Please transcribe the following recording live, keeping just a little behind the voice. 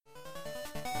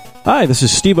Hi, this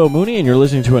is Steve O'Mooney, and you're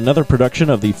listening to another production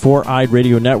of the Four Eyed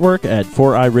Radio Network at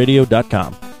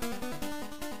foureyeradio.com.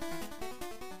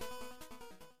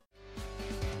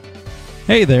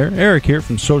 Hey there, Eric here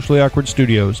from Socially Awkward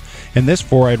Studios, and this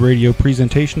Four-Eyed Radio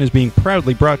presentation is being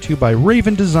proudly brought to you by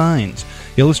Raven Designs,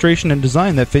 illustration and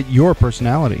design that fit your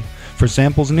personality. For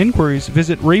samples and inquiries,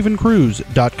 visit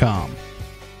ravencruise.com.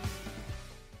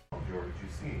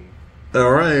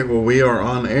 All right, well, we are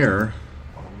on air.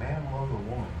 A man loves a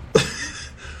woman.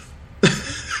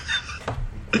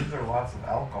 He gives her lots of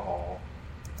alcohol,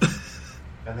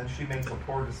 and then she makes a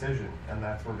poor decision, and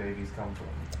that's where babies come from.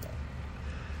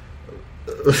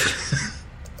 You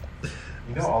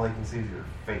know all they can see is your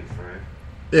face, right?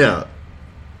 Yeah.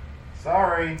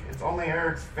 Sorry, it's only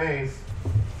Eric's face.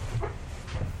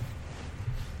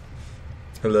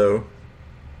 Hello.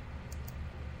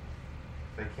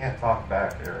 They can't talk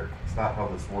back, Eric. It's not how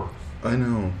this works. I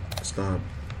know. Stop.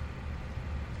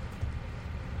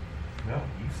 No,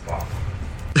 you stop.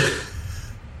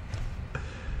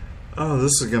 Oh,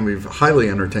 this is going to be highly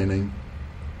entertaining.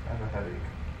 I have a headache.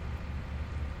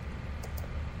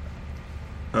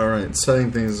 All right,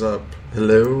 setting things up.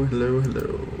 Hello, hello,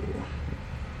 hello.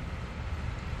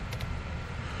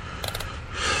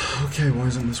 Okay, why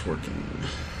isn't this working?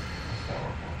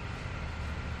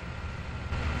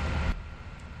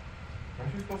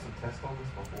 Weren't you supposed to test all this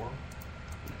before?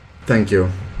 Thank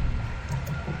you.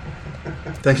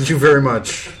 Thank you very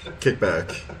much.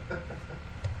 Kickback.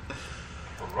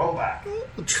 Rollback.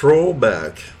 Troll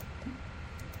back.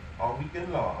 All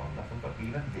weekend long, nothing but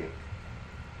being a dick.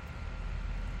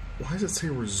 Why does it say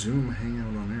resume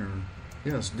hangout on air?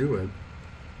 Yes, do it.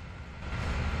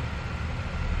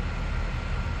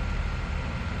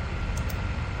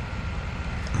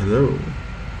 Hello.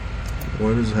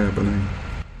 What is happening?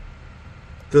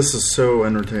 This is so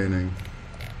entertaining.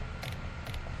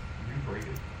 Did you break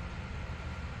it?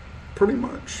 Pretty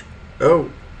much. Oh.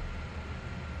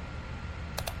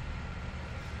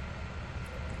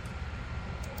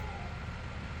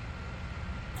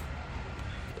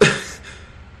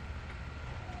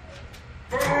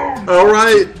 All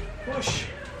right. Push.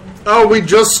 Oh, we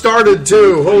just started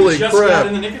too. Holy Just got crap.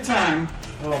 in the nick of time.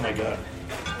 Oh my god.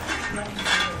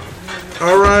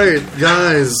 All right,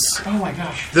 guys. Oh my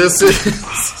gosh. This is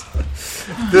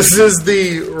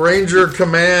the Ranger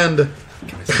Command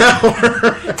hour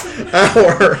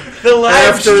The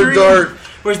live after stream. dark.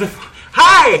 Where's the...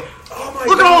 Hi! Oh my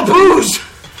Look at all the booze!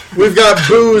 We've got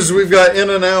booze, we've got in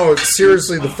and out.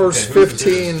 Seriously, the first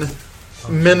 15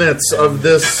 minutes of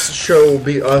this show will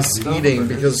be us eating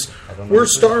because we're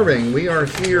starving. We are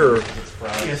here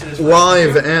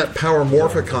live at Power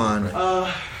Morphicon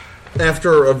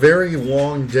after a very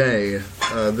long day.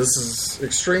 This is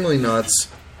extremely nuts.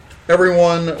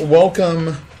 Everyone,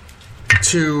 welcome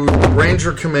to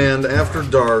Ranger Command After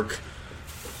Dark.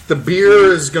 The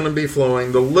beer is going to be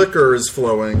flowing. The liquor is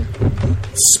flowing.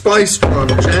 Spiced rum,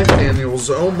 Jack Daniels.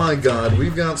 Oh my god,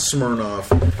 we've got Smirnoff.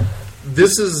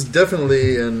 This is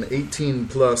definitely an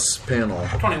 18-plus panel.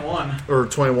 21. Or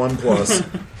 21 plus.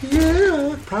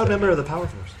 Yeah. Proud member of the Power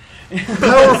Force.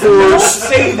 Power Force.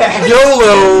 Say that!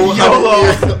 YOLO.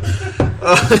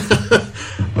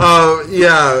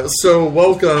 Yeah, so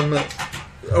welcome.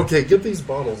 Okay, get these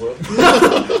bottles up.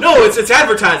 No, it's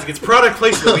advertising. It's product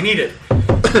placement. We need it.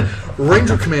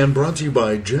 Ranger Command brought to you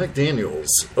by Jack Daniels,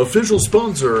 official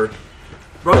sponsor.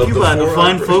 Brought to you by the Four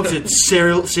fine Eyed folks at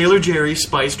Sailor Jerry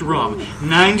Spiced Rum.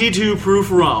 92 proof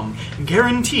rum.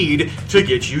 Guaranteed to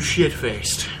get you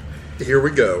shit-faced. Here we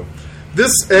go.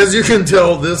 This, as you can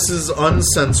tell, this is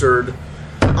uncensored.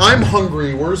 I'm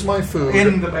hungry. Where's my food?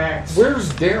 In the bags.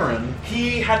 Where's Darren?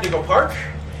 He had to go park,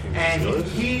 and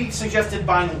he suggested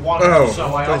buying water, Oh,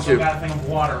 so I thank also you. got a thing of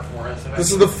water for us.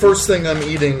 This is the first thing I'm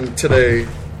eating today.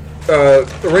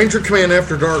 Ranger Command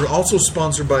After Dark, also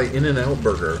sponsored by In-N-Out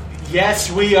Burger.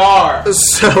 Yes, we are.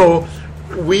 So,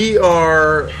 we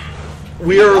are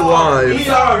live. We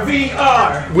are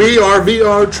VR. We are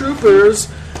VR troopers.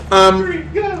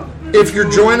 If you're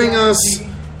joining us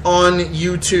on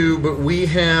YouTube, we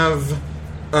have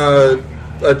a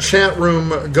chat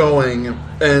room going,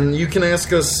 and you can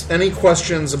ask us any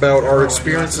questions about our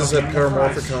experiences at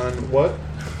Paramorphicon. What?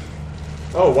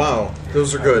 Oh, wow.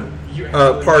 Those are good.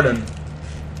 Pardon.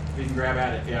 You can grab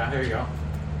at it. Yeah, there you go.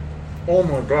 Oh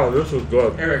my god, this is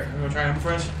good. Eric, you want to try them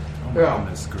first? Yeah.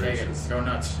 Goodness Take it. gracious. Go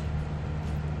nuts.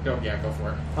 Go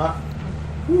for it.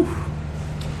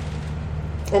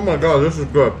 Oh my god, this is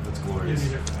good. That's glorious.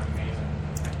 These are amazing.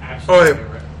 Oh, wait.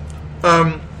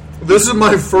 Favorite. This is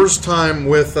my first time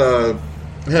with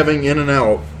having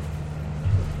In-N-Out.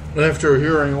 After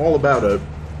hearing all about it,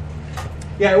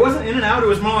 Yeah, it wasn't in and out. It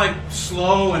was more like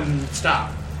slow and stop.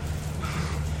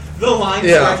 The line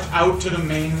Yeah. stretched out to the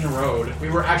main road. We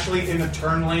were actually in the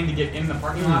turn lane to get in the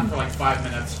parking lot for like 5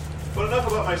 minutes. But enough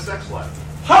about my sex life.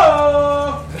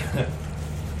 Ho!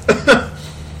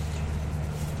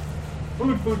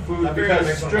 Food. That beer makes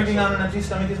Because one drinking myself. on an empty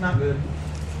stomach is not good.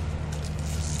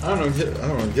 I don't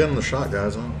know. Get in the shot,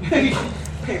 guys. Hey,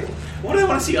 what do they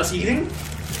want to see us eating?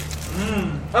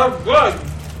 Oh, good.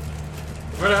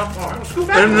 Where the hell? Oh, scoot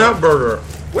back. a little. In-N-Out Burger.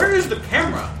 Where is the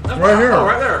camera? Right here. Oh,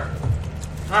 right there.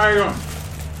 How are you doing?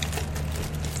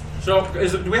 So,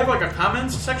 do we have like a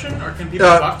comments section, or can people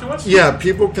talk to us? Yeah,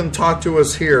 people can talk to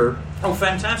us here. Oh,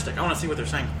 fantastic! I want to see what they're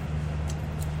saying.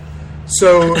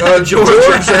 So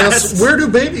George asks, where do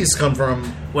babies come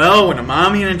from? Well, when a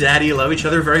mommy and a daddy love each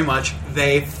other very much,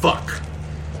 they fuck.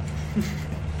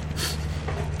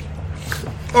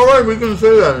 All right, we can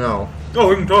say that now. Oh,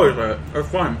 we can totally say it. That's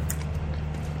fine.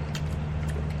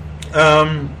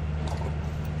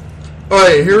 All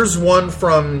right, here's one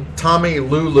from Tommy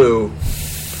Lulu.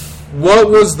 What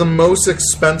was the most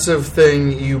expensive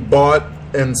thing you bought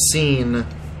and seen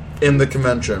in the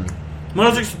convention?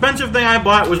 Most expensive thing I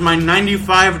bought was my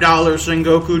 $95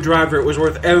 Sengoku driver. It was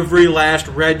worth every last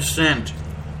red cent.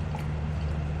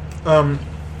 My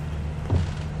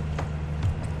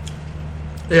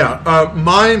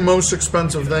most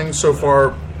expensive thing so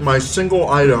far, my single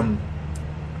item,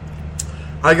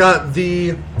 I got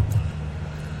the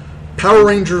Power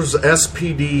Rangers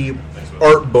SPD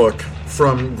art book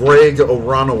from Greg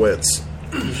Aronowitz.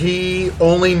 He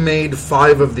only made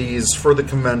 5 of these for the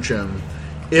convention.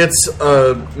 It's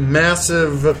a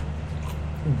massive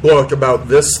book about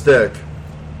this thick.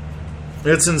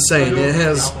 It's insane. It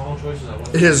has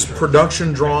his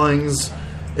production drawings.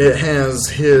 It has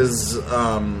his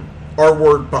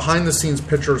artwork, behind-the-scenes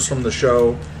pictures from the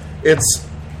show. It's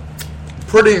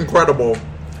pretty incredible.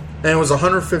 And it was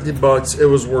 $150. It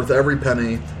was worth every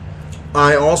penny.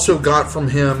 I also got from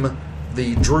him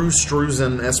the Drew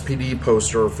Struzan SPD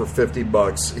poster for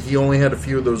 $50. He only had a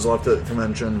few of those left at the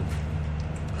convention.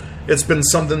 It's been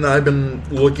something that I've been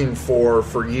looking for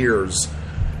years.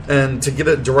 And to get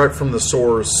it direct from the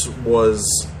source was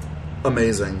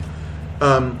amazing.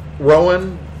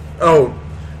 Rowan,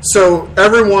 so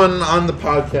everyone on the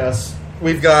podcast,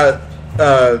 we've got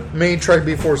me, Trek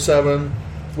B47,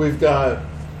 we've got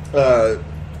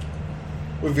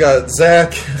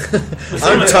Zach,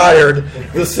 I'm tired,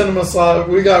 the Cinema Slot,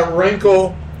 we got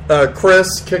Rankle,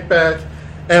 Chris, Kickback,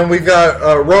 and we've got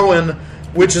Rowan,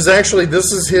 which is actually,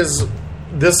 this is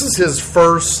his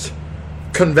first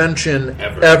convention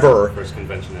ever. First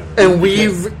convention ever. And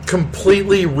we've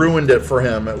completely ruined it for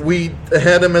him. We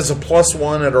had him as a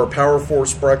 +1 at our Power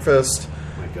Force breakfast.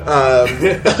 Oh my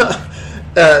God.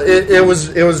 It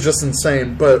was just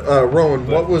insane. But Rowan,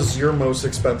 what was your most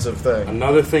expensive thing?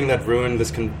 Another thing that ruined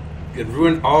it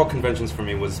ruined all conventions for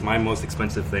me was my most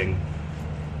expensive thing.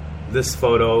 This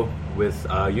photo with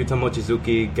Yuta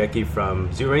Mochizuki, Geki from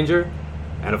Zyuranger,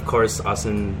 and of course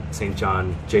Austin St.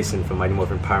 John, Jason from Mighty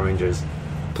Morphin Power Rangers.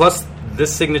 Plus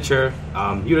this signature,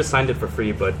 Yuta signed it for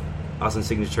free, but Austin's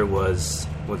signature was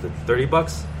it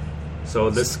 $30? So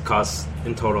this costs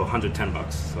in total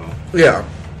 $110. So Yeah.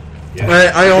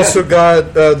 I also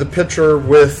got the picture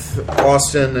with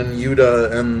Austin and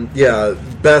Yuta, and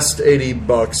best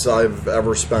 $80 I've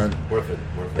ever spent. Worth it.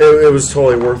 It was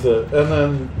totally worth it. And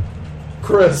then,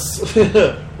 Chris,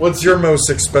 what's your most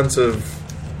expensive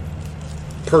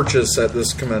purchase at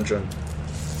this convention?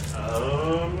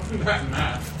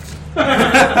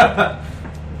 That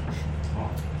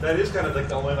is kind of like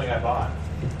the only thing I bought.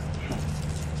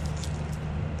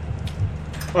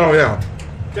 Oh yeah,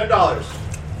 $10.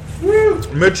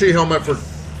 Mitchie helmet for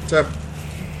tap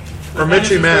or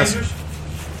Mitchie mask.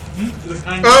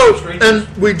 Oh, And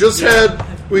we just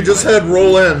had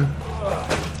roll in.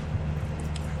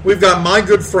 We've got my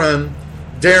good friend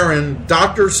Darren,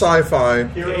 Dr. Sci-Fi,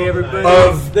 Hey, everybody.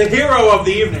 of the hero of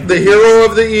the evening. the hero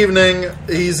of the evening.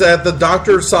 He's at the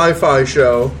Dr. Sci-Fi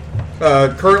show,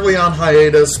 currently on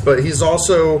hiatus, but he's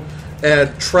also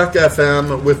at Trek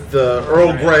FM with the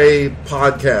Earl Grey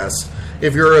podcast.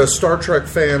 If you're a Star Trek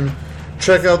fan,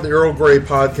 check out the Earl Grey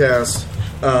podcast.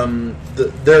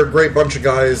 They're a great bunch of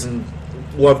guys and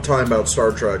love talking about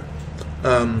Star Trek.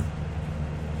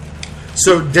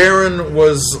 So Darren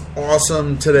was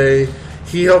awesome today.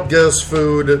 He helped get us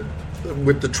food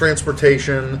with the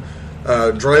transportation,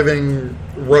 driving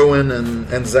Rowan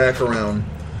and Zach around.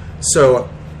 So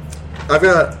I've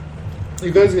got...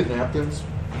 You guys get napkins?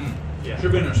 Yeah,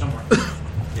 should be in there somewhere.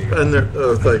 And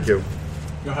thank you.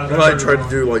 I tried to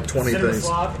do like 20 things.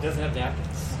 It doesn't have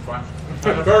napkins. Fine.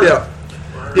 Yeah.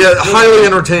 Yeah, highly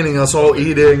entertaining. Us all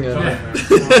eating.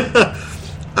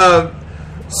 And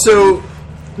so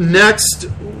next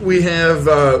we have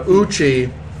Uchi.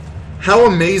 How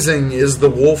amazing is the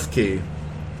wolf key?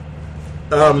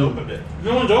 Opened it.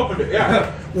 No one's opened it.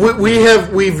 Yeah. We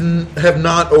have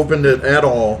not opened it at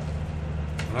all.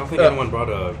 I don't think anyone brought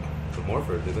a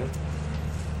morpher, did they?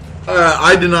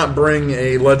 I did not bring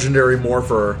a legendary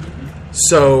morpher,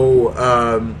 so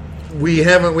we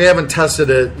haven't tested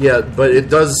it yet. But it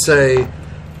does say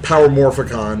Power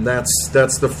Morphicon.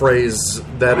 That's the phrase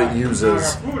that it uses.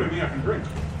 I got food. I mean, I can drink.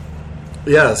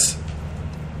 Yes.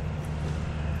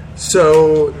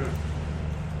 So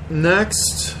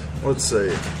next, let's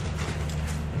see.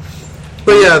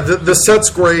 But yeah, the set's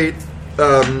great.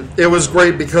 It was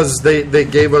great because they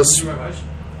gave us. You have ice?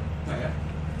 Not yet.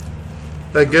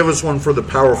 They gave us one for the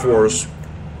Power Force.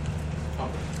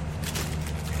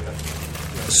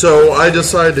 So I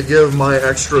decided to give my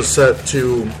extra set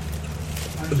to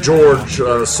George,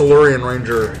 Silurian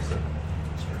Ranger.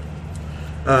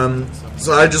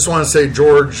 So I just want to say,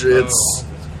 George, it's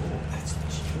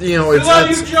We love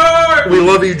you, George! we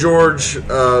love you, George.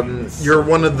 You're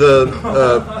one of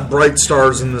the bright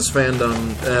stars in this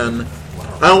fandom, and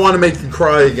I don't want to make you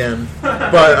cry again,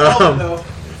 but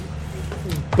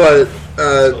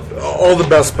all the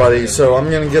best, buddy. So I'm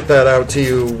going to get that out to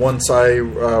you once I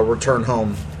return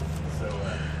home.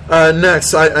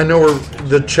 Next, I know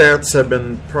the chats have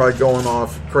been probably going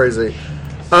off crazy.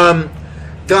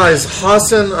 Guys,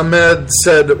 Hassan Ahmed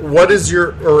said,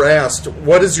 asked,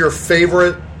 what is your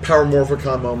favorite Power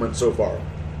Morphicon moment so far?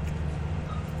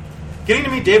 Getting to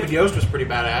meet David Yost was pretty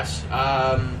badass.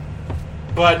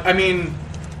 But, I mean,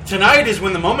 tonight is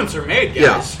when the moments are made,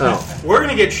 guys. Yeah. Oh. We're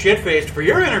going to get shit-faced for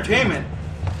your entertainment,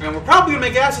 and we're probably going to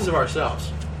make asses of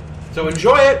ourselves. So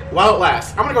enjoy it while it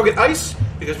lasts. I'm going to go get ice,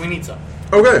 because we need some.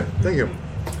 Okay, thank you.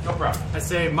 No problem. I'd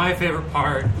say my favorite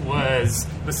part was,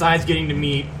 besides getting to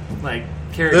meet, like,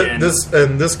 Kerrigan.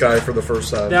 This guy for the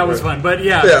first time. That was right? fun. But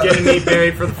yeah, getting to meet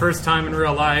Barry for the first time in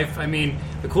real life. I mean,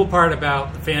 the cool part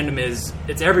about the fandom is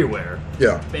it's everywhere.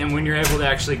 Yeah. And when you're able to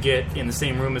actually get in the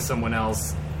same room as someone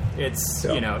else, it's,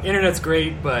 internet's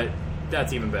great, but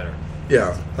that's even better.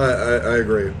 Yeah, I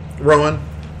agree. Rowan,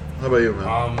 how about you,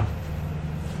 man?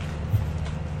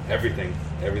 Everything.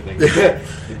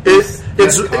 It's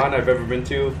Best con I've ever been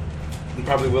to, and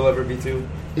probably will ever be to.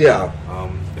 Yeah.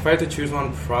 If I had to choose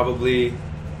one, probably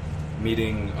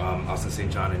meeting Austin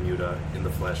St. John and Yuta in the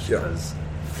flesh, because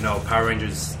Power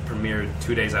Rangers premiered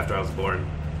 2 days after I was born,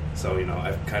 so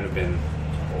I've kind of been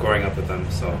growing up with them.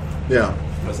 So yeah,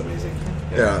 it was amazing.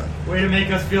 Yeah. Way to make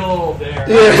us feel old there.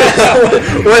 Yeah.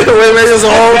 way to make us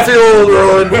all feel old,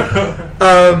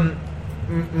 Rowan.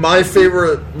 My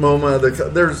favorite moment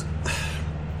of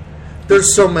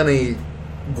there's so many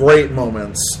great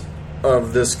moments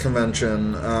of this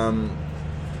convention.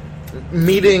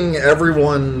 Meeting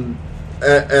everyone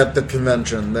at the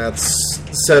convention that's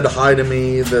said hi to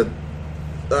me.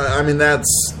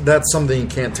 That's something you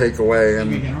can't take away.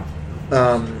 And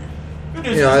good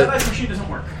news is that ice machine doesn't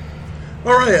work.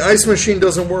 All right, ice machine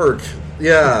doesn't work.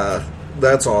 Yeah,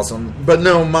 that's awesome. But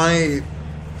no,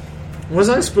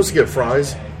 wasn't I supposed to get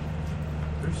fries?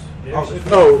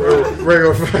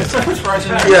 Regular fries.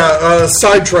 Yeah,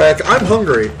 sidetrack. I'm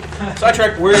hungry.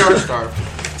 Sidetrack, we are starved.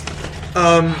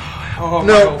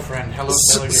 My old friend. Hello,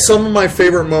 some of my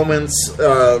favorite moments,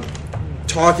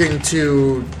 talking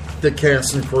to the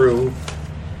cast and crew.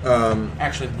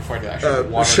 Actually, before I do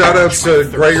that, shout outs to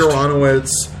Greg Aronowitz,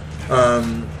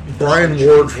 Brian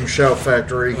Ward from Shout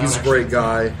Factory. He's a great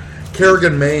guy.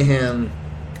 Kerrigan Mahan,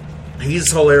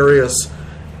 he's hilarious.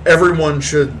 Everyone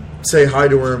should say hi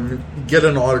to him, get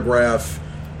an autograph,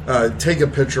 take a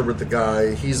picture with the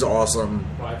guy. He's awesome.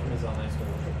 Buy from his online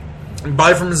store.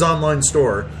 Buy from his online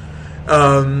store.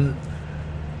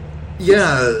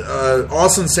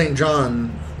 Austin St.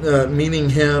 John, meeting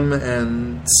him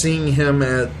and seeing him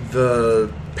at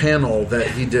the panel that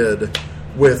he did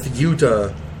with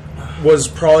Yuta was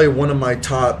probably one of my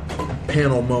top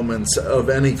panel moments of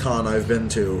any con I've been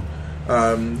to.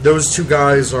 Those two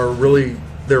guys are really,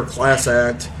 they're class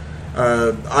act.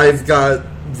 I've got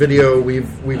video.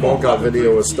 We've all got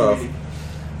video of stuff.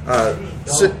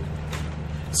 So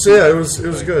yeah, it was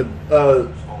good.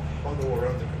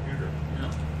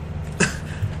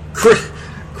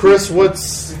 Chris,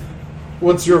 what's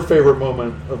your favorite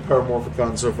moment of Power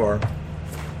Morphicon so far?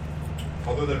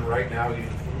 Other than right now eating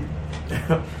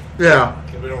food. Yeah,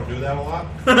 Because we don't do that a lot.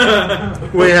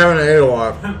 we haven't ate a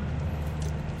lot.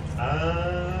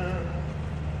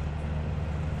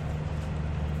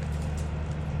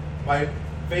 My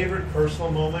favorite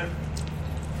personal moment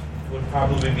would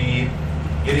probably be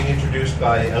getting introduced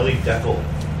by Ellie Deckel.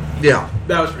 Yeah,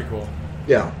 That was pretty cool.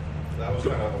 yeah. That was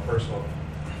kind of a personal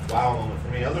wow moment for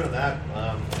me. Other than that,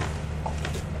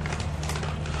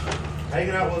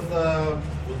 hanging out with the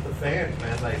fans,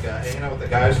 man. Like hanging out with the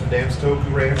guys from Dan's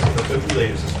Toku Rants and the Toku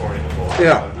Ladies this morning was a lot of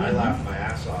Yeah. fun. I laughed my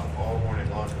ass off all morning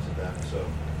long because of them. So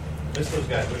miss those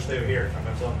guys. Wish they were here. I'm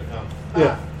gonna tell them to come.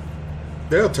 Yeah.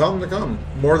 Yeah, tell them to come.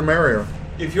 More the merrier.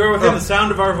 If you are within the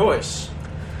sound of our voice,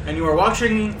 and you are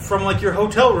watching from like your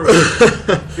hotel room,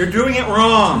 you're doing it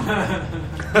wrong.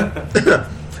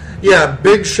 Yeah,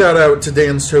 big shout out to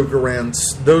Dan's Toku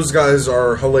Rants. Those guys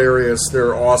are hilarious.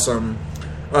 They're awesome.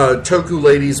 Toku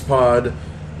Ladies Pod,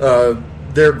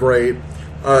 they're great.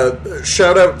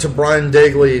 Shout out to Brian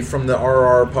Dagley from the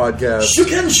RR podcast.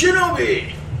 Shuken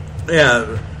Shinobi!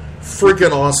 Yeah,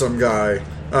 freaking awesome guy.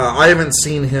 I haven't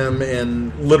seen him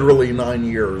in literally 9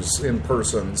 years in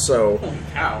person, so Holy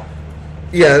cow.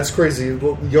 yeah, it's crazy.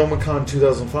 Youmacon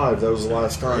 2005, that was the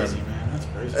last time. Crazy, man. That's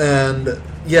crazy. And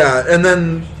yeah, and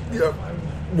then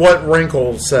what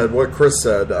Wrinkle said, what Chris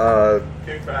said,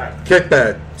 Kick back.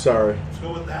 Kickback. Sorry, Let's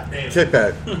go with that name.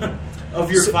 Kickback.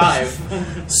 Of your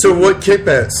 5. So what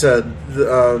Kickback said,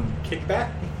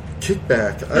 Kickback?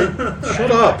 Kickback.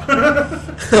 Shut up.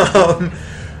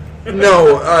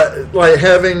 No, like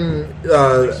having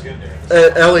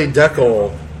Ellie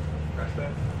Deckel,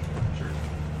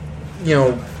 you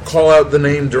know, call out the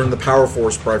name during the Power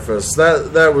Force breakfast.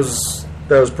 That was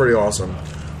pretty awesome.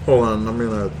 Hold on, I'm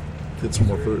gonna get some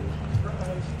more food.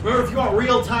 Remember, if you want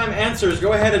real-time answers,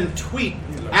 go ahead and tweet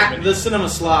at the Cinema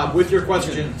Slob with your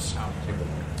questions.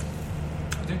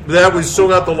 That we still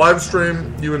got the live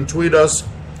stream. You can tweet us,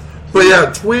 but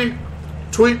yeah, tweet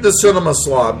the Cinema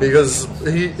Slob because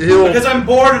he'll. Because I'm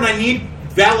bored and I need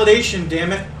validation,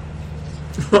 damn it.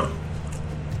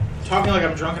 Talking like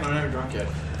I'm drunk and I'm not even drunk yet.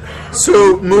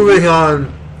 So moving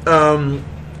on,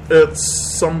 it's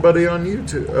somebody on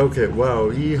YouTube. Okay, wow,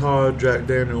 yeehaw, Jack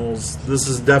Daniels. This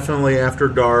is definitely after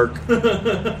dark. What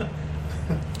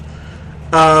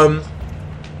an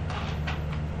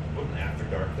after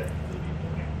dark thing.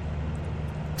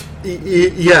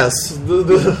 Yes,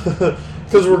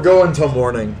 because we're going till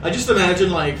morning. I just imagine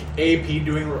like AP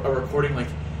doing a recording like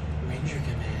Ranger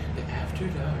Command After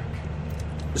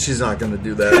Dark. She's not going to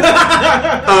do that.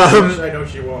 I know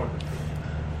she won't.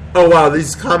 Oh wow,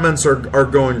 these comments are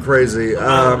going crazy.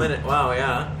 Wow, a minute. Wow,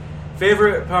 yeah.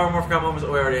 Favorite Power Morphicon moments?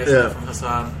 We already asked that from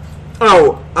Hassan.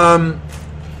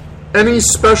 Any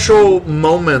special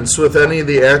moments with any of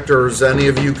the actors any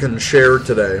of you can share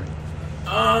today?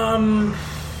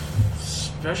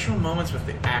 Special moments with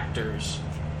the actors.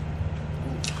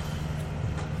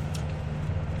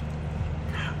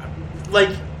 Like,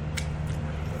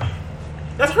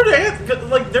 that's hard to answer.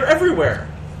 Like, they're everywhere.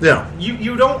 Yeah.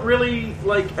 You don't really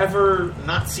like ever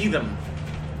not see them.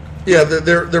 Yeah,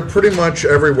 they're pretty much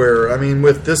everywhere. I mean,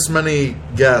 with this many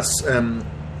guests and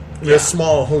this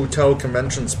small hotel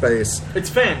convention space, it's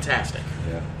fantastic.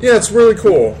 Yeah, it's really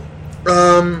cool.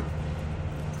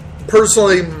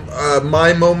 Personally,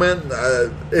 my moment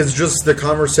is just the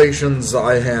conversations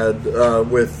I had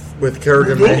with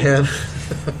Kerrigan Mahan.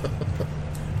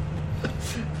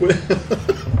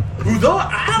 Who the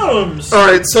Adams? All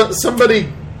right, so somebody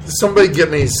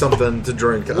get me something to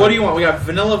drink. What do you want? We got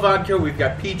vanilla vodka, we've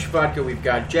got peach vodka, we've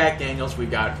got Jack Daniels, we've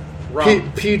got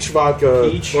rum. Peach vodka.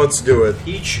 Peach. Let's do it.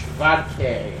 Peach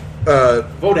vodka.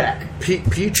 Vodak.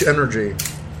 Peach energy.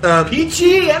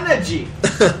 Peachy energy.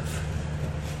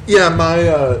 Yeah, my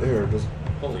here it is.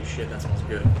 Holy shit, that smells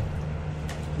good.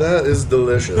 That is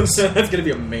delicious. That's gonna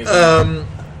be amazing.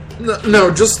 No,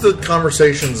 just the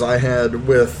conversations I had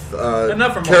with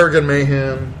Kerrigan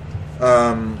Mahan,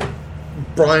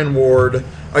 Brian Ward.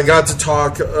 I got to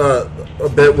talk a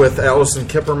bit with Allison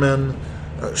Kipperman.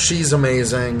 She's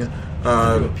amazing.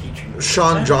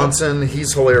 Sean Johnson,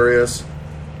 he's hilarious.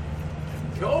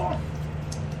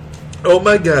 Oh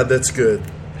my god, that's good.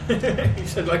 You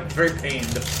said like very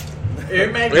pained.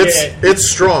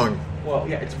 It's strong. Well,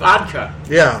 yeah, it's vodka.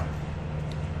 Yeah.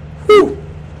 Whew.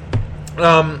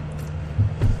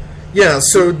 Yeah,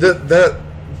 so that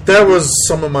was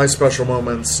some of my special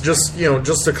moments. Just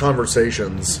just the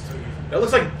conversations. That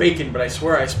looks like bacon, but I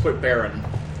swear I put Baron.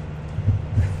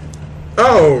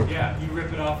 Oh. Yeah, you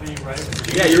rip it off and you write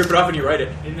it. Yeah, you rip it off and you write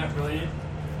it. Isn't that brilliant?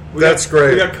 That's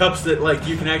great. We got cups that like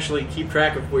you can actually keep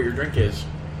track of what your drink is.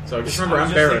 So just remember,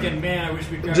 I'm Baron. Thinking, man, I wish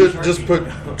we could just put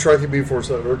Trikey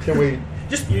B47, or can we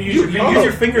just use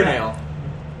your fingernail?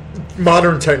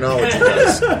 Modern technology,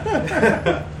 guys.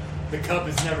 The cup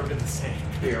has never been the same.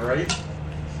 Yeah, right?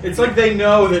 It's like they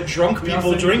know that drunk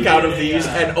people drink out of these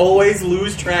and always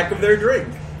lose track of their drink.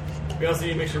 We also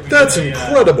need to make sure we That's get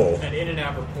incredible. An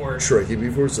In-N-Out report. Shrekky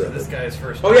before This 7. guy's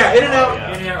first. Oh yeah, In-N-Out.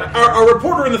 Yeah. In-N-Out. Our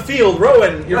reporter in the field,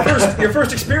 Rowan. Your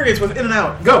first experience with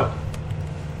In-N-Out. Go.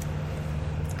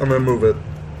 I'm gonna move it.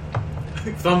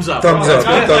 Thumbs up. Thumbs up.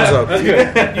 Thumbs up. That's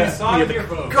good. You saw it here,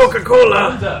 folks.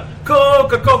 Coca-Cola. Thumbs up.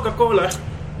 Coca-Cola.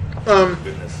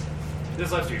 Goodness.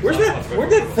 This live stream.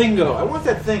 Where'd that thing go? I want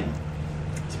that thing.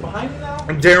 It's behind me now.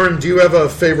 Darren, do you have a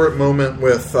favorite moment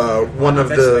with one of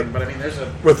the Thing, but I mean, there's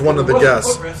a with one of the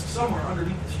guests? footrest somewhere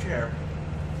underneath this chair.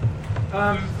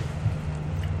 I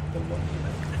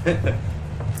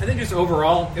think just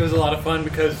overall, it was a lot of fun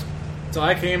because so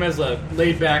I came as a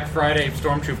laid-back Friday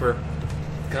stormtrooper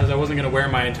because I wasn't going to wear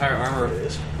my entire armor.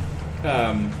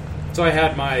 So I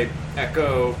had my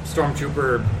Echo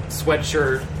Stormtrooper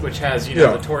sweatshirt, which has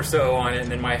the torso on it,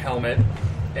 and then my helmet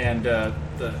and the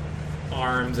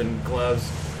arms and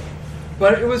gloves.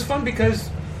 But it was fun because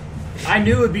I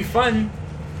knew it would be fun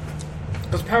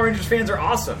because Power Rangers fans are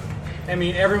awesome. I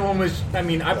mean, everyone was. I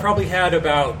mean, I probably had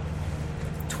about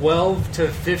 12 to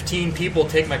 15 people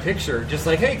take my picture. Just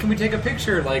like, hey, can we take a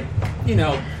picture? Like,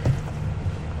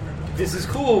 this is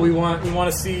cool. We want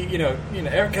to see,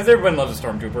 because everyone loves a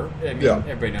Stormtrooper. I mean,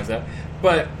 everybody knows that.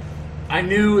 But I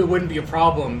knew it wouldn't be a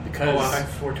problem because I have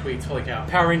 4 tweets. Holy cow!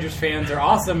 Power Rangers fans are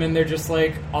awesome, and they're just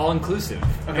like all inclusive.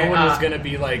 Okay, no one was going to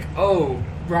be like, oh,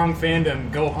 wrong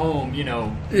fandom, go home.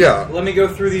 Yeah. Let me go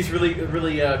through these really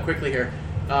quickly here.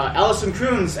 Allison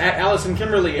Kroons at Allison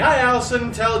Kimberly. Hi,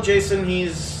 Allison. Tell Jason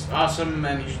he's awesome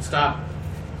and he should stop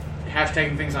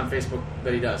hashtagging things on Facebook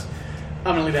that he does.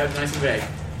 I'm gonna leave that nice and vague.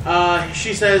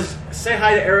 She says, "Say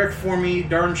hi to Eric for me.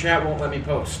 Darn chat won't let me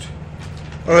post."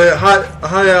 All right.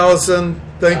 Hi, Allison.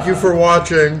 Thank you for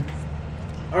watching.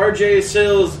 RJ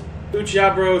Sills,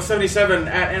 Uchiabro77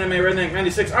 at Anime Redneck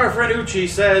 96. Our friend Uchi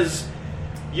says,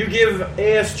 "You give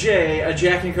ASJ a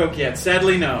Jack and Coke yet?"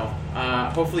 Sadly, no.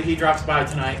 Hopefully he drops by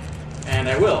tonight, and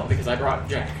I will, because I brought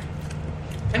Jack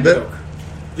and Coke.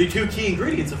 The 2 key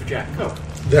ingredients of a Jack and Coke.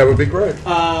 That would be great.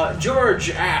 George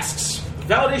asks,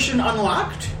 validation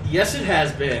unlocked? Yes, it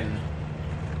has been.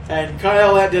 And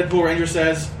Kyle at Deadpool Ranger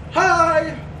says,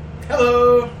 hi!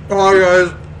 Hello! Hi,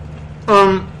 guys.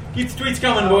 Keep the tweets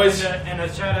coming, boys. And a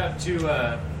shout out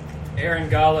to Aaron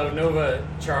Gallo, Nova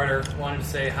Charter, wanted to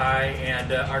say hi,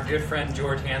 and our good friend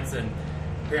George Hansen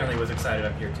apparently was excited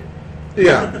up here too.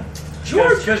 Yeah.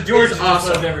 Because George is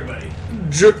awesome. loves everybody.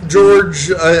 George,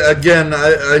 again,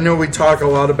 I know we talk a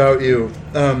lot about you.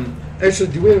 Actually,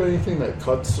 do we have anything that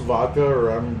cuts vodka,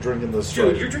 or I'm drinking this straight?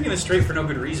 Dude, you're drinking this straight for no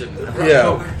good reason.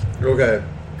 Yeah. Okay.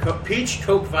 Peach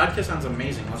Coke vodka sounds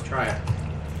amazing. Let's try it.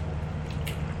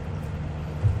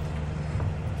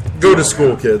 Go to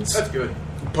school, kids. That's good.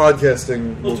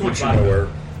 Podcasting will too much get you nowhere.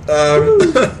 I'm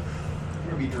going to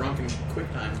be drunk in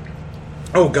quick time.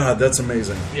 Oh, God, that's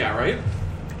amazing. Yeah, right?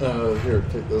 Here,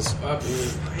 take this.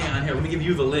 Hang on, here. Let me give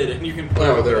you the lid, and you can put it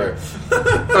Oh, over there.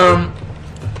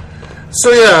 So,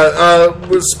 yeah,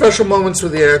 with special moments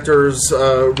with the actors.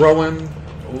 Rowan,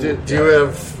 do you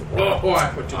have... Oh, I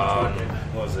put too much in.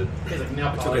 What was it? It's like nail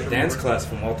I took polish a dance remover. class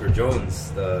from Walter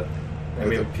Jones, the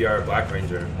PR Black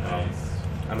Ranger.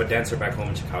 I'm a dancer back home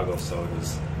in Chicago, so it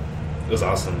was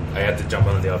awesome. I had to jump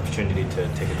on the opportunity to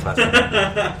take a class.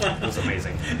 It was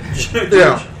amazing.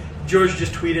 Yeah. George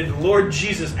just tweeted, Lord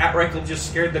Jesus, Atreichel just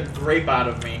scared the grape out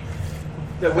of me.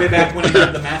 That way back when he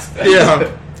did the mask thing. Yeah.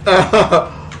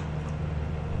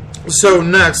 So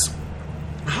next,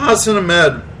 Hassan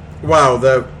Ahmed. Wow,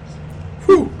 that...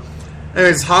 Whew.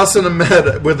 Anyways, Hassan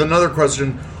Ahmed with another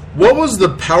question. What was the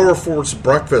Power Force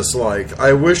breakfast like?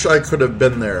 I wish I could have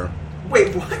been there.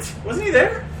 Wait, what? Wasn't he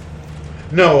there?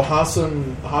 No,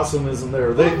 Hassan isn't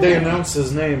there. They announced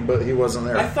his name, but he wasn't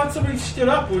there. I thought somebody stood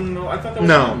up when I thought that was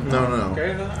No, him. no.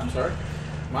 Okay, I'm sorry.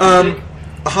 My mistake.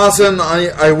 Hassan,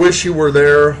 I wish you were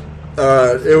there.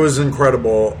 It was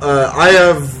incredible. I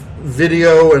have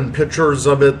video and pictures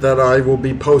of it that I will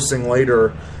be posting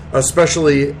later,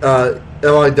 especially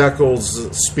Eli Deckel's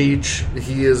speech.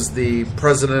 He is the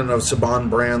president of Saban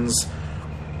Brands.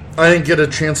 I didn't get a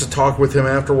chance to talk with him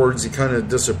afterwards. He kind of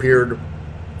disappeared.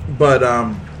 But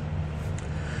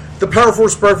the Power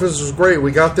Force breakfast was great.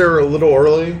 We got there a little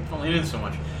early. Only in so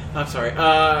much. I'm sorry.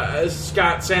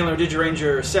 Scott Sandler,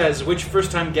 DigiRanger, says, which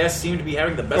first-time guests seem to be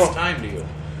having the best time to you?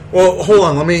 Well, hold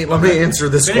on. Let me answer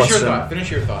this question. Finish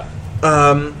your thought.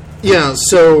 Yeah,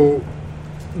 so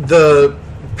the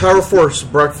Power Force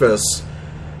breakfast,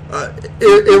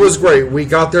 it was great. We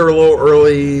got there a little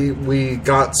early. We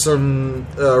got some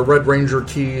Red Ranger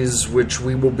keys, which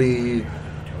we will be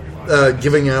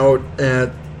giving out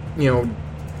at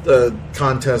the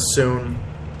contest soon.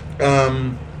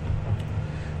 No,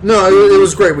 it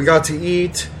was great. We got to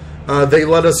eat. They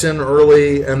let us in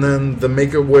early, and then the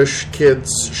Make-A-Wish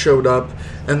kids showed up,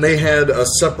 and they had a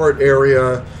separate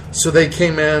area. So they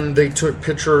came in, they took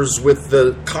pictures with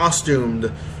the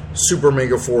costumed Super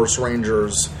Mega Force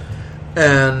Rangers,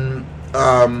 and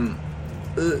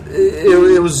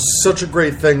it was such a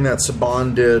great thing that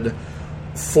Saban did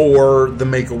for the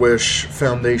Make-A-Wish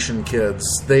Foundation kids.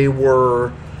 They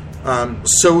were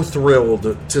so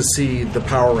thrilled to see the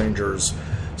Power Rangers.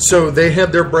 So they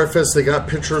had their breakfast, they got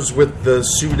pictures with the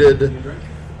suited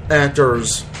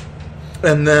actors,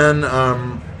 and then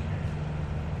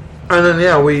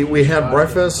we had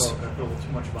breakfast.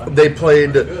 They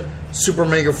played Super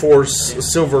Mega Force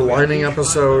Silver Lining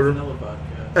episode,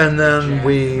 and then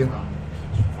we...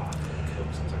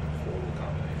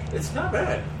 It's not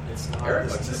bad. It's not.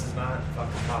 This is not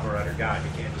fucking Kamen Rider God.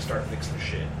 You can't just start mixing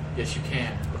shit. Yes, you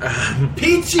can.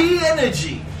 Peachy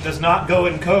Energy does not go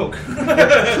in Coke.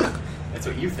 That's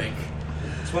what you think.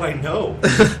 That's what I know.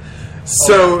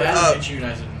 So,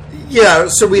 yeah,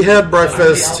 so we had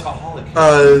breakfast.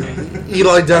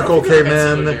 Eli Deckel came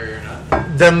in.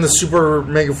 Then the Super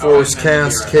Mega Force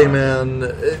cast came in.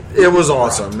 It was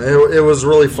awesome. It was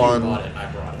really fun.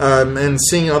 And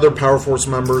seeing other Power Force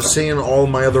members, seeing all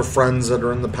my other friends that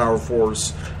are in the Power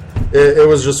Force, it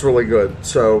was just really good.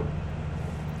 So,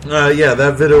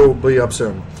 that video will be up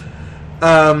soon.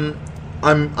 I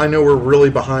know we're really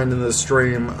behind in this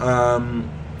stream.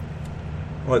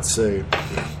 Let's see.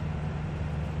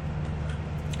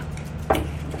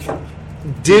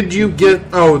 Did you get...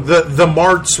 Oh, the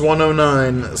Marts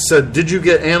 109 said, did you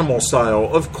get Animal Style?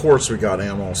 Of course we got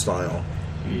Animal Style.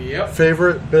 Yep.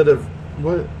 Favorite bit of...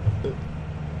 What?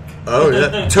 Oh,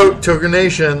 yeah. Token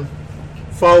Nation.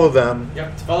 Follow them.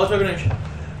 Yep, follow Token Nation.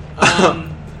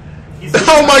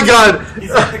 Oh my God! He's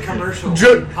like the commercial.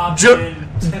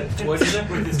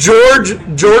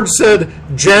 George said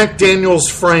Jack Daniels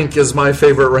Frank is my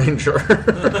favorite Ranger.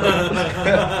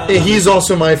 He's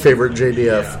also my favorite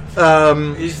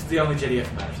JDF. He's the only JDF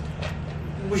that matters.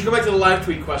 We should go back to the live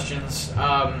tweet questions.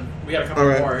 We got a couple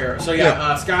more here. So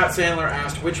Scott Sandler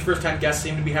asked, which first-time guests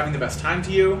seem to be having the best time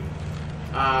to you?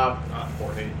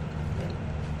 Jorge.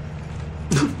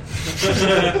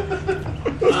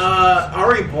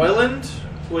 Ari Boyland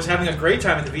was having a great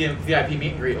time at the VIP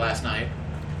meet and greet last night.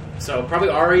 So probably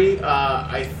Ari.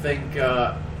 I think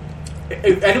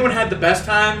if anyone had the best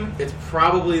time, it's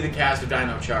probably the cast of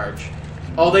Dino Charge.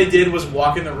 All they did was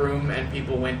walk in the room and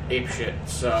people went apeshit.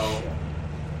 So,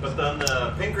 but then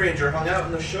the Pink Ranger hung out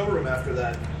in the showroom after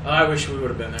that. I wish we would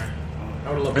have been there. I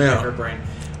would have loved to pick her brain.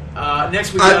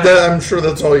 Next we got... I'm sure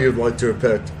that's all you'd like to have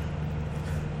picked.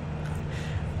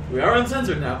 We are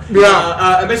uncensored now.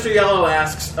 Yeah. Mr. Yellow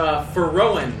asks, for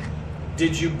Rowan,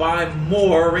 did you buy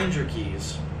more Ranger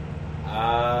keys?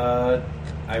 I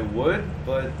would,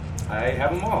 but I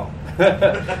have them all.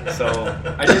 So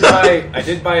I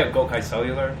did buy a Gokai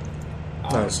Cellular.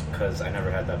 Nice. Because I never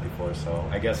had that before, so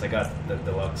I guess I got the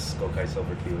deluxe Gokai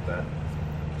Silver key with that.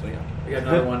 So yeah. We got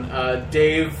another one.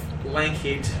 Dave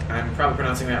Lankheat, I'm probably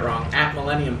pronouncing that wrong, at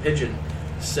Millennium Pigeon,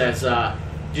 says,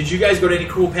 did you guys go to any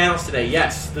cool panels today?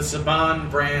 Yes, the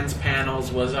Saban Brands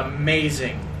panels was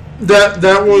amazing.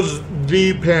 That was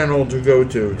the panel to go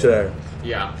to today.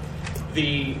 Yeah.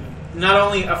 Not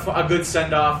only a good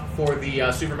send-off for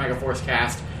the Super Mega Force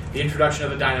cast, the introduction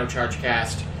of the Dino Charge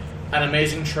cast, an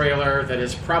amazing trailer that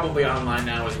is probably online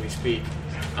now as we speak.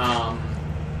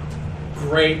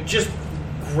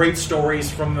 Great stories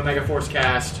from the Mega Force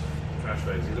cast.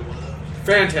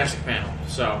 Fantastic panel.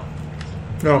 So,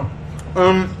 no,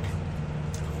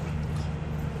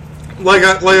 like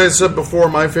I said before,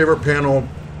 my favorite panel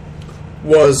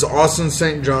was Austin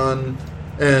St. John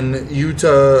and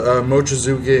Yuta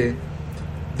Mochizuki.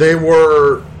 They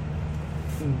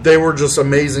were just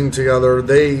amazing together.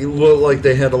 They looked like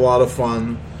they had a lot of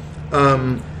fun.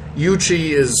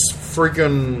 Yuchi is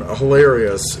freaking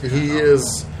hilarious. He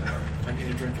is. I need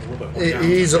to drink a little bit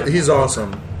more. He's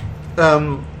awesome.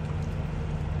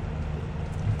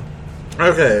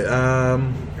 Okay.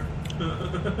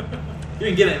 You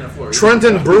didn't get it in the floor.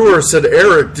 Trenton Brewer said,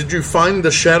 Eric, did you find the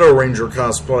Shadow Ranger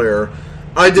cosplayer?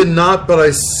 I did not, but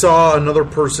I saw another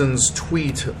person's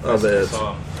tweet of it. I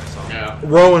saw him. Yeah.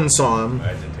 Rowan saw him.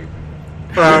 I didn't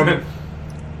take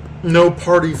No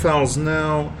party fouls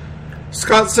now.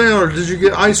 Scott Sandler, did you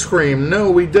get ice cream? No,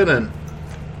 we didn't.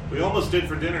 We almost did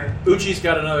for dinner. Uchi's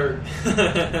got another.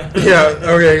 Yeah,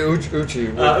 okay, Uchi.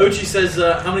 Uchi says,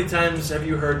 how many times have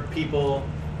you heard people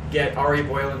get Ari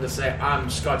Boylan to say, I'm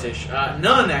Scottish?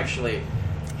 None, actually.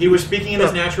 He was speaking in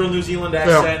his natural New Zealand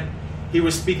accent. Yeah. He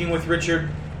was speaking with Richard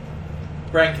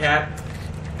Brancat,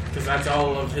 because that's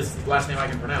all of his last name I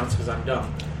can pronounce, because I'm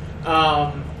dumb.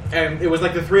 and it was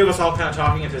like the three of us all kind of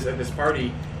talking at this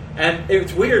party, and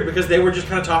it's weird because they were just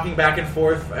kind of talking back and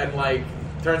forth, and like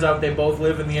turns out they both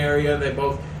live in the area. They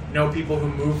both know people who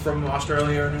moved from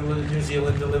Australia or New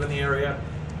Zealand to live in the area.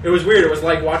 It was weird. It was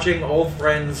like watching old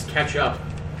friends catch up.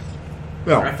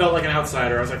 Yeah. I felt like an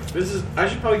outsider. I was like, I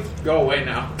should probably go away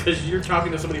now because you're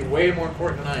talking to somebody way more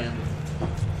important than I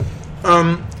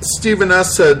am. Stephen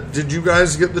S. said, did you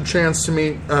guys get the chance to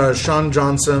meet Sean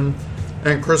Johnson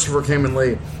and Christopher Kamen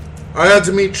Lee? I got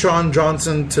to meet Sean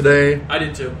Johnson today. I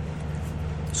did too.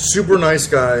 Super nice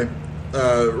guy.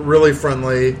 Really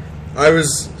friendly. I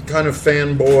was kind of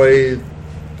fanboy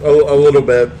a little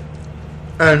bit.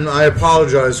 And I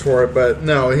apologize for it, but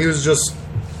no, he was just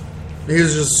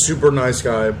super nice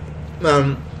guy.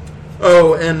 And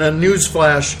a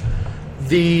newsflash,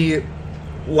 the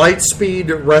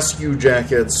Lightspeed rescue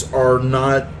jackets are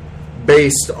not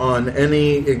based on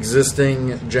any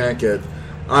existing jacket.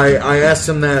 I asked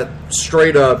him that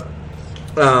straight up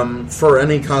for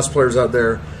any cosplayers out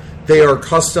there. They are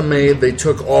custom made. They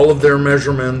took all of their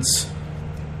measurements.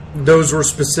 Those were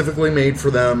specifically made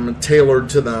for them, tailored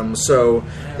to them. So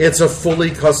it's a fully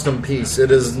custom piece.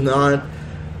 It is not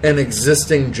an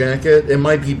existing jacket. It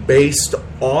might be based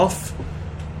off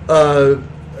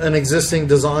an existing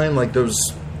design, like those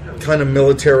kind of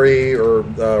military or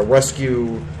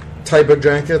rescue type of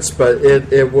jackets, but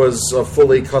it was a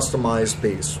fully customized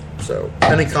piece. So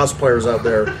any cosplayers out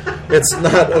there, it's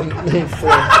not a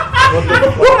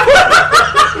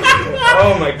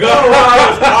Oh my god! Oh, that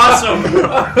was awesome!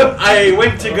 I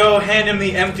went to go hand him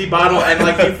the empty bottle, and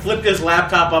like he flipped his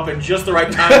laptop up in just the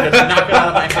right time to knock it out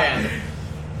of my hand.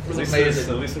 It was amazing.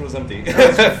 At least it was empty. That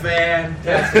was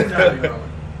fantastic timing.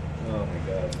 Oh my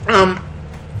god!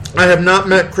 I have not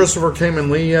met Christopher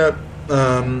Kamen Lee yet.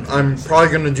 I'm probably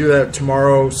going to do that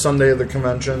tomorrow, Sunday of the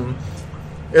convention.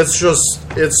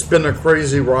 It's been a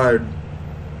crazy ride.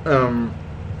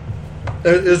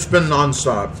 It's been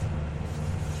nonstop.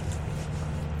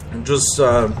 Just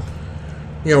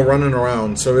running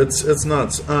around, so it's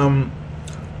nuts.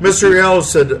 Mr. Yellow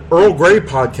said, Earl Grey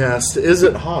podcast, is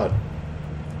it hot?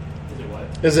 Is it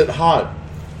what? Is it hot?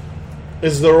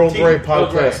 Is the Earl Grey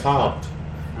podcast hot?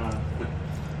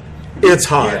 It's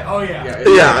hot. Yeah, oh yeah.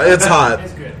 Yeah, it's hot.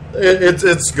 It's good.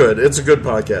 It's good. It's a good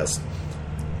podcast.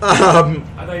 I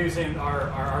thought you were saying our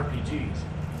RPGs.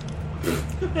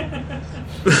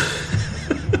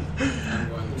 I'm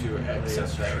going to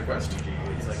accept that request.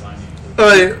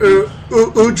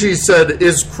 Uchi said,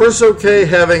 is Chris okay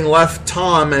having left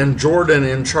Tom and Jordan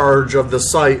in charge of the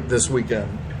site this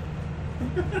weekend?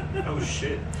 Oh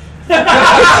shit.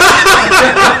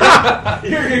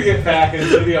 You're going to get back and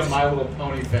it's going to be a My Little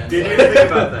Pony fan. Didn't even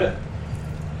think about that.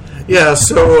 Yeah,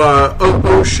 so,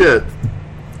 oh shit,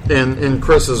 in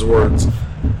Chris's words.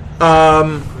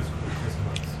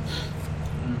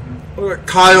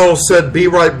 Kyle said, be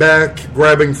right back,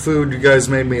 grabbing food, you guys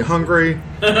made me hungry.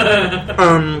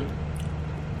 But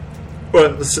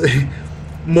let's see.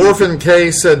 Morphin K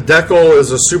said, Deckel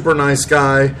is a super nice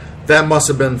guy, that must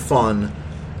have been fun.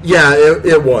 Yeah,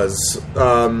 it was.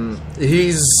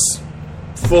 He's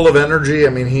full of energy.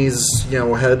 I mean, he's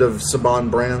head of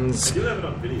Saban Brands. I do have it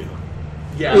on video.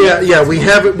 Yeah. We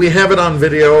have it on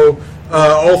video.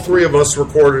 All three of us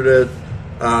recorded it.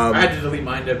 I had to delete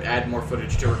mine to add more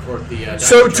footage to record the.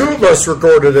 So two of us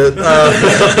recorded it.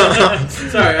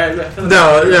 Sorry.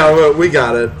 No, we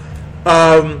got it.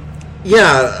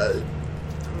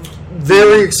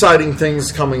 Very exciting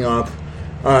things coming up.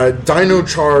 Dino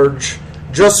Charge.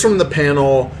 Just from the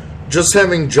panel, just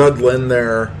having Judd Lynn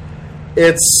there,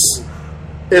 it's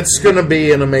going to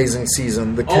be an amazing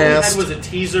season. The cast we had was a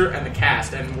teaser and the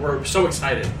cast, and we're so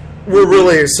excited. We're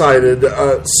really excited.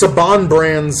 Saban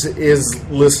Brands is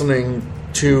listening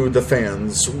to the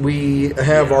fans. We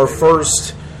have our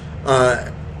first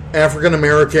African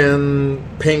American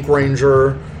Pink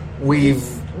Ranger. We've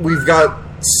got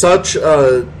such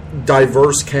a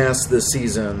diverse cast this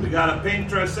season. We got a pink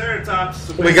Triceratops.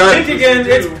 We got pink again.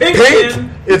 It's pink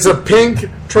again. It's a pink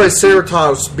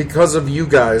Triceratops because of you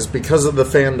guys, because of the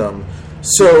fandom.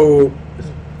 So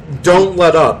don't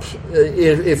let up.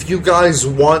 If you guys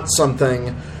want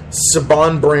something,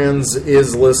 Saban Brands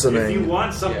is listening. If you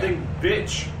want something,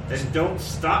 bitch, then don't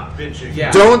stop bitching.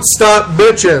 Yeah. Don't stop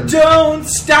bitching. Don't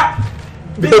stop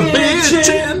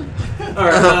bitching. All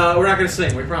right, we're not going to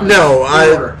sing. We promise.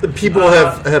 No, people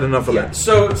have had enough of that.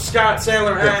 So Scott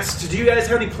Sandler asks, do you guys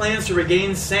have any plans to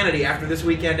regain sanity after this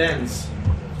weekend ends?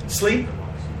 Sleep?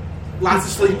 Lots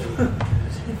of sleep.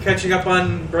 Catching up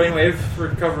on brainwave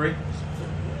recovery.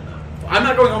 I'm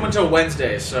not going home until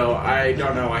Wednesday, so I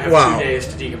don't know. I have 2 days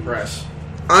to decompress.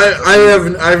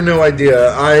 I have no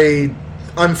idea.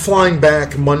 I'm flying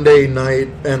back Monday night,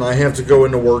 and I have to go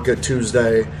into work at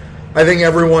Tuesday. I think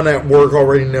everyone at work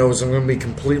already knows I'm going to be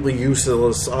completely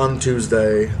useless on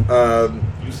Tuesday.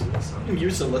 Useless.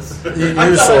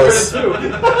 Useless.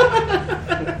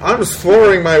 I'm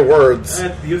slurring my words.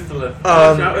 That's useless.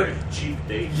 Cheap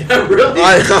date. Yeah, really?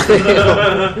 I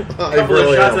Couple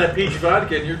really of shots am. of that peach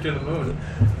vodka and you're to the moon.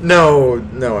 No,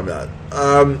 I'm not.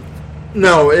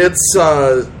 No, it's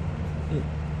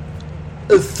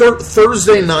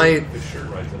Thursday night.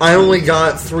 I only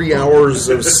got 3 hours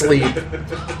of sleep.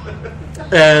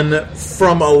 And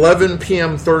from 11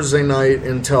 p.m. Thursday night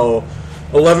until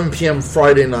 11 p.m.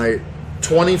 Friday night,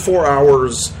 24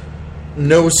 hours,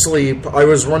 no sleep. I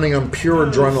was running on pure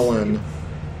adrenaline.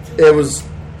 It was...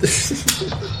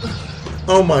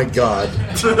 Oh my God.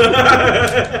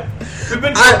 We've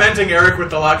been tormenting Eric with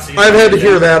the Loxy. I've had to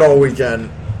hear that all weekend.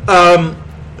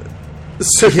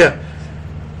 So yeah.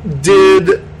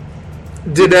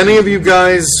 Did any of you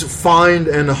guys find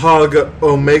and hug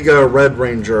Omega Red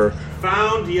Ranger?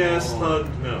 Found, yes. Hugged,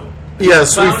 no.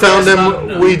 Yes, we found yes, him. hugged,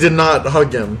 no. We did not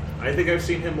hug him. I think I've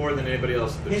seen him more than anybody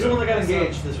else. He's the one that got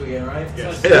engaged this weekend, right?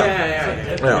 Yes.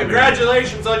 Yeah.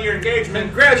 Congratulations on your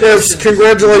engagement. Yes,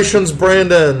 congratulations,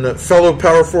 Brandon, fellow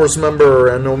Power Force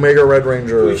member and Omega Red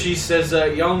Ranger. Uchi says,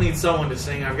 y'all need someone to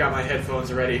sing. I've got my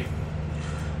headphones ready.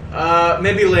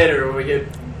 Maybe later when we get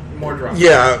more drunk.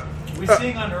 Yeah. We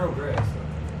sing on Earl Grey.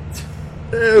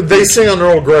 They sing on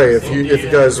Earl Grey if you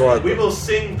guys want. We will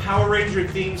sing Power Ranger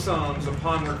theme songs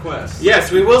upon request.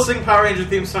 Yes, we will sing Power Ranger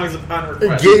theme songs upon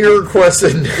request. Get your requests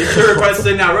in. Get your requests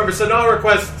in now. Remember, send all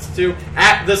requests to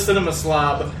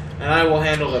 @TheCinemaSlob, and I will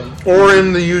handle them. Or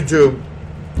in the YouTube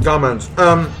comments.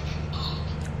 I'm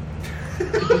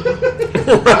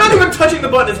not even touching the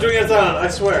button. It's doing its own. I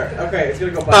swear. Okay, it's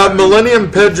gonna go by.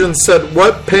 Millennium Pigeon said,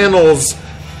 "What panels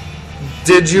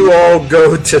did you all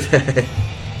go today?"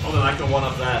 Hold on, I can one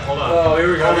up that. Hold on. Oh,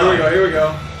 here we go. Here we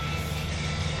go.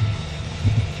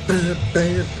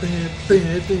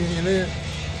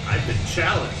 I've been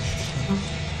challenged.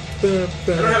 I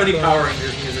don't have any Power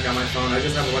Rangers music on my phone. I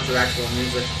just have a bunch of actual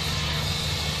music.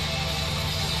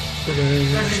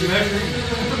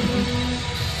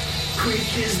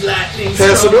 Quick as lightning,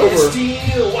 pass it over.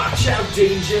 Steel. Watch out,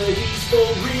 danger, he's for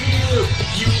real.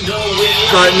 You know when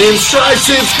Lightning strikes,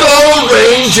 it's Gold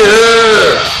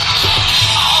Ranger.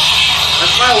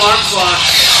 That's my alarm clock.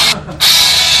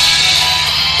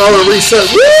 Oh, it reset.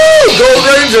 Woo! Gold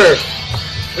Ranger.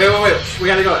 Wait. We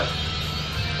gotta go.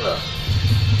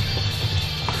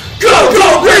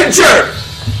 Go Ranger!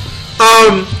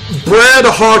 Brad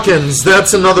Hawkins,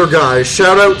 that's another guy.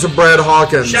 Shout out to Brad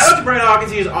Hawkins. Shout out to Brad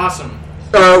Hawkins, he is awesome.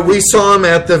 We saw him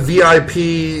at the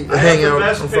VIP hangout. I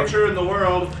have the best picture in the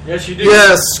world. Yes, you do.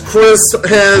 Yes, Chris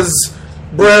has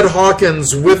Brad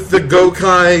Hawkins with the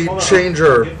Gokai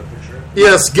changer. Get the picture.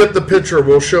 Yes, get the picture.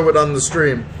 We'll show it on the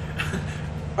stream.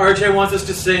 RJ wants us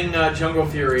to sing Jungle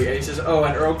Fury, and he says, "Oh,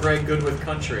 and Earl Grey good with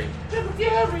country."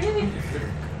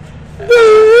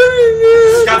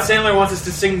 Scott Sandler wants us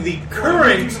to sing the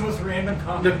current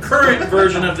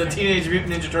version of the Teenage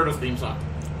Mutant Ninja Turtles theme song.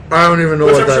 I don't even know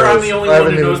Which what I'm that sure is. I'm the only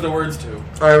one who knows the words to.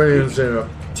 I haven't even seen it.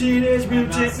 Teenage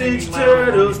Mutant Ninja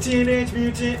Turtles, Teenage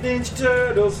Mutant Ninja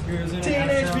Turtles,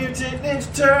 Teenage Mutant Ninja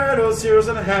Turtles, Heroes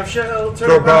in a Half Shell,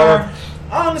 Turtle Power.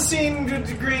 On the scene, good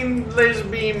green laser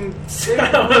beam.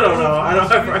 I don't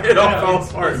know. It all falls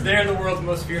apart. They're the world's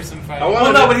most fearsome fighter.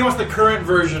 Well, no, but he wants the current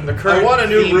version. The current. I want a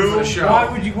new theme room. for the show. Why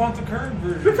would you want the current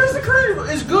version? Because the current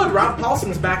is good. Rob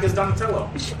Paulson's back as Donatello.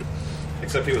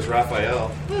 Except he was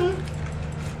Raphael.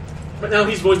 But now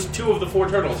he's voiced 2 of the 4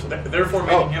 turtles, therefore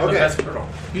making him the best turtle.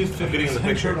 He's getting in the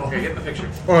picture. turtle. Okay, get in the picture.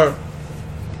 Alright.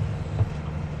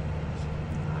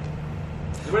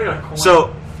 Everybody got a coin?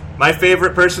 So, my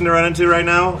favorite person to run into right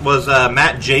now was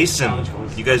Matt Jason.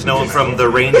 You guys know him from the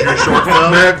Ranger short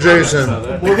film? Matt Jason.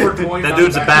 That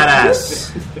dude's a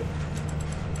badass.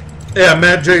 Yeah,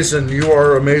 Matt Jason, you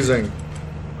are amazing.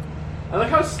 I like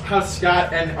how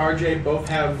Scott and RJ both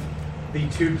have the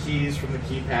 2 keys from the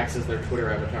key packs as their Twitter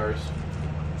avatars.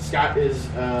 Scott is...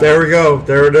 There we go.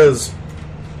 There it is.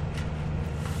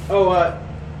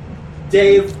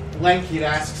 Dave Lankeet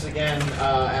asks again,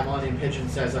 at Millennium Pigeon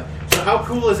says, so how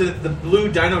cool is it that the blue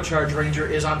Dino Charge Ranger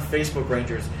is on Facebook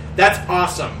Rangers? That's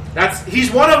awesome.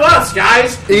 He's one of us,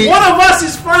 guys! One of us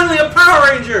is finally a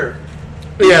Power Ranger!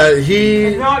 Yeah,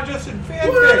 he... Not just in fanfic.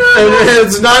 And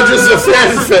it's not just a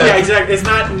fanfic. Yeah, exactly. It's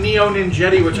not Neo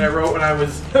Ninjetti, which I wrote when I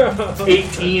was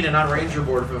 18 and on Ranger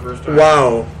Board for the first time.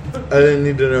 Wow. I didn't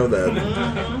need to know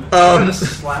that.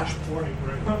 Slash porn. It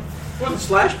wasn't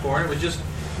slash porn, it was just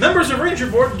members of Ranger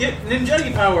Board get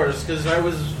Ninjetti powers, because I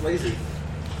was lazy.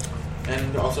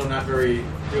 and also not very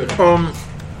good.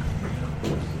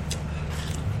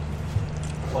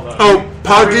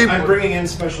 Poggy. I'm bringing in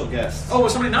special guests. Oh,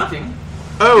 was somebody knocking?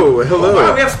 Oh, hello. Oh,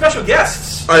 wow, we have special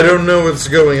guests. I don't know what's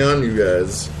going on, you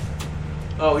guys.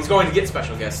 Oh, he's going to get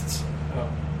special guests. Oh.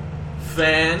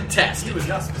 Fantastic. He was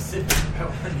not specific.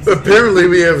 Apparently,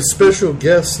 we have special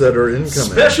guests that are incoming.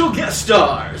 Special guest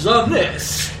stars on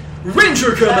this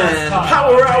Ranger Command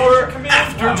Power Hour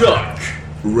After Dark.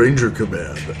 Ranger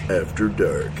Command After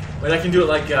Dark. Wait, I can do it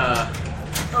like,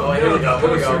 Oh, here we go.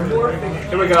 Here we go.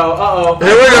 Here we go. Uh-oh.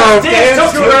 Here we go.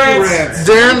 Dan's Toku Rants.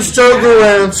 Dan's Toku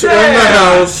Rants in the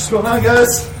house. What's going on,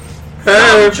 guys?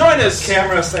 Hey. Join us.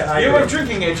 Camera say hi. You're of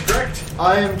drinking age, correct?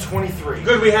 I am 23.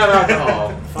 Good, we have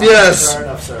alcohol. Yes. Fair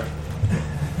enough, sir.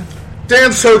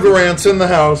 Dan's Toku Rants in the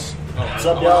house. What's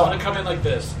up, y'all? I'm going to come in like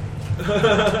this.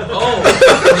 Oh,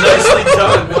 nicely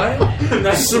done. What?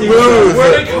 Nicely Smooth.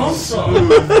 Where'd they come from?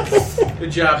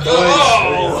 Good job,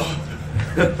 boys.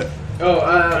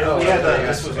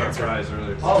 This was our prize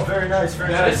earlier. Oh, very nice, very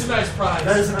That nice. is a nice prize.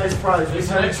 That is a nice prize. We've It's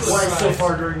had an it excellent twice so prize.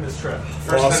 far during this trip.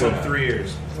 First Awesome. time in 3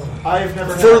 years. I have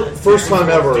never had it. First time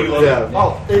ever. Yeah.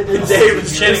 Oh,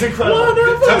 it's Channing. incredible.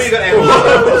 Tell me that animal.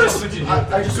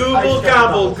 I just Google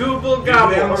gobble, Google The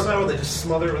gobble. animal style where they just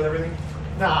smother it with everything.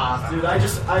 Nah, dude. I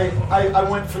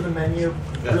went for the menu.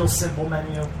 Real simple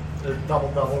menu. The double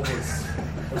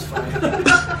was fine.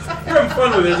 You're having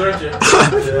fun with this, aren't you?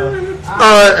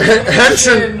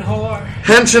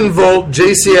 Henshin Volt,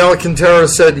 JC Alcantara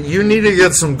said, "You need to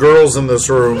get some girls in this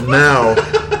room now.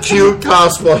 Cute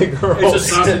cosplay girls." It's a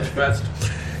sausage fest.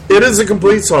 It is a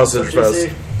complete sausage fest.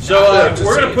 So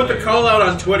we're going to put the call out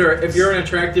on Twitter. If you're an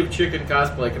attractive chicken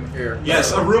cosplay, come here.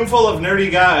 Yes, a room full of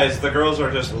nerdy guys. The girls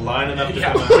are just lining up to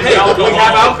come in. Hey, we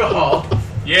have alcohol.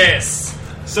 Yes.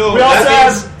 So We also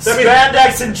have that means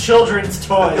spandex and children's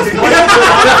toys. We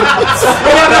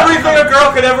have everything a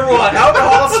girl could ever want.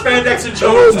 Alcohol, spandex, and Oh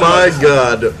children's my toys.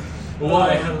 god.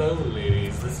 Why, hello,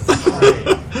 ladies. This is great.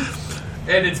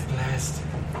 And it's blessed.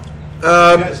 you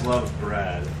guys love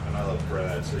Brad, and I love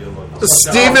Brad, so you'll love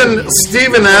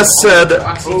Stephen S said,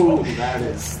 Oh, that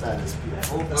is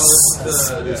beautiful.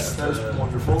 That is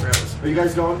wonderful. Are you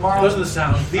guys going tomorrow? Those are the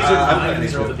sounds. These are mine.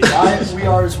 These are all the We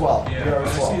are as well. Yeah. We are as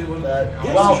I see well. one.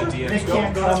 Well, Yeah, Nick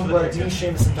can't come, but me,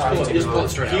 Seamus, and Tommy. Just pull it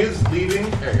straight He out. is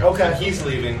leaving. Okay. He's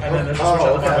leaving. And then there's Oh, a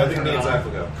okay. I think me and Zach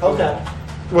will go. Okay.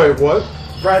 "Wait, what?"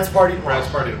 Brad's party tomorrow.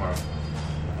 Brad's party tomorrow.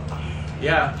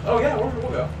 Yeah. Oh yeah, we'll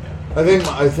go. I think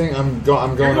I'm You're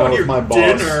going going out to with your my boss.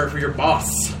 dinner for your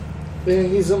boss. Yeah,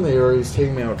 he's in the area. He's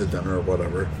taking me out to dinner or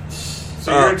whatever.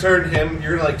 So you're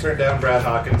gonna turn down Brad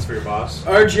Hawkins for your boss.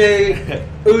 RJ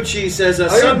Uchi says, I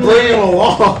can bring him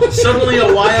along. suddenly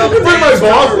a wild Bring my Dan's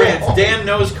boss Toku Rants. along. Dan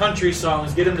knows country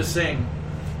songs. Get him to sing.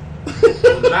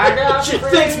 I got She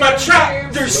thinks my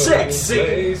tractor's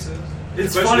sexy.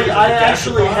 It's Especially funny, with I the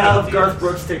actually Dr. have Bob Garth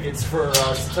Brooks tickets for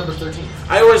September 13th.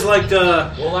 I always liked,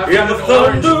 Well, I've in got the an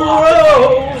orange thunder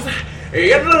lock. rolls,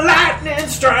 and the lightning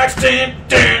strikes, dun,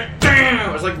 dun, dun.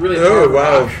 It was like really Oh hard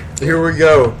wow! rock. Here we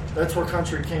go. That's where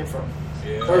country came from.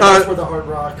 Yeah. Or that's where the hard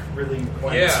rock really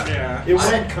went. Yeah. It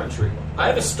went country. I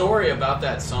have a story about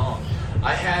that song.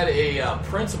 I had a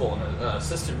principal, an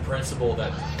assistant principal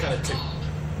that kind of took...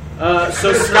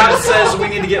 So Scott says we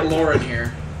need to get Lauren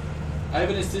here. I have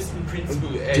an assistant principal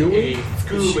at Do we? a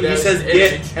school. He says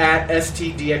get at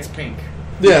STDXPink.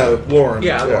 Yeah, Lauren.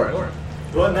 Yeah, Lauren.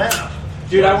 Doing that?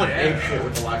 Dude, I went ape shit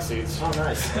with the lock seats. Oh,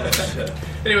 nice.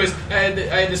 Anyways, I had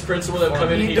this principal that would come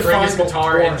in and You he'd bring his define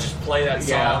guitar Lauren. and just play that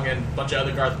Yeah. song and a bunch of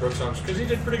other Garth Brooks songs because he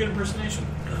did pretty good impersonation.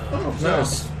 Oh,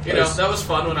 nice. You know, that was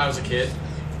fun when I was a kid.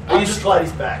 I'm just glad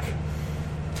he's back.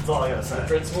 That's all I gotta say.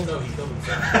 Principal? No, he killed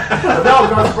himself. No,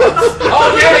 Garth Brooks.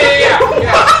 Oh, yeah.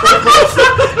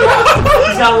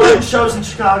 He's got 11 shows in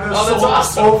Chicago. Oh, that's sold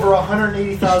awesome. over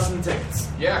 180,000 tickets.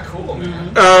 Yeah, cool,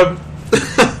 man. The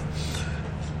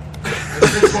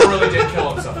principal really did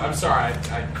kill himself. I'm sorry, I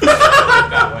put it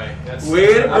that way. That's,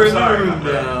 Way to I'm bring sorry, the room my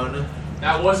bad. down.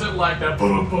 That wasn't like that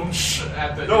boom boom shh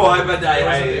at the. No, I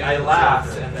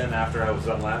laughed, and then after I was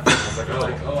done laughing, I was like, I Oh,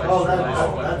 just that- realized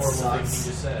oh, what that horrible thing sucks. he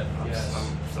just said. Yes.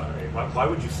 I'm sorry. Why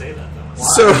would you say that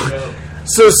though?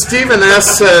 So Stephen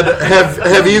S said,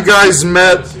 "Have you guys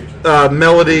met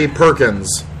Melody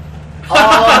Perkins?"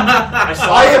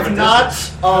 I have not.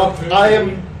 I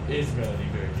am. Is Melody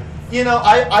very good? You know,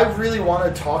 I really want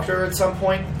to talk to her at some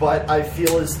point, but I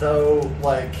feel as though,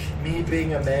 like, me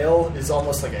being a male is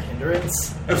almost like a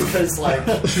hindrance. Because, like,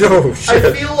 Oh shit!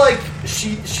 I feel like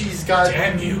she's got...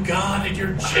 Damn you, God, and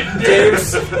your gender.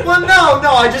 Well,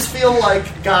 no, I just feel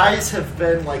like guys have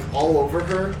been, like, all over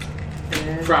her.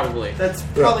 And Probably. That's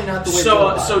probably not the way to go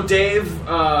about So it. Dave,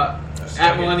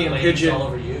 at Millennium Ladies Pigeon all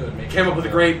over you and make came it up with a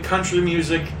go. great country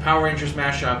music Power Rangers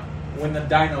mashup. When the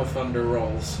Dino Thunder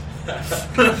rolls.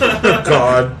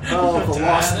 God. Oh, the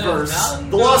Lost Verse.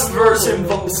 The Lost Verse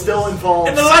still involves.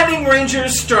 And the Lightning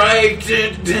Rangers strike.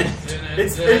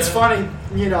 It's funny,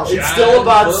 it's still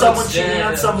about someone cheating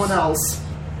on someone else.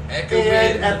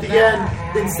 And at the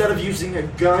end, instead of using a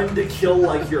gun to kill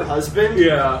like your husband,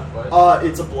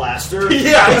 it's a blaster.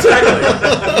 Yeah,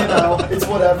 exactly. It's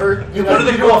whatever. What do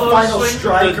they do call a final those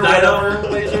strike or whatever.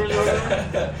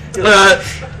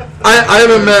 I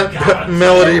haven't met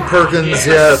Melody Perkins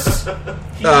yet.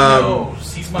 He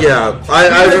knows. He's my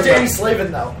I Danny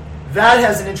Slavin though. That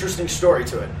has an interesting story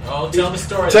to it. Oh, tell the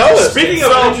story. Tell us. Speaking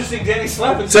of interesting Danny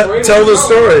Slavin story, Tell the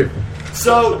story.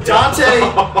 So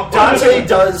Dante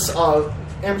does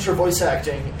amateur voice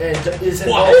acting and is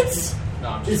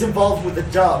involved with the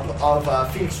dub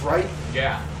of Phoenix Wright.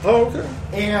 Yeah. Oh, okay.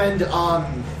 And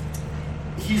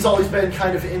he's always been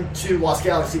kind of into Lost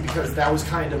Galaxy because that was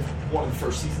kind of one of the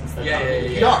first seasons that got him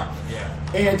into PR. Yeah.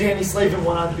 And Danny Slavin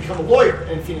went on to become a lawyer,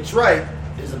 and Phoenix Wright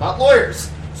is about lawyers.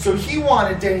 So he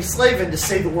wanted Danny Slavin to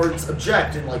say the words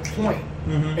object and like point.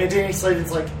 Mm-hmm. And Danny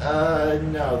Slavin's like,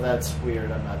 no, that's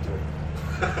weird, I'm not doing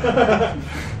that.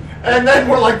 And then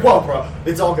we're like, whoa, bro,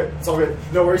 it's all good,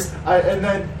 no worries. And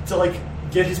then to like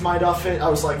get his mind off it, I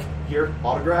was like, here,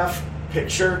 autograph,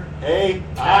 picture, hey,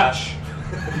 cash.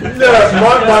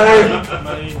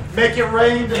 Money. Make it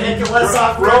rain to make it less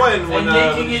awkward. Rowan,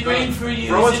 making it rain for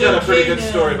you. Rowan's got a pretty good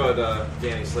story about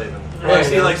Danny Slavin.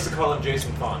 He likes to call him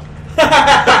Jason Font.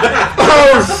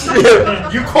 Oh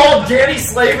shit! You called Danny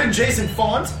Slavin Jason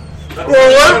Font? Well,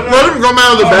 let him come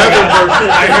out of the bathroom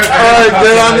first. Alright,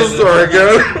 get on the story,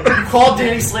 go. You called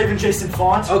Danny Slavin Jason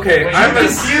Font? Okay, I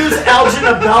confuse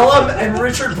Algin Abellum and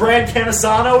Richard Brand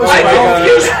Canisano as I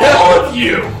confuse all of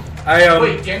you!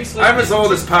 Wait, Danny Slavin I'm as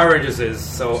old as Power Rangers is,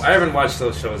 so I haven't watched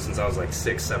those shows since I was like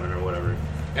 6, 7 or whatever.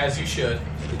 As you should.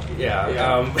 Yeah.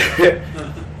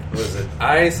 What was it?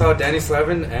 I saw Danny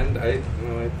Slavin and I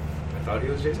thought he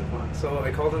was Jason Font, so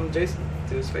I called him Jason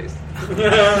to his face.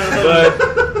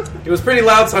 But it was pretty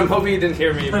loud, so I'm hoping he didn't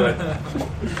hear me. But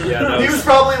yeah, he was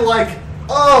probably like,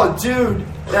 "Oh, dude,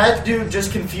 that dude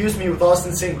just confused me with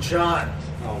Austin St. John."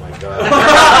 Oh my god.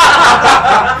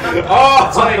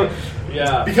 It's like,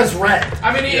 yeah. Because red.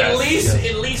 I mean, at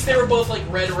least they were both like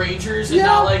Red Rangers and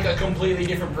not like a completely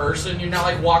different person. You're not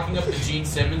like walking up to Gene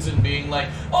Simmons and being like,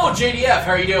 "Oh, JDF,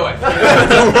 how are you doing?"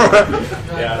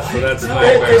 Yeah, so that's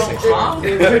my embarrassing.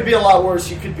 It could be a lot worse.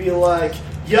 You could be like,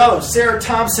 "Yo, Sarah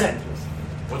Thompson,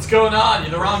 what's going on?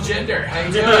 You're the wrong gender. How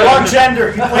you doing?" Wrong gender.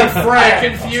 You play I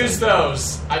Frank. confuse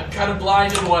those. I'm kind of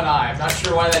blind in one eye. I'm not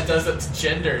sure why that does it to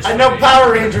genders. I know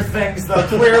Power Ranger things though.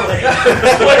 Clearly,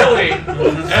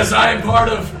 as I'm part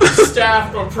of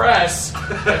staff or press.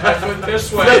 If I put it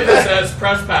this way, it says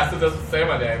press pass. It doesn't say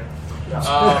my name.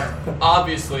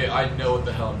 Obviously, I know what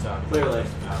the hell I'm talking about.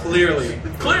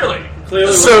 Clearly,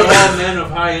 So- we're all men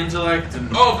of high intellect, and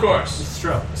Oh, of course. it's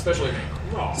true. Especially me.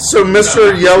 So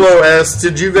Mr. Yellow asked,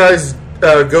 did you guys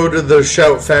go to the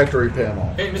Shout Factory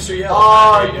panel? Hey, Mr. Yellow.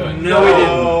 How are you doing? No, we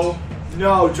didn't.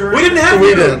 No, during We didn't have We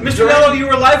you, didn't. Mr. Mello. You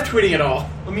were live tweeting it all.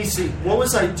 Let me see. What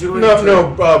was I doing?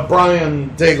 No, Brian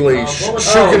Dagley, what was-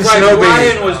 Shukin right, Shinobi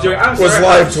Ryan was doing. I'm was sorry,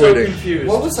 live I'm so tweeting. confused.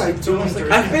 What was I doing?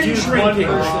 I've been drinking.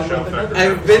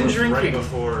 I've been drinking.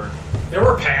 before. There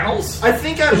were panels. I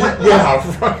think I went.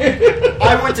 Yeah, right.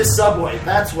 I went to Subway.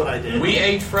 That's what I did. We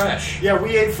ate fresh. Yeah,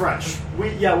 we ate French. We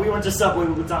went to Subway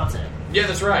with Dante. Yeah,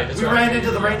 that's right. We ran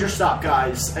into the Ranger Stop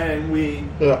guys and we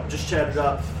just chatted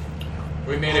up.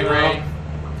 We made it rain.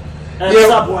 At Yeah.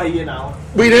 Subway, you know.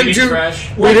 We didn't Eating do. fresh.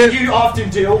 We Like didn't. you often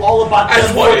do, all about As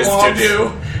them what is to footlongs.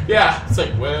 do. Yeah, it's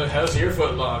like, well, how's your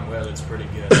foot long? Well, it's pretty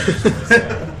good. I just wanna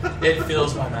say. It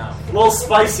fills my mouth. A little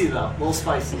spicy though. A little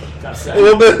spicy. Gotta say. A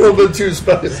little bit too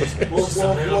spicy. little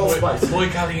spicy. Muy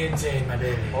caliente, my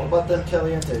baby. All about them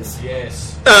calientes.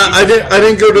 Yes. I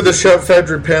didn't go to the Shout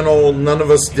Factory panel. None of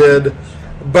us did,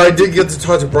 but I did get to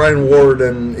talk to Brian Ward,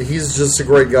 and he's just a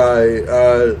great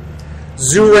guy.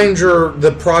 Zoo Ranger,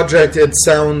 the project, it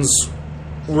sounds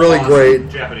really great.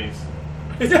 Japanese.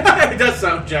 It does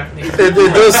sound Japanese. It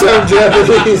does sound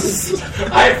Japanese.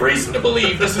 I have reason to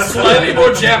believe this is slightly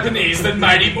more Japanese than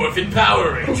Mighty Morphin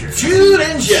Power Rangers.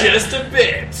 Just a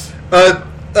bit.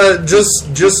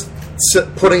 Just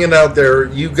putting it out there,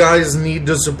 you guys need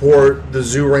to support the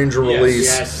Zoo Ranger release.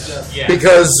 Yes.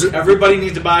 Because Everybody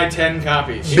needs to buy 10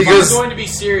 copies. If you're going to be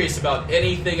serious about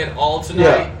anything at all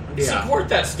tonight, Yeah. support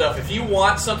that stuff. If you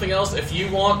want something else, if you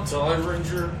want Time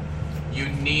Ranger, you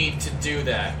need to do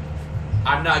that.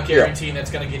 I'm not guaranteeing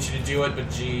that's going to get you to do it, but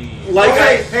gee.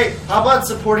 Hey, how about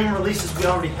supporting releases we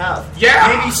already have?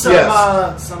 Yeah! Maybe some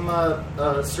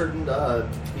certain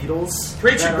Beatles.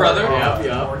 Preacher Brother.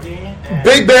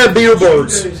 Big Bad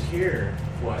Beetleborgs. Did you guys hear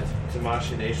what?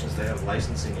 Tamashii Nations, they have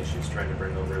licensing issues trying to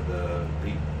bring over the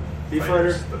Beat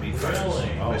Fighter? The Beat Fighters. Really?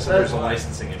 They said there's a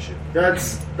licensing issue.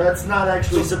 That's not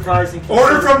actually surprising.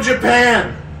 Order from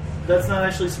Japan! That's not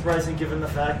actually surprising given the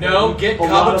fact that No, get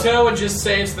Kabuto and just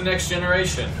say it's the next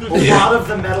generation. A lot of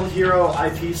the Metal Hero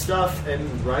IP stuff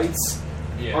and rights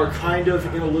are kind of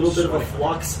in a little bit of a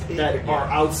flux that are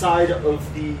outside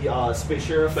of the Space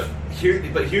Sheriff. But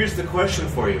here's the question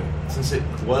for you. Since it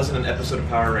wasn't an episode of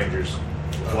Power Rangers,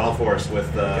 Wild Force with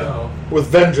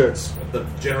Vengeance. The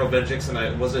General Vengeance,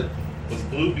 and was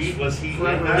Blue Beat, was he in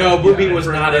that? No, Blue Beat was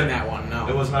not in that one, no.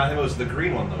 It was not him, it was the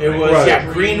green one, though, It was,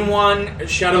 green one,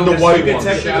 Shadow the white one.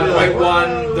 Shadow White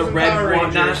one, the red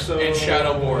one, and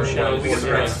Shadow War. We get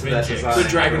the rights to that design. The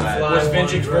Dragonfly was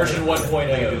Vengeance version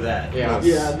 1.0. Do that.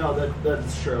 Yeah, no,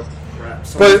 that's true.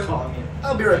 Someone's calling me.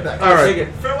 I'll be right back. All right.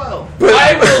 Farewell.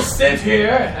 I will sit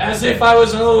here as if I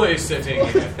was always sitting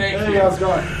here. Thank you. Hey, how's it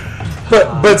going?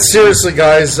 But seriously,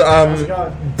 guys,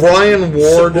 Brian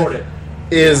Ward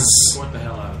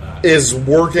is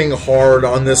working hard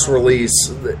on this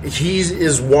release. He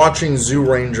is watching Zoo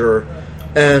Ranger,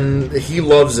 and he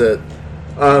loves it.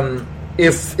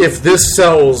 If this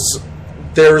sells,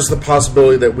 there's the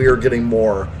possibility that we are getting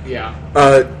more. Yeah.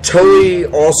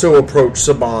 Toei also approached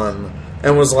Saban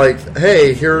and was like,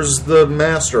 "Hey, here's the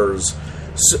masters."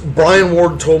 Brian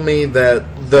Ward told me that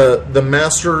the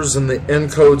masters and the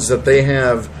encodes that they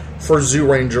have for Zoo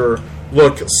Ranger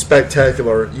look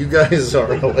spectacular. You guys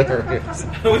are hilarious.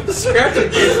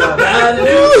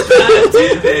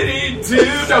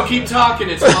 No, keep talking.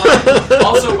 It's fine.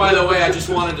 Also, by the way, I just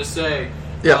wanted to say,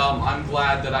 I'm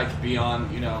glad that I could be on.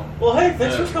 Well, hey,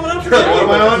 thanks for coming out. What am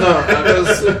I on?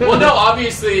 Well, no,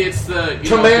 obviously it's the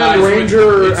Command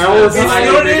Ranger Hour.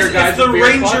 It's the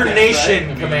Ranger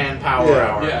Nation Command Power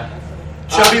Hour. Yeah.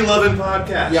 Chubby Lovin'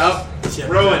 Podcast. Yep.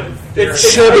 Rowan.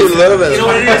 Chubby Lovin'. You know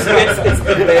what it is? It's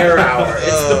the Bear Hour.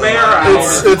 It's the Bear Hour.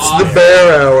 It's the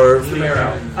Bear Hour. It's the Bear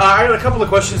Hour. I got a couple of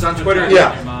questions on Twitter.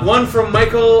 Yeah. One from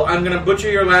Michael. I'm going to butcher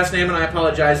your last name, and I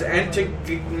apologize.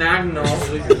 Antignagno.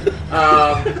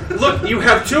 Look, you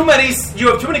have too many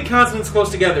consonants close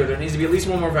together. There needs to be at least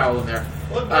one more vowel in there.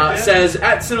 Says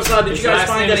at Cinosod, did you guys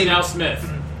find any? Now Smith.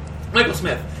 Michael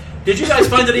Smith. Did you guys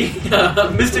find any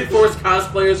Mystic Force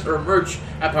cosplayers or merch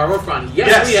at Power Con?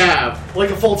 Yes, we have.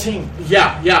 Like a full team.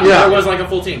 Yeah. There was like a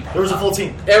full team. There was a full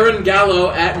team. Aaron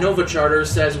Gallo at Nova Charter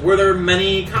says, were there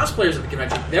many cosplayers at the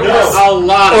convention? There was a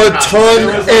lot of cosplayers.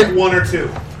 There was like one or two.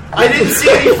 I didn't see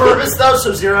any Furvis, though,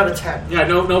 so 0 out of 10. Yeah,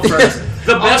 no Furvis.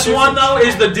 The best one, though,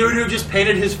 is the dude who just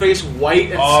painted his face white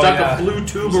and stuck a blue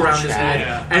tube around his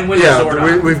head and with a sword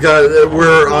on.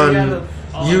 We're on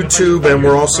YouTube, and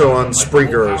we're also on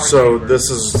Spreaker, so this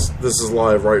is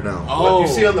live right now. What you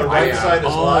see on the right side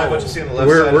is live. What you see on the left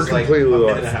side is like completely a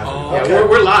live. minute and a half. Yeah,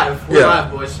 we're live. We're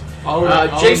live, boys.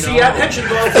 JC at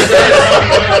Henshinball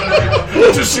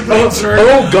says,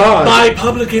 Oh God! My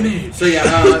public image. So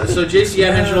so JC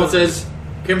at Henshinball says,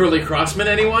 Kimberly Crossman,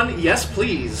 anyone? Yes,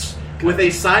 please. With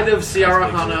a side of Ciara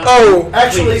Hana. Oh,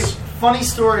 actually, funny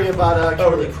story about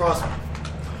Kimberly Crossman.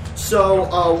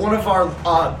 So, one of our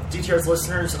DTR's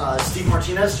listeners, Steve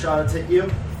Martinez, shout out to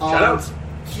you. Shout out.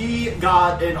 He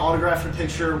got an autographed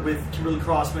picture with Kimberly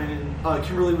Crossman, and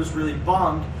Kimberly was really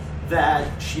bummed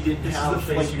that she didn't have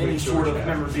any sort of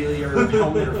memorabilia or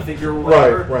helmet or figure or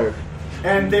whatever. Right.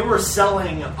 And they were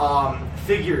selling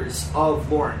figures of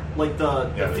Lauren, like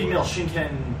the female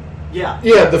Shinken. Yeah,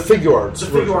 the figure arts. The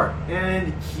figure art,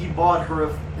 and he bought her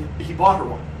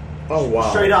one. Oh wow!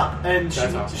 Straight up, and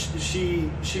awesome.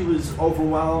 she was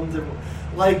overwhelmed,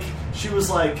 and she was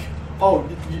like, "Oh,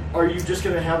 are you just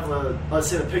gonna have a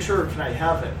picture, or can I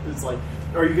have it?" It's like,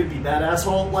 "Are you gonna be that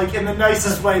asshole?" Like in the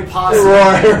nicest way possible.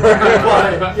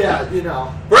 Right. But yeah,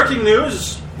 Breaking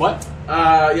news. What?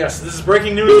 Yes, this is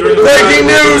breaking news. Breaking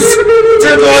news!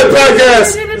 Turn the Live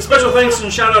Podcast! Special thanks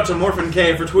and shout out to Morphin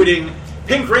K for tweeting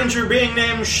Pink Ranger being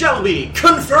named Shelby.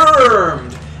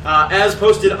 Confirmed! As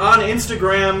posted on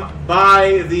Instagram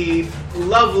by the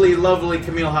lovely, lovely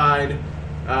Camille Hyde.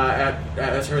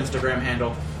 That's her Instagram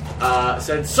handle.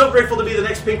 Said, so grateful to be the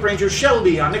next Pink Ranger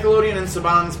Shelby on Nickelodeon and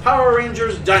Saban's Power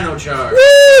Rangers Dino Charge.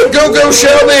 Woo! Go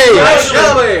Shelby! Go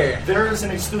Shelby! There is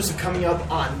an exclusive coming up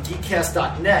on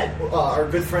Geekcast.net. Our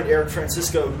good friend Eric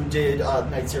Francisco, who did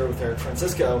Night Zero with Eric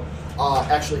Francisco,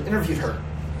 actually interviewed her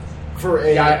for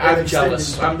a. I'm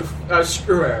jealous.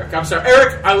 Screw Eric. I'm sorry,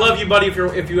 Eric. I love you, buddy.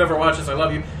 If you ever watch this, I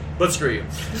love you. Let's screw you.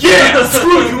 Yeah,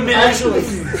 screw you, man. Actually,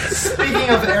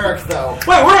 speaking of Eric, though.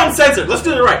 Wait, we're uncensored. Let's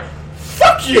do it right.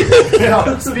 Fuck you.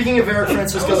 No, speaking of Eric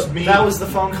Francisco, that was the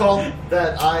phone call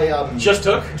that I just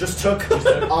took.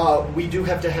 We do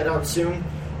have to head out soon.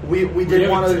 We did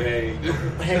want to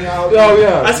hang out. Oh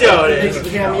yeah, I see how it is. Make a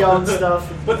cameo and stuff.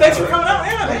 But thanks for coming out.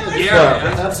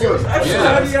 Yeah, absolutely.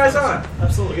 Have you guys on.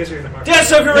 Absolutely. You guys are in the market. Dan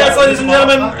Stoker Rants, ladies and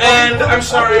gentlemen, and I'm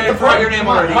sorry I forgot your name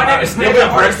already. My name is Nick. Nick is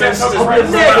part of Dan Stoker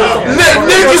Rants. Nick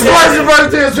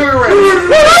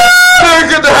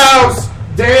in the house.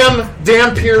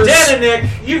 Dan Pierce. Dan and Nick,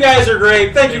 you guys are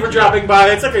great. Thank you for dropping by.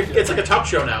 It's like a talk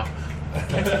show now.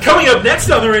 Coming up next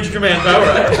on the Ranger Command Power.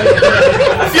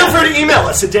 Feel free to email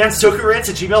us at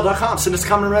danstokerrants@gmail.com. Send us a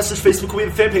comment or message. Facebook, we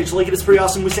have a fan page. Like it, it's pretty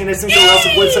awesome. We say nice things. We're also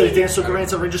on the website at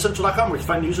danstokerrants@rangercentral.com, where you can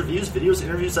find news, reviews, videos,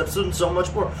 interviews, episodes, and so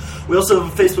much more. We also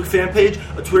have a Facebook fan page,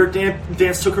 a Twitter,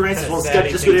 Dan Stoker Rants, as well as Skype.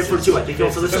 Just go there for two. I think you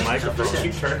also listen.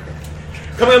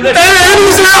 Coming up next. And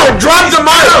he's out! Drop the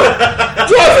mic!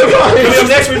 Coming up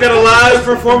next, we've got a live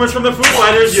performance from the Foo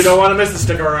Fighters. You don't want to miss it.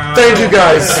 Stick around. Thank you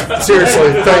guys.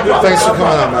 Seriously. Thanks for coming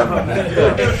on, man.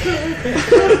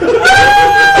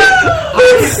 I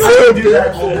can do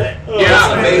that all day.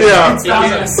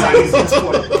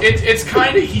 It's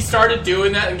kind of, he started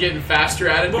doing that and getting faster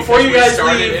at it Before you guys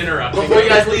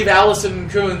leave, Allison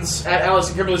Coons at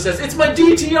Allison Kimberly says, "It's my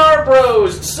DTR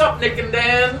bros. Sup, Nick and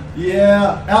Dan?"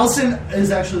 Yeah, Allison is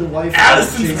actually the wife.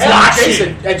 Allison's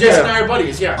watching. Jason and I are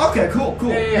buddies. Yeah. Okay. Cool.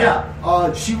 Yeah.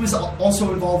 She was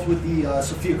also involved with the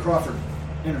Sophia Crawford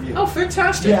interview. Oh,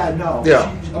 fantastic. Yeah. No. Yeah.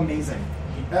 She's amazing.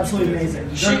 Absolutely amazing.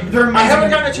 They're amazing. I haven't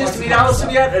gotten a chance to meet Allison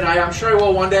yet, and I'm sure I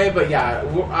will one day. But yeah,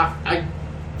 I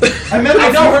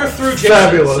know her through Jason.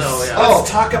 Fabulous. So, yeah. Let's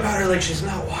talk about her like she's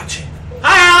not watching.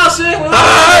 Hi, Allison.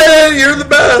 Hi, you're the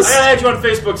best. I gotta add you on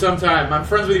Facebook sometime. I'm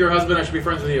friends with your husband. I should be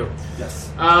friends with you. Yes.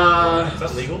 Is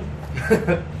that legal?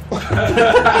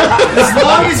 As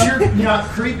long as you're not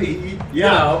creepy.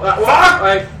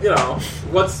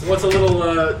 What's a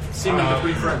little semen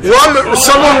between friends?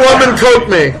 Someone rum and coke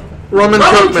me. Rum and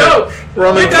coke.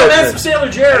 Get that man some Sailor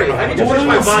Jerry. I need to finish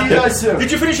my vodka.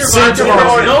 Did you finish your vodka?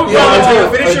 No,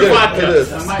 finish your vodka.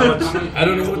 I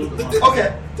don't know what. Okay.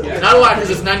 Not a lot because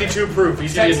it's 92 proof.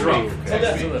 He's gonna get drunk.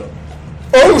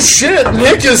 Oh shit!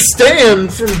 Nick is staying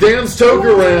from Dan's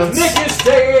Stoker Rants. Nick is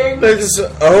staying.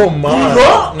 Oh my!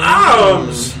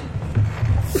 Arms.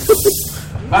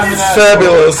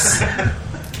 Fabulous.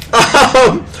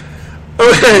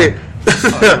 Okay.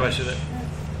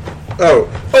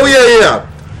 Oh yeah.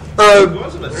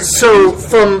 So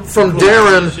from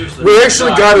Darren, we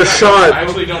actually got a shot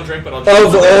of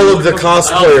all of the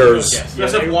cosplayers,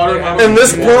 and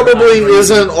this probably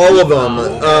isn't all of them.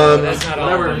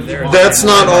 That's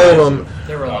not all of them.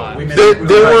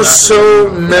 There were so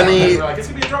many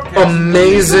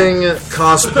amazing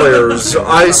cosplayers.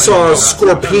 I saw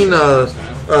Scorpina,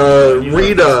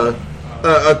 Rita,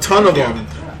 a ton of them.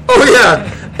 Oh yeah,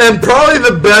 and probably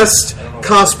the best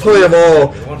cosplay of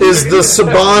all is the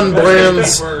Saban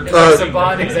Brands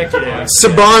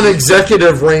Saban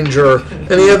Executive Ranger,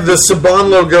 and he had the Saban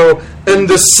logo and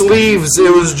the sleeves.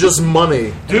 It was just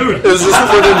money, dude. It was just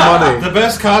printed money. The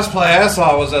best cosplay I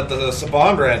saw was at the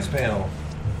Saban Brands panel.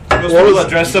 Those people that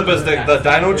dressed up as the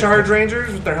Dino Charge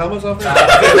Rangers with their helmets off.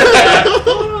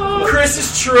 Chris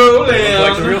is trolling.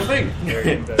 Like the real thing.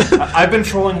 I've been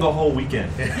trolling the whole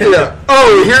weekend. Yeah.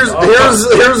 Oh,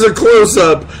 here's a close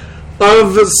up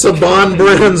of Saban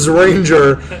Brands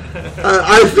Ranger.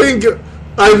 I think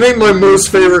my most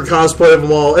favorite cosplay of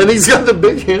them all, and he's got the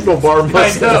big handlebar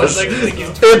mustache.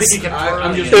 It's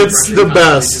the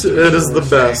best. It is the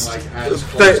best.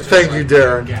 Thank you,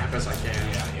 Darren.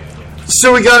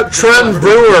 So we got Trent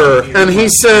Brewer, and he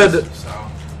said.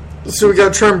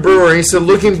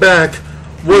 Looking back,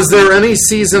 was there any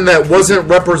season that wasn't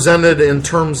represented in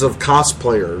terms of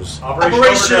cosplayers?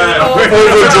 Operation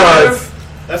Overdrive.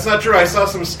 That's not true. I saw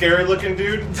some scary looking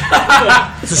dude.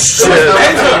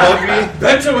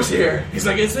 Bento was here. He's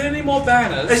like, is there any more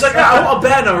banners? He's like, I want a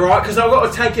banner, right? Because I've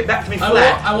got to take it back to me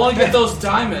flat. I want to get those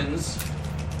diamonds.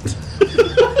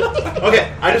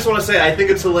 Okay, I just want to say, I think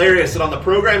it's hilarious that on the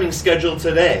programming schedule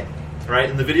today, right,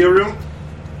 in the video room,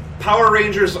 Power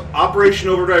Rangers Operation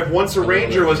Overdrive Once a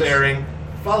Ranger was airing,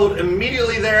 followed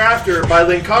immediately thereafter by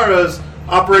Linkara's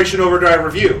Operation Overdrive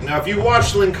Review. Now, if you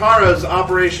watched Linkara's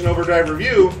Operation Overdrive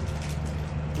Review,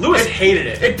 Lewis hated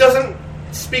it. It doesn't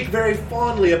speak very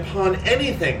fondly upon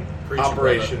anything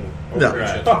Operation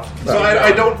Overdrive. No. So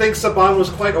I don't think Saban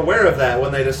was quite aware of that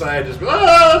when they decided to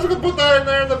let's put that in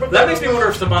there. That makes me wonder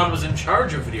if Saban was in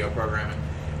charge of video programming.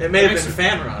 It may have been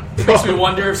fan run. It makes me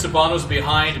wonder if Saban was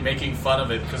behind making fun of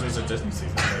it because it was a Disney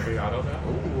season. Maybe I don't know.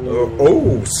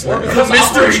 Snap. Because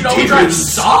Operation Overdrive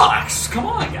sucks. Come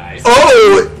on, guys.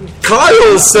 Oh,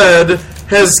 Kyle said,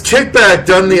 has Kickback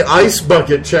done the ice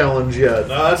bucket challenge yet?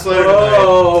 No, that's later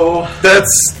tonight.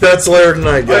 That's later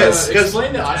tonight, guys.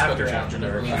 Explain the ice bucket challenge.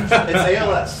 It's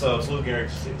ALS, so it's Lou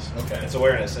Gehrig's disease. Okay. It's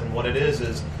awareness, and what it is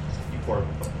you pour a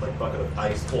bucket of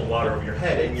ice, cold water over your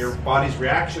head, and your body's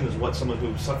reaction is what someone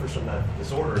who suffers from that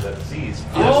disorder, that disease,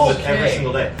 deals with every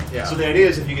single day. Yeah. So the idea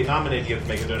is if you get nominated, you have to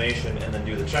make a donation and then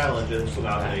do the challenge and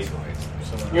nominate.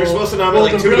 You're supposed to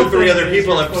nominate 2 to 3 other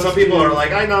people. If some people are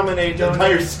like, I nominate the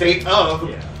entire state of.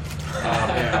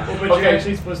 But you're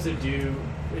actually supposed to do.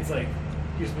 It's like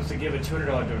you're supposed to give a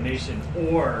 $200 donation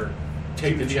or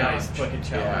take the ice bucket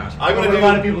challenge. I'm going to do a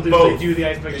lot of people do. Both. They do the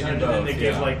ice bucket challenge and then they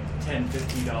give like $10,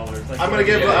 $15. Like I'm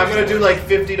gonna do like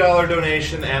 $50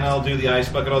 donation, and I'll do the ice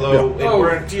bucket. Although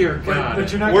we're in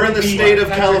the state of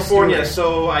California,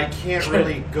 so I can't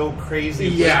really go crazy.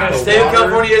 Yeah, the state of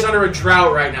California is under a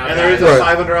drought right now, and there is a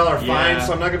 $500 fine,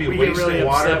 so I'm not gonna be wasting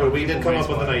water. But we did come up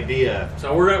with an idea,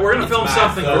 so we're gonna film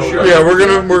something for sure. Yeah, we're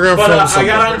gonna film something. I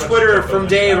got on Twitter from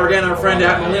Dave, again our friend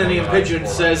at Millennium Pigeon,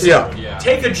 says,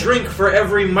 take a drink for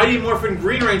every Mighty Morphin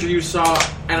Green Ranger you saw,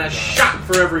 and a shot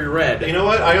for every red. You know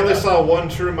what? I only saw one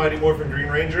true Mighty Morphin Green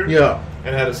Ranger. Yeah.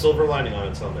 And had a silver lining on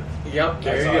its helmet. Yep,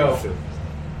 there you go.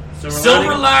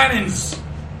 Silver linings!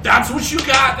 That's what you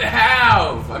got to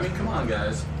have! I mean, come on,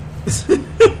 guys.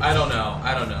 I don't know.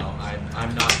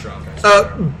 I'm not drunk.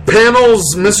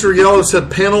 Panels, Mr. Yellow said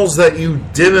panels that you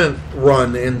didn't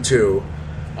run into.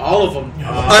 All of them.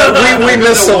 We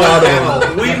missed a lot of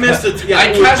them. We missed it. Yeah,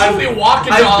 I casually walked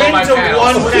into all of my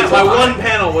panels. My one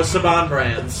panel was Saban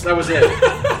Brands. That was it.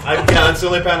 That's the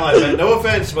only panel I've been. No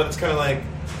offense, but it's kind of like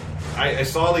I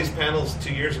saw these panels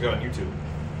 2 years ago on YouTube.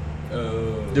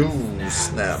 Ooh,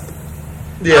 snap.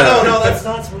 Yeah. No, that's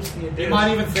not supposed to be a dish. You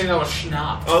might even think that was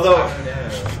schnapp. Although,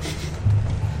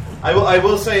 I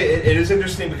will say it is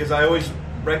interesting because I always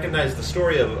recognize the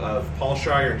story of Paul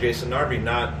Schreier and Jason Narby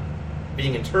not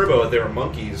being in Turbo. They were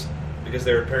monkeys because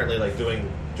they were apparently like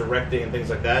doing directing and things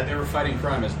like that. They were fighting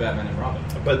crime as Batman and Robin.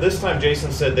 But this time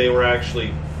Jason said they were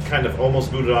actually kind of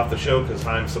almost booted off the show because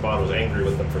Haim Saban was angry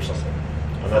with them for something.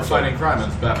 And that's fighting crime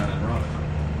as Batman and Robin.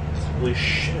 Holy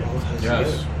shit.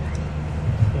 Yes.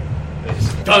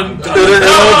 It all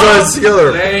ties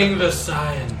together. Laying the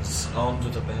science onto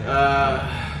the bed.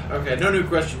 Okay, no new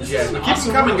questions yet. Keep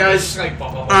them coming, guys.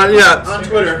 On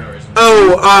Twitter.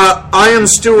 I Am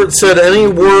Stewart said, any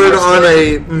word on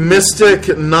a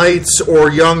Mystic Knights or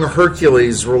Young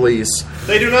Hercules release?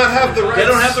 They do not have the rights. They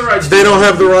don't have the rights. They don't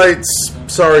have the rights.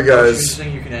 Sorry, guys.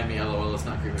 You can add me LOL. It's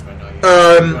not creepy if I know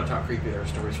you. You want to talk creepy? There are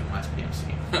stories from last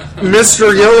PMC.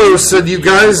 Mr. Yellow said you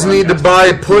guys need to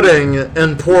buy pudding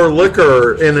and pour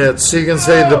liquor in it so you can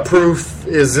say the proof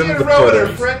is in the They're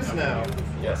pudding. friends now.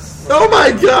 Yes. Oh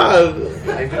my god!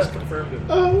 I just confirmed it.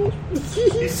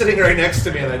 He's sitting right next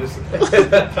to me, and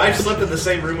I slept in the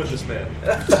same room with this man.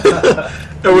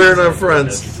 And we're not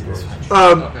friends.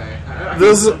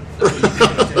 This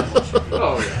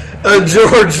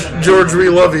George, we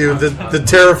love you. The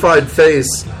terrified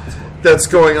face that's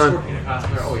going on.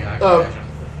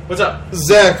 What's up?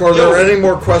 Zach, are there any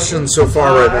more questions so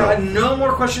far right now? No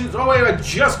more questions. Oh, wait, I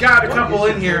just got a couple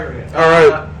in here. All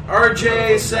right.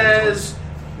 RJ says,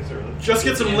 just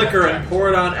get some liquor and pour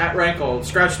it on at Rankle.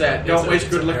 Scratch that. Don't waste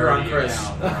good liquor on Chris.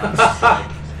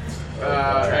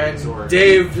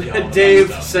 And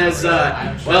Dave says,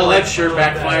 well, that sure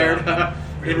backfired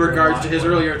in regards to his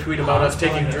earlier tweet about us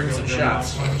taking drinks and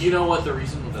shots. You know what the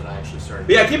reason that I actually started?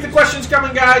 But yeah, keep the questions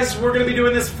coming, guys. We're going to be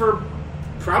doing this for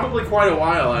probably quite a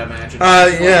while, I imagine.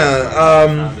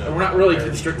 Yeah. We're not really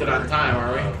constricted on time,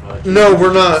 are we? No,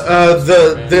 we're not.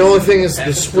 The only thing is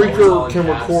the Spreaker can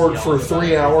record for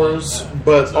 3 hours,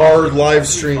 but our live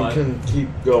stream can keep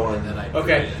going.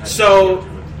 Okay, so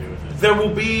there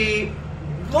will be...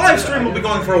 Live stream will be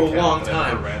going for a long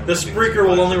time. The Spreaker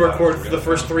will only record for the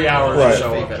first 3 hours or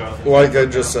so of it. Like I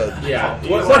just said. Yeah.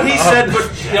 What he said,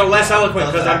 but less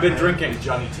eloquent because I've been drinking.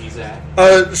 Johnny T-Zach.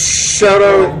 Shout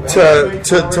out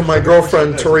to my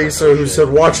girlfriend Teresa, who said,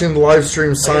 watching the live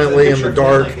stream silently in the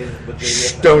dark.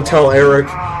 Shh, don't tell Eric.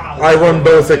 I run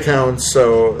both accounts,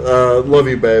 so love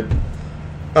you, babe.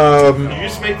 Did you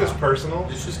just make this personal?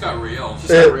 This just got real.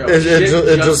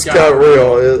 It just got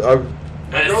real.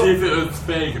 As if it was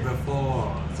fake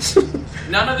before.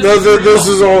 None of this is real.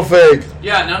 Is all fake.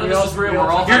 Yeah, none of this is real. We're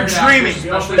all You're dreaming.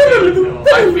 My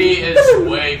feet is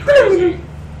way crazy.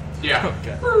 Yeah.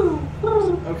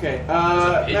 Okay.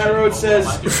 Matt Road says,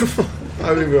 I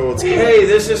don't even know what's going on. hey,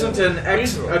 this isn't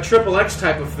a triple X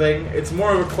type of thing. It's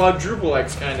more of a quadruple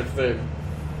X kind of thing.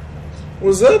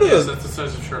 Was that Yes, that's the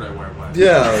size of shirt I wear. Why?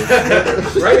 Yeah.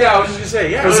 Right now, I was just gonna say,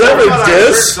 yeah. Was that a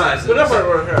diss?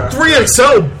 Whatever.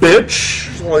 3XL, bitch.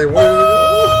 Like,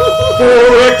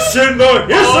 4X in the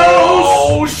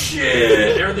Oh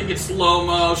shit! Everything gets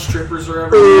slow-mo. Strippers are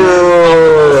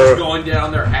everywhere. Just going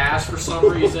down their ass for some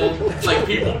reason. It's like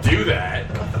people do that.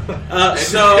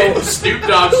 So Snoop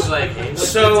Dogg's just like, hey,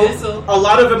 so a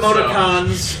lot of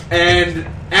emoticons and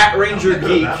at Ranger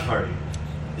Geek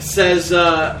says,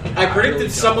 I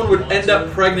predicted someone would end up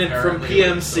pregnant from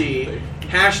PMC.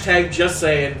 Hashtag just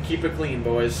saying, keep it clean,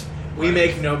 boys. We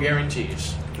make no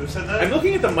guarantees. Who said that? I'm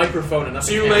looking at the microphone and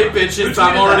Too late, bitches.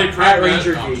 I'm already At pregnant.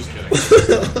 Ranger No, I'm Geek. just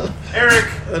kidding. Eric,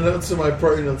 announcing my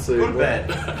pregnancy. go to bed.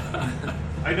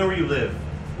 I know where you live.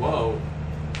 Whoa.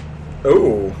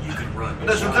 Oh. You can run.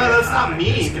 That's not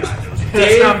mean.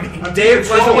 Dave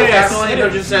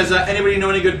just says, anybody know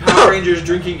any good Power Rangers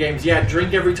drinking games? Yeah,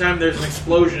 drink every time there's an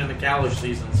explosion in the college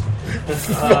seasons.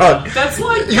 That's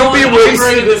like You'll be going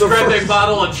wasted this in the great big first-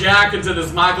 bottle of Jack into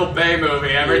this Michael Bay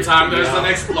movie every time there's an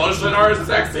explosion or a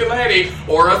sexy lady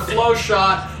or a flow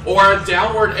shot or a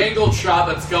downward angled shot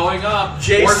that's going up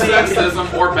JC. or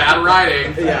sexism or bad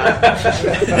writing. Yeah.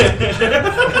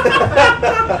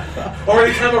 Or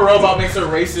anytime a robot makes a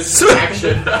racist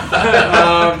action.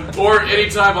 Or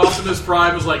anytime Optimus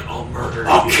Prime is like, I'll murder you.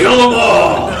 I'll kill them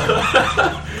all!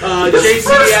 JC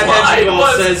at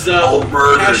Hedgehog says,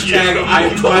 hashtag I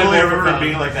totally remember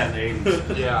being like that name.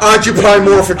 Yeah. Occupy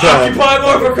Morphicon. Occupy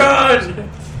Morphicon!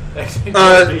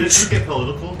 Did you get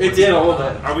political? It did, all of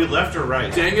it. Are we left or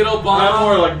right? Dang it, Obama. I'm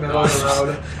more like middle of the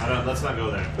road. Let's not go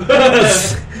there.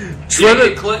 Dang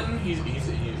it, Clinton. He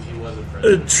wasn't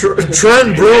president.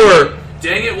 Trent Brewer.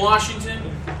 Dang it, Washington.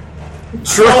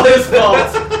 All his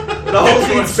fault. The whole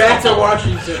team's back to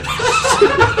Washington.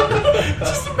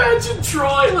 Just imagine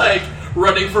Troy, like,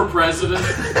 running for president.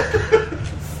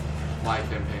 My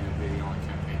campaign would be the only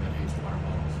campaign that hates water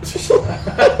bottles.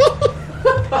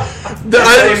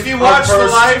 If you watch the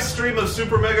live stream of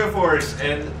Super Mega Force,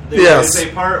 and there's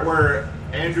a part where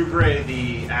Andrew Gray,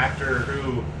 the actor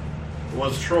who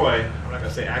was Troy, I'm not going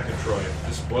to say acted Troy,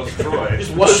 just was Troy.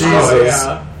 Troy,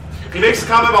 yeah. He makes a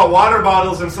comment about water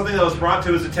bottles and something that was brought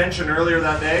to his attention earlier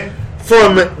that day.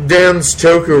 From Dan's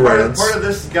Toku Rants. Part of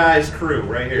this guy's crew,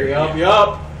 right here.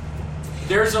 Yup.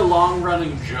 There's a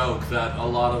long-running joke that a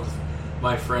lot of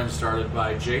my friends started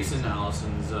by Jason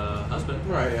Allison's husband.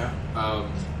 Right, yeah.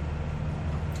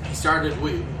 He started...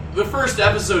 The first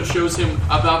episode shows him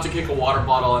about to kick a water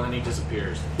bottle and then he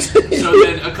disappears. So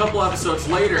then a couple episodes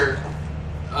later,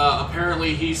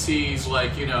 apparently he sees,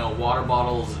 like, you know, water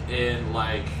bottles in,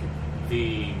 like,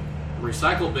 the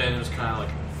recycle bin and was kind of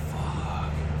like,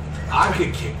 fuck, I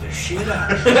could kick the shit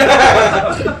out of it.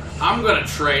 I'm going to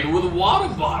train with water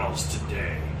bottles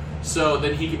today. So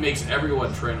then he makes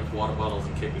everyone train with water bottles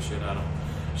and kick the shit out of them.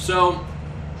 So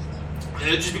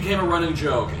it just became a running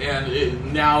joke, and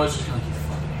now it's just kind of like, he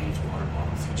fucking hates water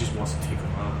bottles. He just wants to take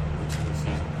them out every single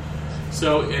season.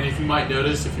 So, and if you might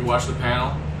notice, if you watch the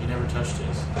panel, he never touched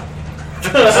his.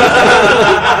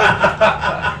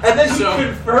 And then he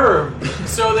confirmed.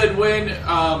 So that when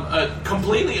a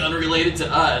completely unrelated to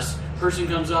us person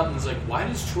comes up and is like, why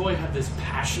does Troy have this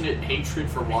passionate hatred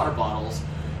for water bottles?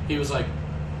 He was like,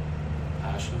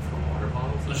 passion for water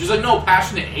bottles? And she's like, no,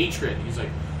 passionate hatred. He's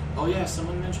like, oh yeah,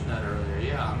 someone mentioned that earlier.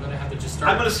 Yeah, I'm gonna have to just start.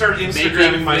 I'm gonna start making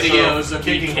Instagramming myself videos of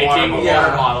kicking me kicking water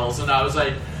water bottles. And I was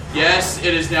like, yes,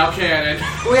 it is now canon.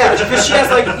 Well, yeah, because she has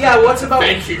like, what's about...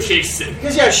 Thank you, Jason.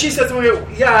 Because, she said to me,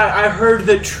 I heard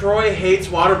that Troy hates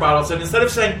water bottles. And instead of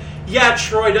saying, yeah,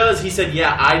 Troy does, he said,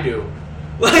 yeah, I do.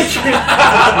 Like,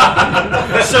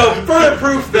 so further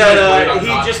proof that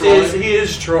he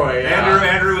is Troy.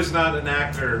 Andrew is not an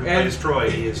actor who plays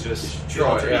Troy. He is just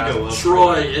Troy. ego of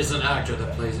Troy is an actor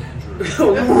that plays Andrew.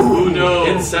 Who knows?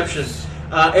 Inception.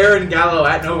 Aaron Gallo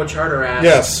at Nova Charter asks,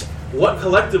 yes. What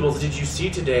collectibles did you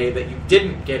see today that you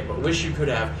didn't get but wish you could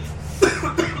have?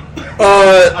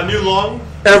 A new long?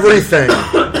 Everything.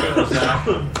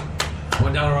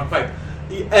 Went down the wrong pipe.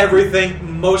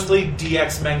 Everything, mostly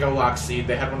DX Mango Lock Seed.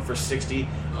 They had one for $60.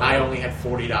 I only had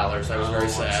 $40. I was very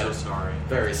sad. I'm so sorry.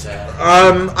 Very sad.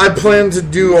 I plan to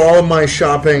do all my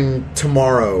shopping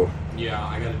tomorrow. Yeah,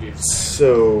 I gotta do that.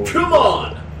 So... Come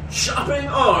on! Shopping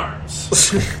arms!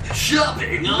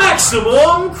 Shopping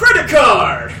Maximum credit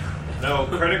card! No,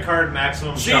 credit card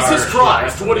maximum Jesus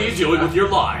Christ, what are you doing with your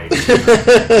life?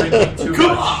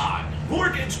 Come on!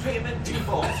 Mortgage payment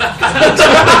default.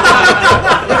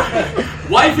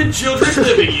 Wife and children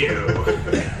living you.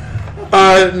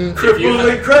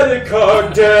 Crippling credit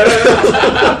card debt.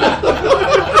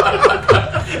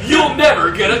 You'll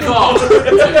never get a call.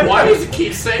 Why does he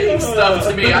keep saying stuff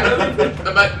to me? I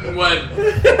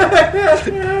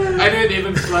didn't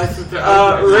even slice it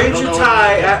down. Ranger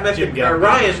Ty at Mythic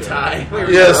Ryan Ty.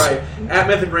 Yes. Right, at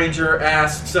Mythic Ranger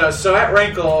asks, so at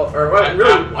Rankle, or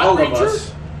really all of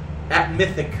us. At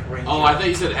Mythic Ranger. Oh, I thought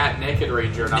you said at Naked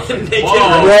Ranger. And I was like, Naked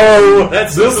whoa. Whoa,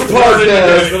 That's this the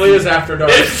podcast. It really is After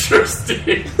Dark.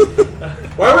 Interesting.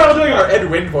 Why are we all doing our Ed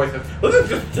Wynn voices?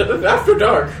 After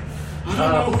Dark.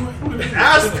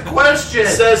 Ask the question.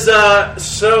 Says,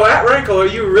 so at Rankle, are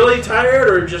you really tired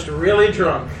or just really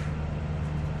drunk?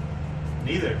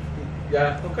 Neither.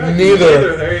 Yeah, okay.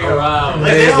 Neither. There you go. Oh, wow.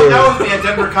 Like, they hung out with me at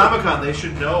Denver Comic Con. They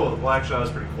should know. Well, actually, I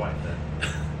was pretty quiet then.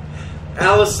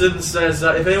 Allison says,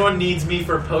 if anyone needs me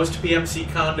for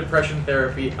post-PMC Con depression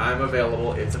therapy, I'm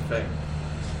available. It's a thing.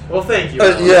 Well, thank you.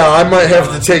 Yeah, I might have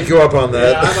to take you up on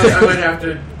that. Yeah, I might have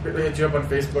to hit you up on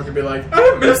Facebook and be like,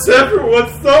 I miss everyone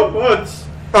so much.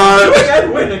 Doing Ed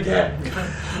Wynn again.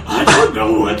 I don't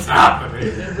know what's happening.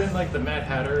 Has there been like the Mad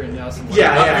Hatter and Nelson?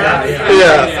 Yeah.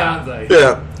 It sounds like.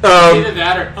 Yeah. Either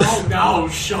that or, oh no,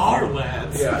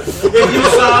 Charlotte. Yeah.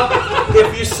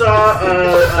 If you saw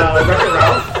Wreck-It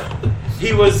Ralph,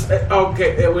 he was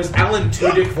it was Alan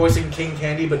Tudyk voicing King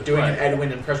Candy, but doing an Ed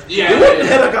Wynn impression. Yeah, you wouldn't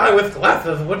hit a guy with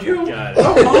glasses, would you?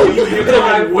 You hit a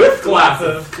guy with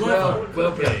glasses. Well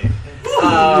played.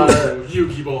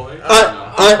 Yuki boy.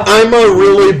 I'm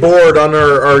really bored on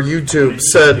our YouTube.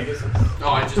 Said,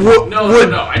 No, I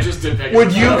just did pick it would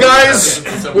up.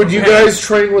 you guys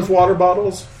train with water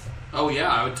bottles? Oh yeah,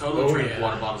 I would totally train with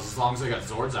water bottles as long as I got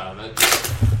Zords out of it.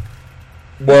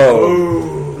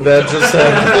 Whoa, that just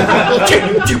happened. What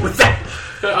can you do with that?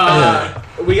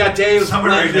 We got Dave at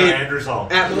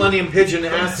Millennium Pigeon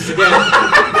asks again,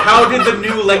 how did the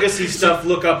new Legacy stuff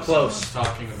look up close?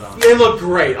 Talking about They look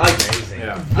great. Amazing.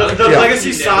 The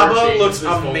Legacy Saba looks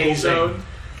amazing.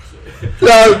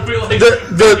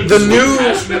 The new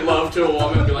passionate love to a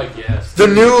woman, be like, yes. The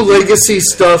new Legacy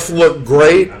stuff looked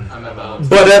great,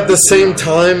 but at the same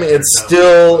time, it's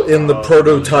still in the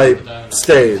prototype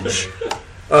stage.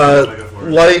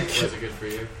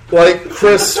 Like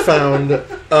Chris found,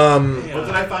 what did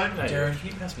I find? Darren, can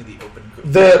you pass me the open cookie?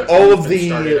 that all of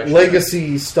the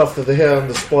Legacy stuff that they had on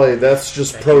display, that's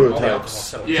just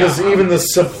prototypes. Because even the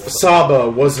Saba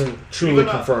wasn't truly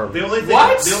confirmed. The only thing,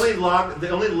 the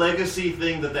only Legacy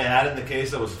thing that they had in the case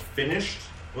that was finished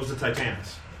was the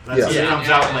Titanus. That's it comes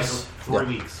out in like 4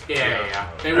 weeks. Yeah.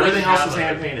 Everything else is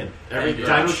hand painted. Every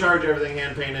Dino Charge, everything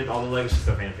hand painted. All the Legacy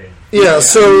stuff hand painted. Yeah,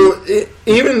 so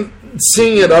even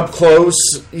seeing it up close,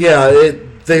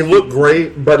 they look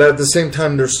great, but at the same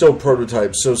time, they're still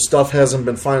prototypes, so stuff hasn't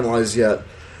been finalized yet.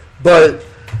 But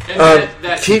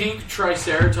that pink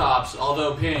Triceratops,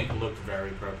 although pink, looked very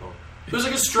purple. It was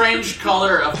like a strange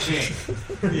color of pink.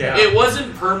 It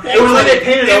wasn't purple. It was like they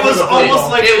painted it. It was almost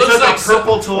like it looks like a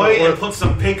purple toy and put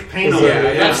some pink paint on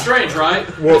it. That's strange, right?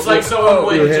 It's like someone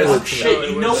would just shit.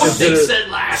 You know what they said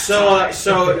last time.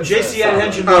 So JC at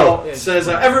Engine Ball says,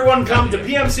 everyone come to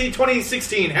PMC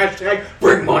 2016,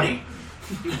 #bring money.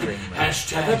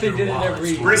 Hashtag they did it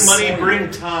every. Bring money, bring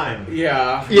time.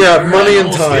 Yeah, money and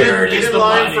time. Get in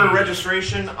line for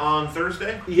registration on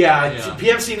Thursday.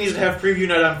 PMC needs to have preview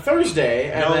night on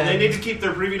Thursday. And then they need to keep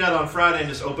their preview night on Friday and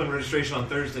just open registration on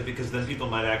Thursday because then people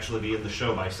might actually be in the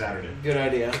show by Saturday. Good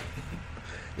idea.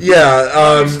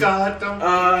 Scott,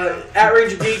 at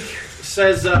Ranger Geek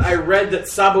says, I read that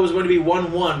Saba was going to be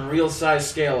 1/1 real size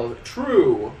scale.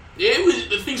 True.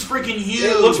 The thing's freaking huge.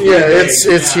 It looks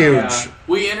it's huge. Yeah.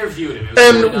 We interviewed him.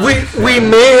 And we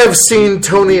may have seen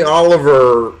Tony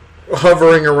Oliver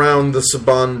hovering around the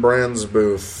Saban Brands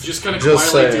booth. Just kind of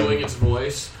quietly doing its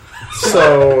voice.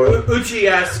 So Uchi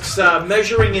asks,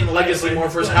 measuring in Legacy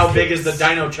Morphers, how big is the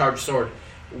Dino Charge sword?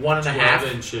 1.5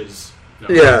 inches. No.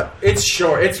 Yeah, it's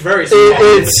short. It's very small.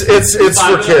 It's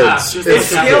for kids. It's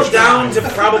scaled down to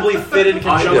probably fit in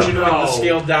conjunction with the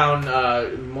scaled down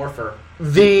Morpher.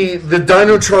 The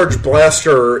Dino Charge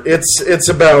blaster, it's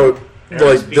about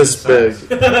like this big.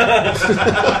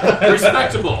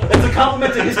 Respectable. It's a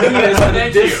compliment to his penis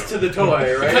and this to the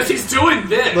toy, right? Because he's doing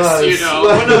this, nice. you know.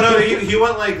 No, he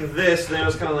went like this, then it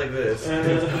was kind of like this.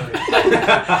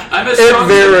 I'm a strong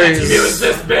man. He was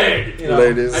this big. You know,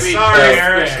 ladies. I mean, sorry,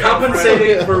 Eric.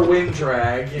 Compensating for wind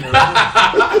drag, you know.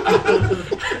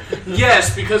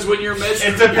 Yes, because when you're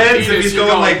measuring, it depends if he's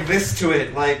going like this to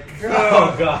it, like.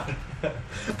 Oh God.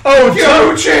 Oh,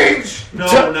 you change! No.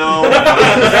 Tell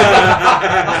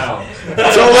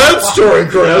that story,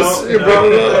 Chris. You brought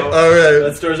it up. Okay.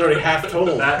 That story's already half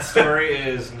told. That story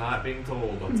is not being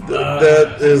told.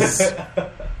 That's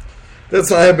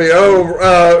not happy.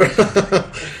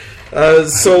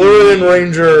 Solarian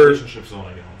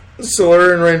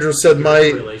Ranger said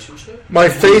my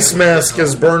face mask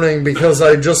is burning because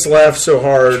I just laughed so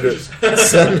hard.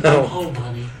 Said no. Oh,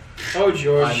 honey. Oh,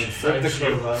 George.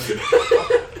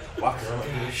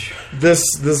 This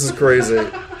is crazy.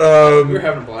 We're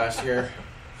having a blast here.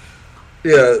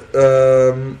 Yeah.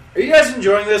 Are you guys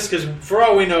enjoying this? Because for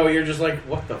all we know, you're just like,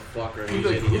 what the fuck are these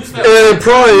idiots? It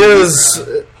probably is.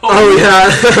 Oh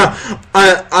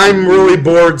yeah. I'm really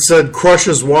bored. Said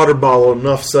crushes water bottle.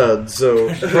 Enough said.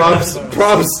 So props to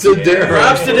Darren.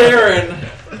 Props to Darren.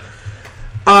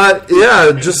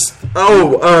 Yeah. Just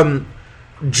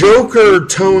Joker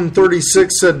Tone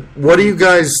 36 said, "What do you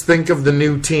guys think of the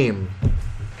new team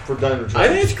for Dino Charge?" I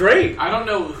think it's great. I don't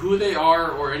know who they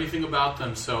are or anything about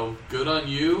them, so good on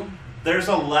you. There's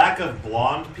a lack of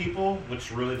blonde people,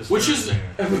 which really disturbs me.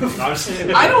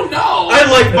 I don't know. I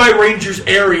like my Rangers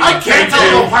airy. I can't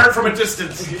tell them apart from a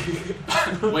distance.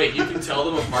 Wait, you can tell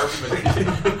them apart from a distance?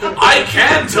 I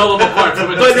can tell them apart from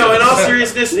a distance. But no, in all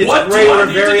seriousness, it's What great. do I We're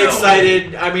need very to know?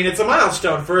 excited. I mean, it's a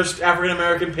milestone. First African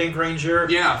American Pink Ranger.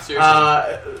 Yeah,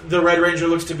 seriously. The Red Ranger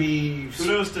looks to be...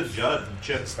 Kudos to Judd,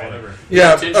 Chip, whatever.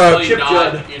 Yeah, Intentionally Chip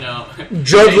not, Judd. you know.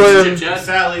 Judland. Jib Judd.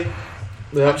 Sally.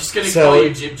 I'm just going to call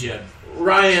you Jib Judd.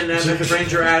 Ryan, the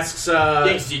Ranger, asks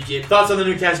Thanks, Jib Jib. thoughts on the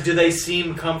new cast. Do they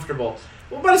seem comfortable?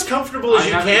 Well, about as comfortable as I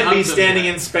you haven't can be hugged them standing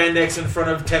yet. in spandex in front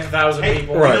of 10,000 Hey,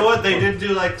 people. you know what? They did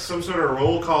do like some sort of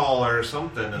roll call or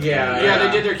something. Yeah,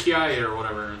 they did their Kiai or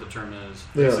whatever the term is.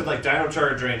 They said like Dino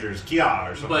Charge Rangers, Kia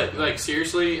or something. But like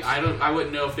seriously, I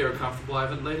wouldn't know if they were comfortable. I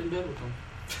haven't laid in bed with them.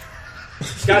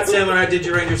 Scott Sandler at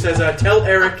DigiRanger says, tell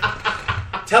Eric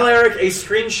a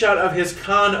screenshot of his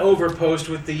Con Over post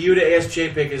with the U to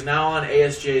ASJ pick is now on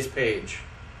ASJ's page.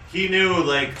 He knew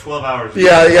like 12 hours ago.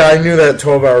 Yeah, I knew that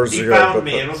 12 hours He ago. found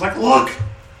me and was like, look!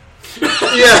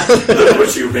 Yeah. Look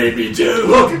what you made me do!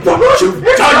 Look what you've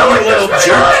done, you little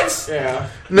jerks! Yeah.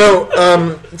 No,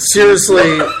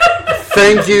 seriously,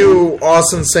 thank you,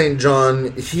 Austin St.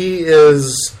 John. He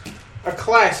is a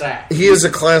class act. He is a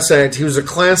class act. He was a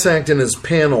class act in his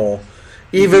panel.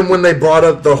 Even when they brought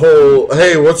up the whole,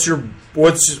 hey, what's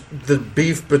the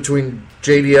beef between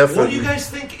JDF What and... do you guys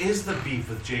think is the beef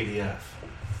with JDF?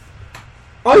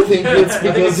 I think it's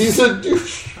because he's a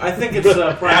douche. I think it's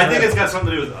prime I think rib. it's got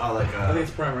something to do with I think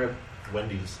it's prime rib.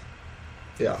 Wendy's.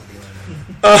 Yeah.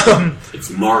 It's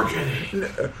marketing.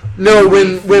 No,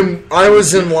 when I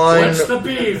was in line... What's the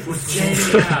beef with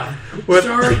JDF?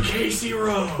 Starring Casey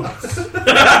Rose.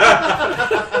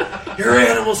 Your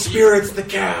animal spirit's the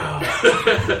cow.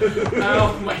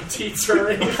 Oh, my teeth are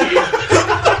aching.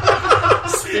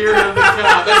 Spirit of the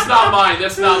cow. That's not mine.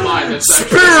 That's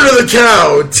Spirit of the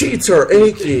cow. Teats are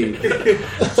achy.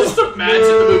 Just imagine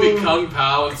the movie Kung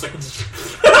Pao. It's like...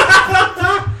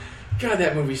 God,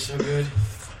 that movie's so good.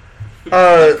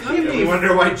 You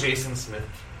wonder why Jason Smith...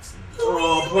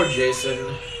 Oh, poor Jason.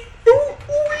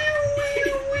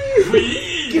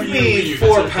 Give me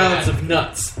 4 pounds of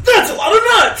nuts. That's a lot of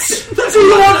nuts. Do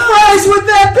you want fries with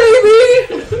that,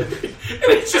 baby?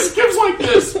 And it just gives like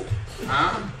this.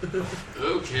 Huh?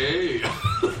 Okay.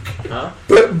 Huh?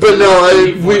 But no,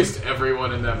 He voiced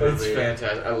everyone in that movie. It's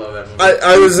fantastic. I love that movie.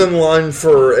 I was in line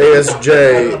for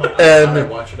ASJ, and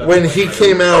when he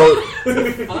came out,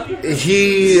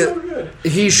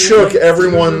 he shook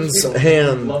everyone's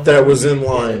hand that was in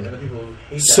line.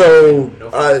 So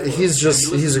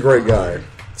he's a great guy.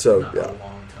 So yeah.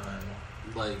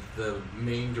 Like the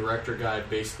main director guy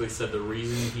basically said the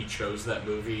reason he chose that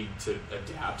movie to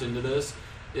adapt into this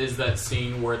is that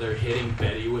scene where they're hitting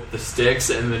Betty with the sticks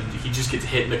and then he just gets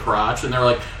hit in the crotch and they're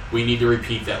like, we need to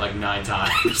repeat that like 9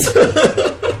 times.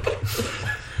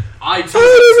 I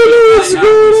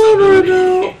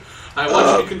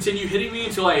want you to continue hitting me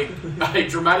until I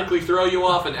dramatically throw you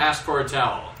off and ask for a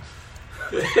towel.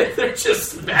 They're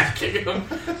just back kicking him.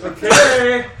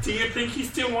 Okay. Do you think he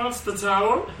still wants the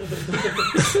towel?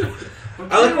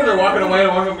 I like when they're walking away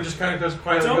and one of them just kind of goes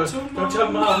quietly and goes, don't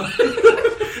tell Mom.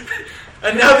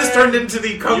 And now this turned into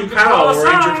the Kung Pao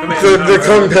Ranger Command. The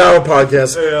Kung Pao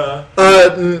podcast. Yeah.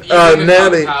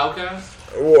 Natty. Kung Pao cast?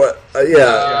 What?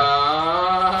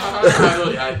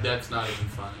 That's not even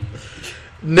funny.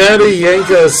 Natty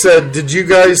Yanka said, "Did you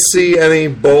guys see any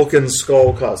Bulk and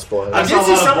Skull cosplay?" I did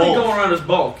see somebody going around as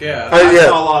Bulk, yeah. I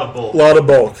saw a lot of Bulk. A lot of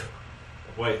Bulk.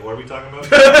 Wait, what are we talking about?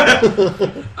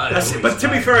 But to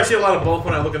be fair, I see a lot of Bulk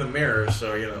when I look in the mirror,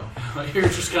 so, you know. You're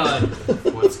just going,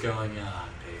 what's going on,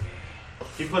 baby?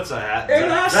 He puts a hat.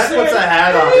 That puts a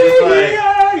hat on. He's like,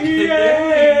 I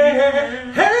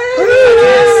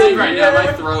can't sing right now.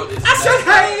 My throat is...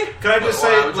 Can I just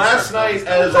say, last night,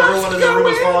 as everyone in the room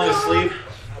was falling asleep,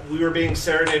 we were being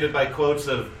serenaded by quotes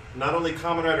of not only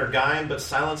Kamen Rider Gaim, but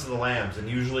Silence of the Lambs, and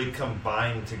usually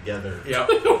combined together. Yep.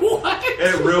 What?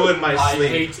 It ruined my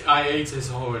sleep. I ate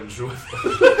his orange with.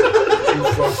 You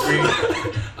fucked me.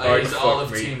 I ate all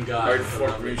of Team Guy. I'd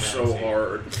fuck me so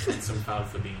hard. And some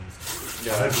Falfa beans.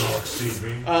 Yeah, I'd fuck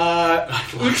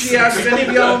me. Uchi asks, any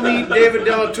of y'all meet David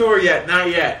Delatorre yet? Not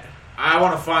yet. I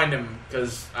want to find him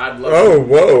because I'd love. Oh,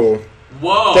 whoa.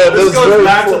 Whoa! This goes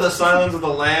back to the Silence of the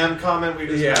Lamb comment we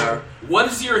just made. What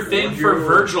is your thing for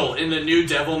Virgil in the new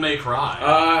Devil May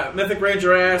Cry? Mythic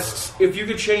Ranger asks, if you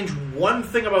could change one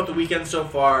thing about the weekend so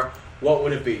far, what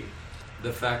would it be?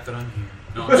 The fact that I'm here.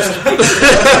 No, I'm just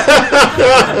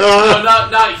no,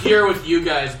 not here with you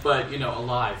guys, but,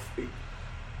 alive.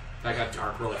 That got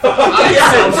dark really fast.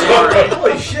 I'm sorry.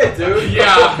 Holy shit, dude.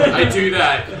 Yeah, I do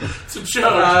that. It's a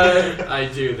joke. I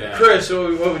do that. Chris,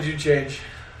 what would you change?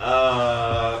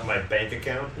 My bank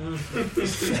account. The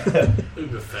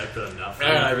fact that nothing.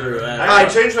 I agree with that. I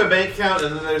changed my bank account,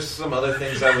 and then there's some other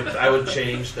things I would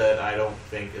change that I don't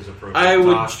think is appropriate. I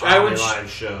would live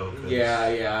show.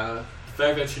 Yeah. The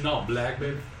fact that you're not black,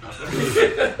 baby.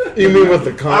 You mean with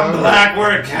the con? I'm black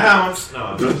where it counts.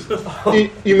 No,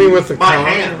 you mean with the my con?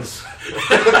 hands.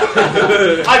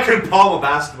 I could palm a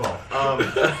basketball.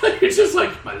 It's just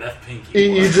like my left pinky.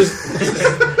 You just.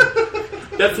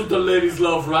 That's what the ladies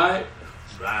love, right?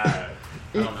 Right.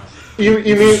 I don't know.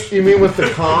 You mean with the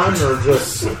con or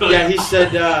just? Yeah, he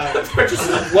said. He just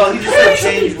said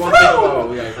change one thing.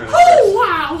 Oh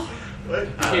wow! I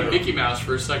became Mickey Mouse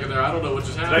for a second there. I don't know what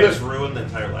just happened. Did I just ruin the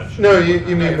entire live show? No,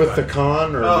 you mean with the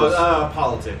con or?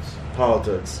 Politics.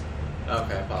 Politics.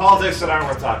 Okay. Politics that I don't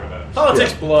want to talk about.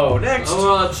 Politics blow. Next. Oh,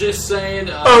 well, just saying.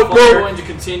 If we're going to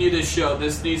continue this show,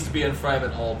 this needs to be in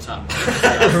private all the time.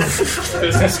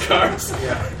 Business cards.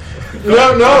 Yeah.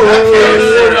 No,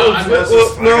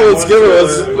 let's give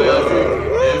it.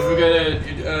 If we're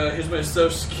gonna, here's my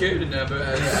social security number.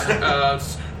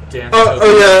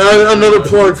 Another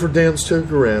plug for Dan's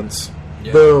Toku Rants.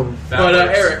 Yeah. Boom. But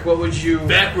Eric, what would you?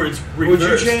 Backwards. Would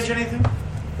you change anything?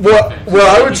 Well,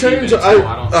 I would change. I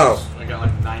got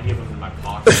like 90 of them in my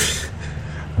pocket.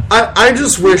 I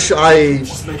just wish I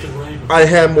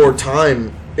had more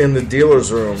time in the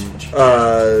dealer's room.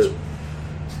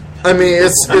 I mean,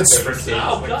 it's been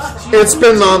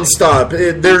nonstop.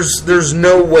 There's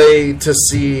no way to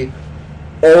see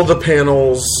all the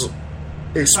panels,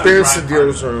 experience the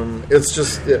dealer's room. It's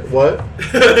just what?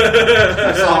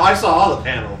 I saw all the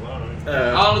panels.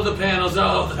 All of the panels,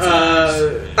 all of the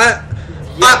time.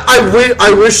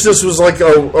 I wish this was like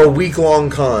a week-long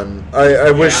con.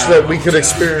 I wish that we could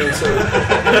experience it.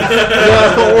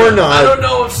 Or not. I don't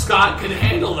know if Scott could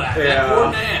handle that. That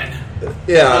poor man.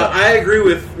 Yeah. I agree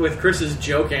with Chris's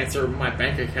joke answer. My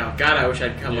bank account. God, I wish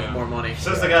I'd come with more money.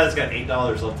 Says the guy that's got $8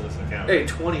 left in his account. Hey,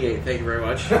 28. Thank you very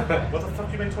much. What the fuck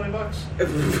do you make $20?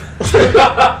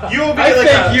 You owe me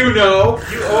you know.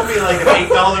 You owe me like an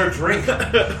 $8 drink.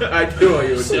 I do owe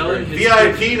you a drink.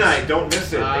 VIP night. Don't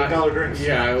miss it. $8 drinks.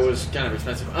 Yeah, it was kind of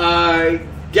expensive.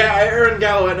 Aaron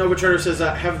Gallo at Nova Charter says,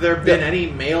 have there been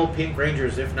any male Pink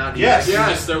Rangers? If not, yes,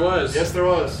 there was. Yes, there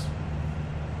was.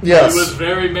 Yes. He was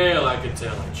very male, I could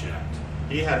tell. I checked.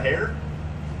 He had hair?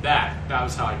 That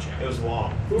was how I checked. It was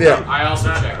long. Yeah. I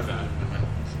also checked that.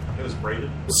 It was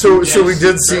braided. So we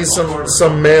did see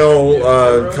some male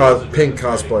Pink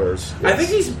cosplayers. I think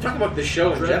he's talking about the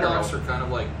show in general. Dreadlocks are kind of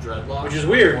like dreadlocks. Which is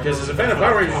weird, because as a fan of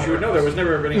Power Rangers, you would know there was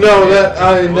never any... No,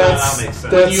 that's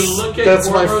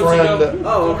my friend.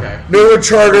 Oh, okay. Nova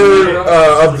Charter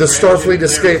of the Starfleet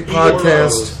Escape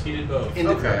podcast. He did both.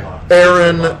 Okay.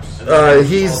 Aaron,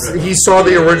 he saw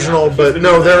the original, but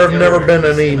no, there have never been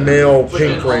any male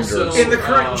Pink Rangers. In the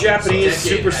current Japanese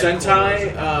Super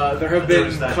Sentai, there have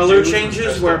been color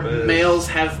changes where males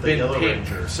have been pink.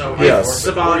 So if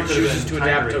Saban chooses to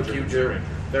adapt Tokyuger,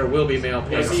 there will be male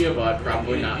Pinks, but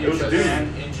probably not. In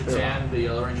Japan, the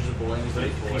Yellow Rangers are boy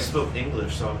and He spoke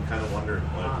English, so I'm kind of wondering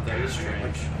what. That is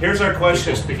strange. Here's our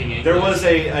question. Speaking There was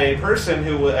a person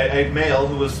a male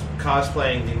who was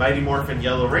cosplaying the Mighty Morphin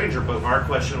Yellow Ranger, but our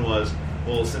question was,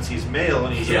 well, since he's male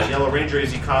and he's a Yellow Ranger,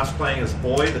 is he cosplaying as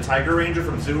Boy, the Tiger Ranger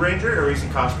from Zoo Ranger, or is he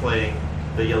cosplaying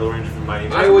the Yellow Ranger from Mighty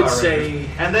Morphin? I would say...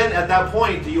 And then at that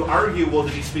point, do you argue, well,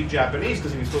 did he speak Japanese?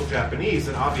 Because if he spoke Japanese,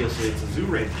 then obviously it's a Zoo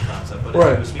Ranger concept. But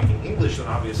if he was speaking English, then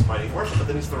obviously Mighty Morphin. But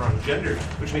then he's the wrong gender,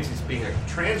 which means he's being a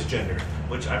transgender,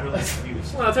 which I'm really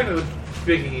confused. Well, technically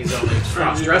speaking, he's only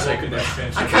cross-dressing.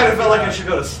 I kind of felt like I should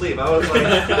go to sleep. I was like,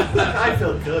 I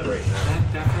feel good right now.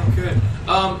 That felt good.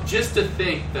 Just to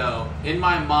think, though, in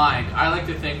my mind, I like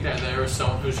to think that there was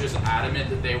someone who's just adamant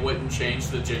that they wouldn't change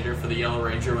the gender for the Yellow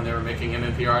Ranger when they were making him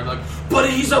in PR. Like, but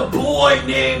he's a boy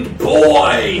named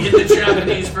Boy in the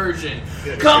Japanese version.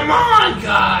 Come on,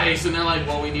 guys! And they're like,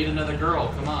 well, we need another girl.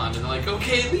 Come on. And they're like,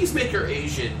 okay, at least make her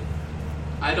Asian.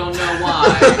 I don't know why.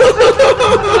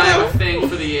 I have a thing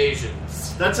for the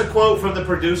Asians. That's a quote from the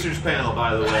producers panel,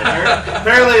 by the way.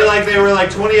 Apparently, like they were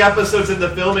like 20 episodes into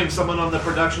filming. Someone on the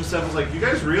production staff was like, "You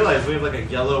guys realize we have like a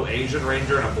yellow Asian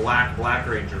Ranger and a black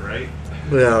Ranger, right?"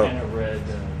 Yeah. And a red.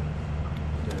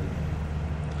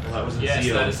 Well, that was in Yes,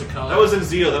 Zeo. that is the color. That was in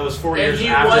Zeo. That was 4 And years he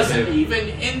after. wasn't they- even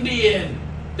Indian.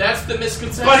 That's the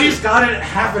misconception. But he's got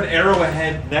half an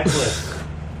arrowhead necklace.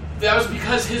 That was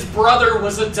because his brother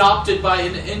was adopted by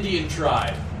an Indian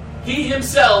tribe. He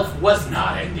himself was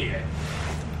not Indian.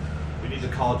 We need to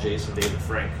call Jason David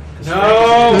Frank.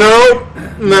 No,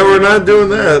 we're not doing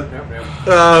that.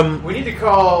 Nope. We need to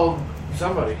call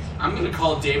somebody. I'm going to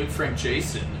call David Frank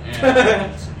Jason,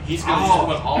 and he's going to just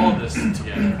put all of this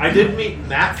together. I did meet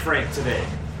Matt Frank today.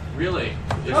 Really?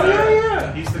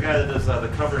 Yeah. He's the guy that does the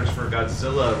covers for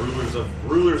Godzilla,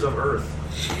 Rulers of Earth.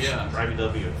 Yeah. For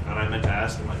IBW. And I meant to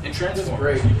ask him. Like, And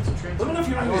Transformers. Great. Let me know if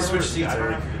you want me to switch seats.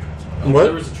 What?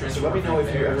 There was a So let me know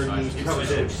if you ever need to probably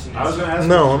switch did. seats. I was going to ask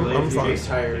No, him. I'm fine. He's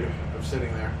tired of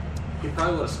sitting there. He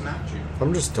probably would have smacked you.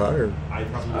 I'm just tired. I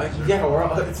probably Yeah, we're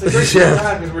all, it's a great Yeah.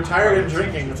 time because we're tired and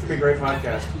drinking. It's going to be a great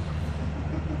podcast.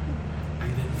 I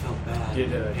then felt bad. Did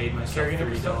paid myself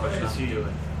 $30 not to do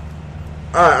it.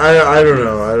 I don't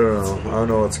know. I don't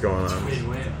know what's going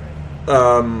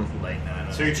on.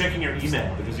 So you're checking your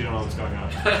email because you don't know what's going on.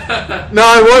 No,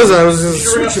 I wasn't. I was just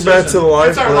switching back to the live.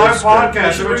 It's our live podcast.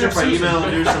 podcast. We're going to check my email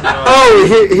and do some. Oh,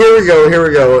 here we go. Here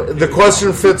we go. The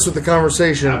question fits with the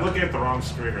conversation. I'm looking at the wrong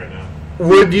screen right now.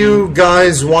 Would you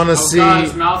guys want to see? God,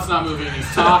 his mouth's not moving. He's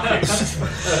talking.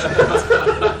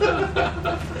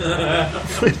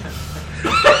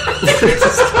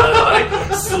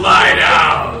 Slide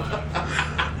out.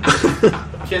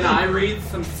 Can I read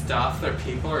some stuff that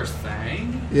people are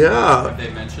saying? Yeah. Have they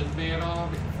mentioned me at all?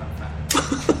 Because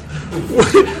I'm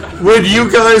fat. Would you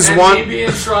guys and want? me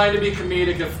being trying to be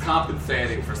comedic is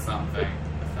compensating for something.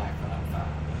 The fact that I'm fat.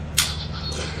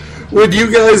 Would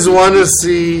you guys want to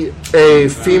see a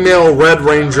female Red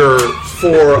Ranger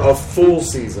for a full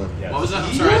season? What was that?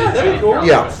 I'm sorry. I didn't hear.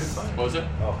 Yeah. What was it?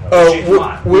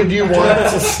 Would you want to?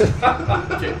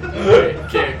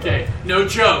 Okay. No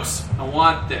jokes. I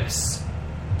want this.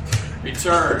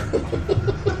 Return.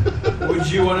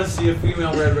 Would you want to see a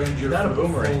female Red Ranger? Not a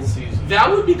boomerang season. That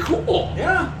would be cool.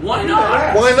 Yeah. Why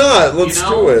not? Why not? Let's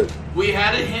do it. We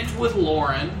had a hint with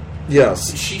Lauren.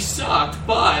 Yes. She sucked,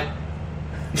 but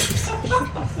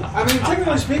I mean,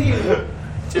 technically speaking,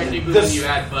 technically when you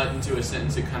add "but" into a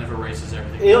sentence, it kind of erases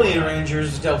everything. Alien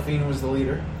Rangers, Delphine was the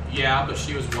leader. Yeah, but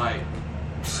she was white.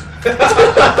 Why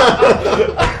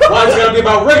is it gotta be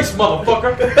about race,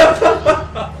 motherfucker?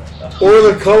 Or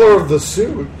the color of the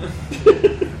suit.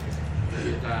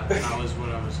 That was what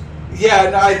I was. Yeah,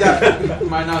 no,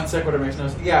 my non sequitur makes no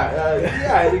sense.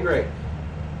 Yeah, it'd be great.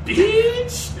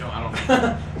 Bitch. No, I don't.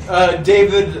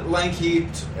 David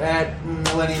Lankheat at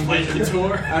Millennium Vision.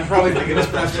 I'm probably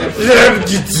mispronouncing it.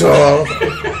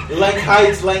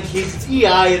 Lankheat. It's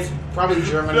EI. It's probably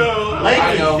German.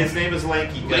 I know. His name is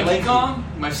Lanky. Lanky Kong?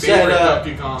 My favorite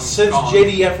Donkey Kong. Since Kong.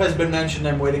 JDF has been mentioned,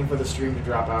 I'm waiting for the stream to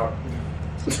drop out.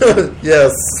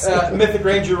 Yes. Mythic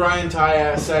Ranger Ryan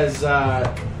Taya says,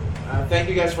 thank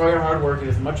you guys for all your hard work. It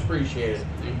is much appreciated.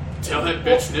 Tell that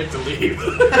bitch Nick to leave.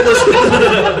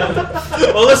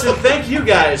 Well, listen, thank you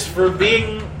guys for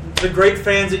being the great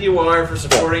fans that you are, for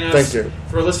supporting us, Thank you.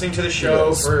 for listening to the show,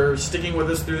 Yes. for sticking with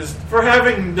us through this. For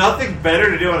having nothing better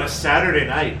to do on a Saturday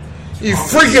night. You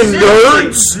freaking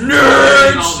nerds!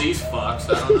 And all these fucks.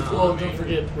 I don't know. Well, don't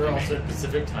forget, we're also at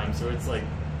Pacific time, so it's like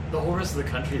the whole rest of the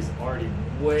country is already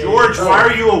way. George, why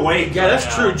are you awake? Yeah,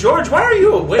 that's true. George, why are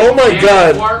you awake? Oh my Man,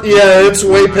 god. Mark. Yeah, it's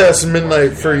way past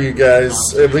midnight for you guys,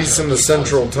 at least in the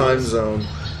central time zone.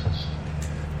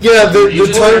 Yeah, the You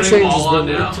just time turn change them all on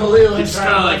has now. Totally You just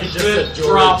kind of like just said good George.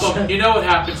 drop them. You know what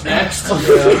happens next?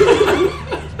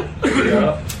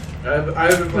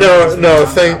 No,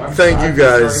 thank you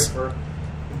guys.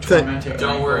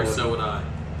 Don't worry, so would I.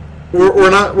 We're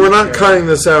not cutting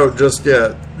this out just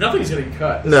yet. Nothing's getting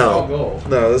cut. This is all No, gold.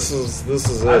 no, this is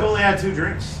I've it. only had 2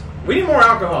 drinks. We need more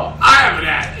alcohol. I haven't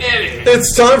had any.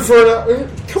 It's time for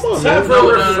come on, time man. for No,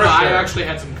 a no, I refresher. actually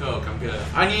had some Coke. I'm good.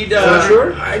 I need.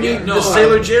 Sure? I need No, the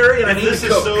Sailor Jerry, and I If need this a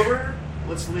is Coke. sober,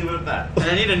 let's leave it at that. And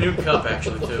I need a new cup,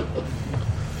 actually, too.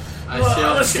 I Well, shall I'm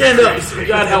gonna get stand up. crazy.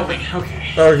 God help me.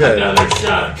 Okay. Okay. Another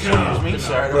shot of Coke. Excuse me.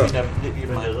 Sorry, I don't mean to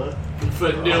even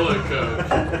Vanilla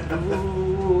Coke.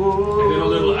 And then a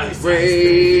little ice.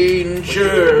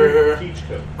 Ranger. Peach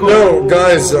Coke. No,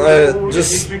 guys,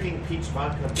 just He's drinking peach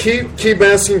vodka. keep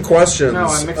asking questions. No,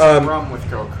 I'm mixing rum with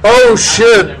Coke. Oh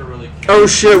shit! Oh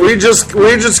shit! We just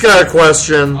got a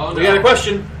question. Oh, We got a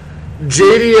question.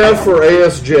 JDF or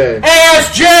ASJ?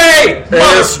 ASJ!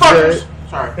 ASJ.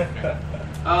 Sorry.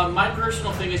 My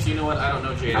personal thing is, you know what? I don't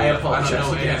know JDF. I apologize I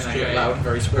don't know again. I get ASJ. loud and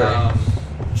very sweary.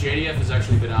 JDF has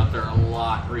actually been out there a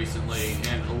lot recently,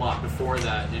 and a lot before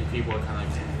that, and people are kind of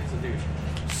like, "Dang, it's a douche."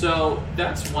 So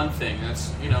that's one thing.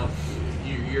 That's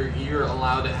you're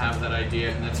allowed to have that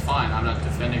idea, and that's fine. I'm not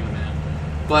defending the man,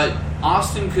 but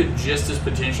Austin could just as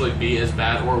potentially be as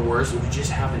bad or worse if we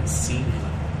just haven't seen him.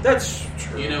 That's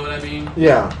true. You know what I mean?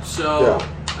 Yeah. So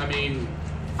I mean,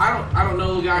 I don't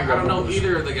know the guy. I don't know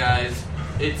either of the guys.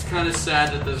 It's kind of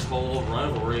sad that this whole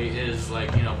rivalry is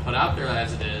put out there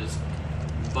as it is.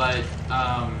 But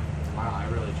wow, I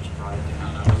really just brought it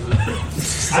down.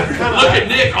 Look at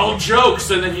Nick, all jokes,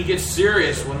 and then he gets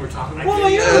serious when we're talking about. Well,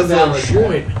 yeah, valid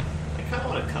point. I kind of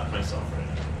want to cut myself right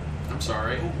now. I'm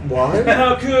sorry. Why?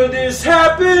 How could this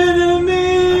happen to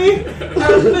me?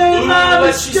 I've made my Ooh,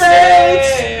 mistakes.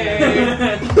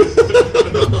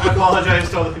 I apologize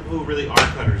to all the people who really are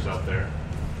cutters out there.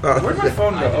 Where'd my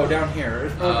phone go? Oh, down here.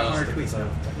 There's 100 tweets now.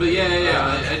 But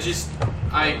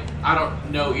I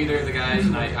don't know either of the guys,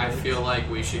 and I feel like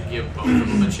we should give both of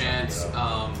them a chance.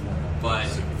 But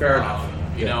fair enough.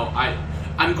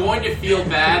 I'm going to feel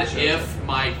bad if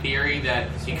my theory that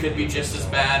he could be just as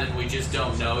bad and we just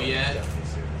don't know yet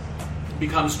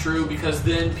becomes true, because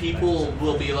then people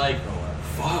will be like,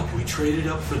 "Fuck, we traded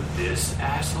up for this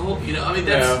asshole."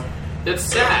 That's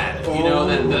sad.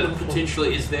 That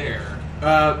potentially is there.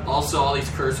 Also, all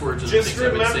these curse words and Just things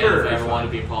I've been saying remember, if I ever want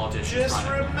to be a politician. Just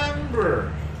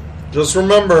remember. Just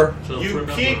remember. You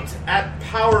peaked at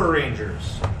Power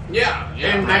Rangers. Yeah,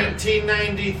 in right.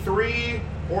 1993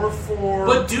 or 4.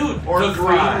 But dude, or the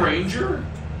 5. Green Ranger?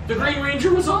 The Green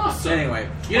Ranger was awesome. Anyway,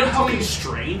 you know how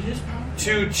constrained his power?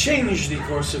 To change the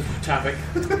course of topic,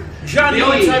 John The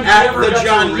only Yee time you at ever the got to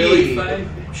John really Yee. fight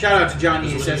Shout out to John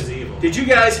Yee. was Says, when he was evil. "Did you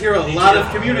guys hear a lot of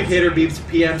communicator beeps at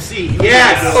PMC?"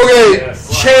 Yes. Okay.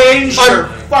 Change your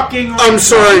fucking. I'm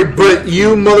sorry, but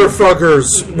you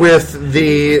motherfuckers with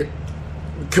the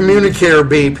communicator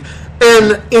beep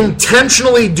and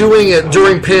intentionally doing it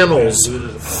during panels.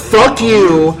 Fuck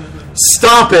you.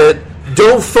 Stop it.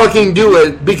 Don't fucking do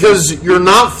it, because you're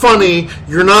not funny.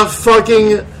 You're not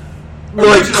fucking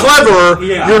clever.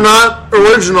 Yeah. You're not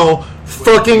original.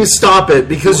 Fucking stop it,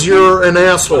 because you're an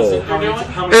asshole.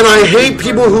 And I hate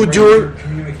people who do it.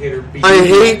 I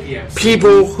hate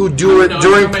people who do it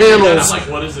during panels. I'm like,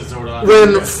 what is this?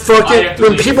 When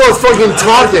people are fucking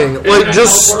talking,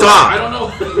 just stop. I don't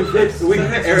know. We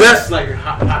can air this like a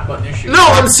hot button issue. No,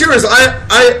 I'm serious.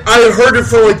 I heard it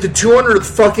for the 200th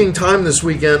fucking time this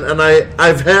weekend, and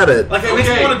I've had it. I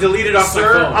just want to delete it off my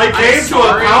phone. I came to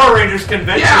a Power Rangers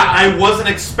convention. Yeah. I wasn't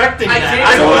expecting that.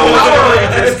 I came to a Power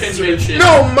Rangers convention.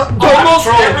 No, almost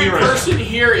every person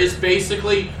here is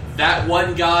basically that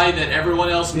one guy that everyone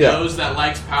else knows that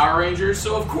likes Power Rangers.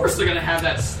 So of course they're gonna have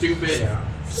that stupid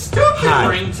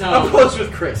ringtone. I'm close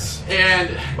with Chris.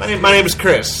 And my name is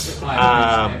Chris.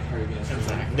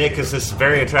 Nick is this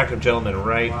very attractive gentleman,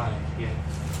 right?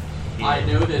 I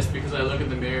know this because I look in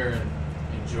the mirror and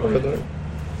enjoy it.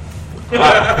 He's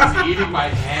He's eating my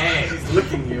hand. He's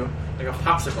licking you like a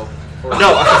popsicle.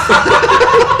 No.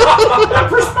 That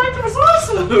perspective is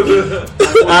awesome.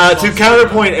 To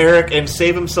counterpoint Eric and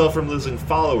save himself from losing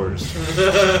followers,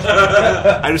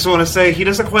 I just want to say he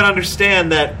doesn't quite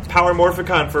understand that Power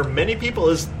Morphicon for many people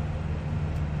is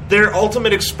their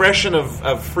ultimate expression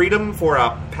of freedom for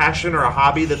a passion or a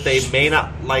hobby that they may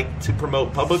not like to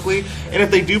promote publicly. And if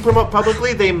they do promote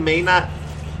publicly, they may not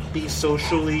be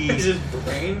socially... Is his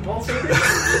brain pulsating?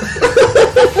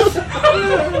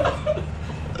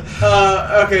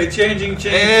 Okay, changing.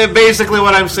 And basically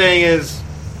what I'm saying is,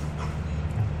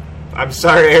 I'm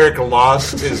sorry Eric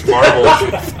lost his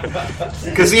marbles.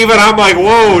 Because even I'm like,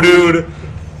 whoa, dude.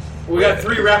 We got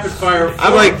 3 rapid fire.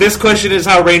 I'm like, this question is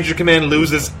how Ranger Command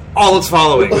loses all its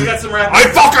following. We got some rapid. I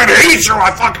fucking hate you.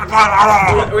 I fucking.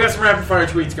 We got some rapid fire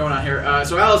tweets going on here.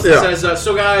 So Allison says,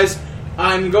 "So guys,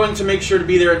 I'm going to make sure to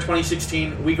be there in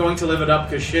 2016. We going to live it up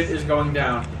because shit is going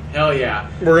down. Hell yeah,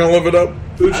 we're gonna live it up."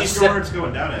 Uchi said, "Where it's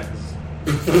going down at."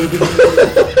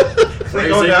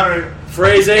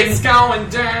 Phrasing. It's going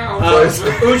down.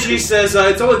 Uchi says,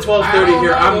 "It's only 12:30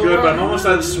 here. I'm good, but I'm almost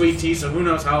out of sweet tea, so who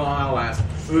knows how long I'll last."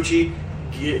 Uchi,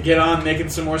 get on making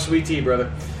some more sweet tea, brother.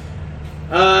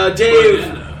 Dave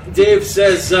Dave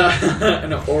says,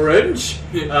 an orange.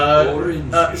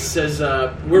 Says,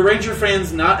 we're Ranger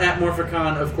fans, not at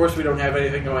Morphicon. Of course we don't have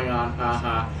anything going on.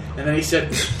 And then he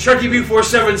said, Chucky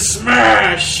B47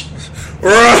 smash!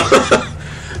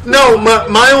 No,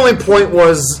 my only point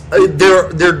was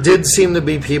there did seem to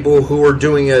be people who were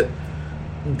doing it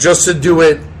just to do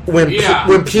it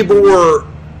when people were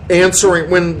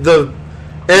answering, when the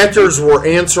actors were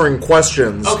answering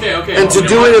questions. Okay. And to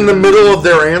do it in the middle of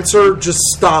their answer, just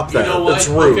stop that. You know what? That's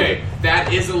rude. Okay,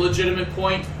 that is a legitimate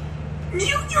point.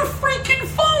 Mute your freaking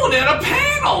phone at a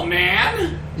panel,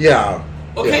 man. Yeah.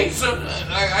 Okay, so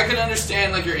I can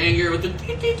understand like your anger with the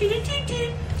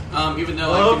even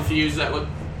though I confuse that with.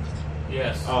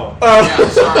 Yes. Oh. Yeah,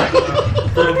 sorry.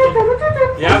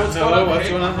 Yeah, what's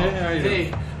going on?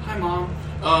 Hey, hi, Mom.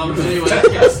 Anyway,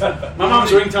 yes. My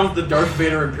mom's ringtone's the Darth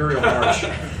Vader Imperial March.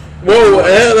 Whoa,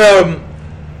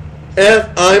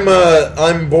 and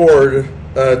I'm bored.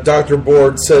 Dr.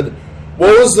 Board said,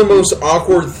 "What was the most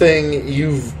awkward thing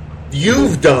you've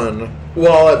done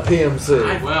while at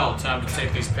PMC?" Well, time to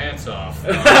take these pants off.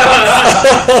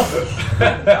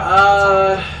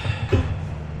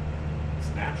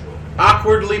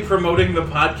 Awkwardly promoting the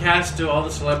podcast to all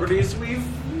the celebrities we've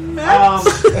met.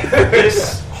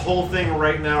 This whole thing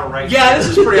right now, this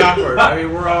is pretty awkward. I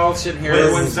mean, we're all sitting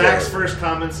here. When Zach's first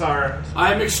comments are,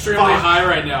 I'm extremely high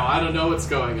right now. I don't know what's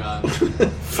going on.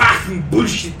 Fucking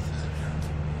bullshit.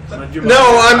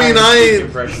 No, I mean,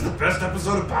 this is the best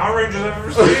episode of Power Rangers I've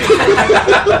ever seen.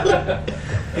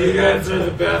 You guys are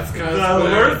the best guys I've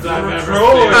ever seen. And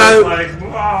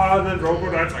then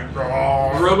Robodot's like,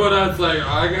 Robodot's like,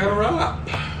 I gotta rap.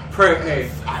 Hey,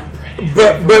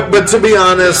 But to be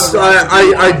honest,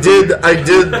 I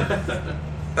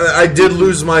did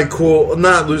lose my cool.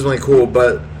 Not lose my cool,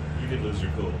 but you did lose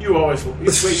your cool. You always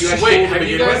wait. Have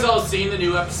you guys all seen the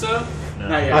new episode? No.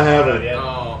 Not yet. I haven't.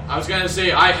 Oh, I was gonna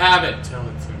say I haven't. Tell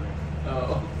it to me.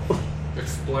 Oh,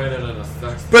 explain it in a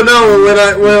sex. But no,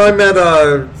 when I met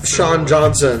Sean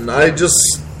Johnson, I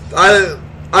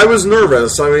was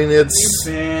nervous. I mean,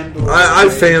 I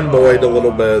fanboyed a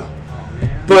little bit.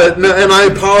 But and I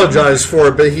apologize for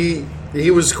it. But he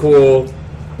was cool.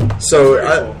 So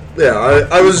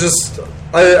I was just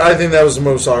I think that was the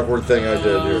most awkward thing I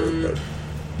did here.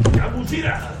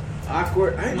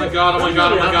 Awkward. Oh my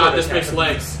god! This makes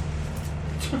legs.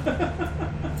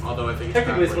 Although I think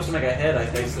technically it's supposed to make a head. I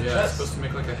think. Yeah, it's supposed to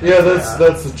make like a head. Yeah,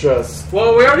 that's the chest.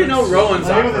 Well, we already know Rowan's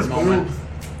awkward moment,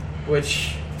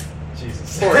 which.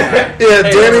 Jesus.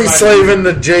 Danny Slavin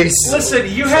the Jace. Listen,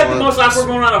 you had the most awkward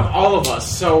moment out of all of us,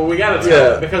 so we gotta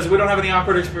tell it because we don't have any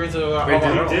awkward experiences. We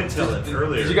did tell it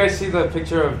earlier. Did you guys see the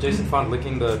picture of Jason Font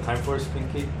licking the Time Force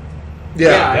pinky?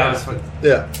 Yeah. That was fun.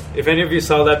 Yeah. If any of you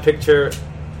saw that picture,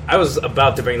 I was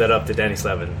about to bring that up to Danny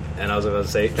Slavin, and I was about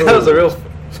to say that was a real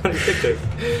funny picture.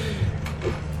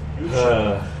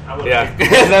 Yeah,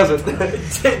 that was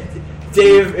it.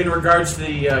 Dave, in regards to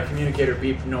the communicator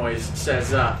beep noise,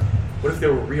 says, what if they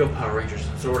were real Power Rangers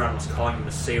and Zordon was calling them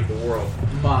to save the world?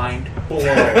 Mind blown.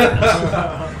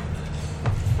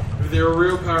 If they were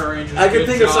real Power Rangers, I could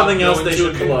think of something else they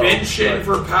should blow. Convention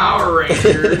for Power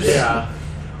Rangers. Yeah.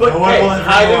 But hey,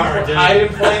 hide in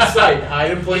plain sight.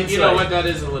 Hide in plain sight. You know what? That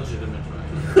is a legitimate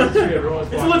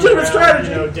It's a legitimate strategy.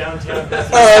 Downtown.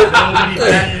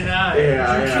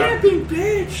 Yeah. Camping,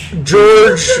 bitch.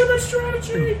 George,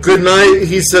 good night.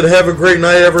 He said, "Have a great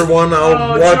night, everyone."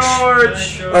 I'll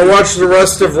watch the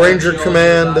rest of Ranger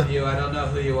Command. I don't know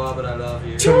who you are, but I love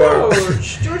you. Tomorrow.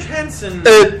 George Henson.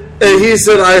 And he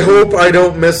said, "I hope I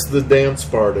don't miss the dance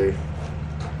party."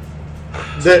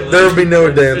 There will be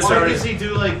no dance Why party. does he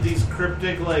do like these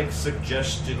cryptic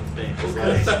suggestion things?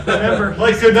 Remember,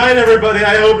 good night, everybody.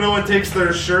 I hope no one takes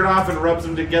their shirt off and rubs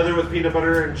them together with peanut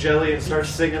butter and jelly and starts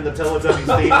singing the Teletubbies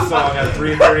theme song at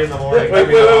 3:30 in the morning.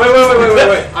 Wait.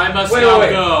 I must now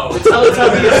go. The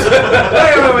Teletubbies.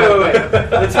 Wait.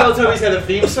 The Teletubbies had a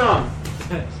theme song.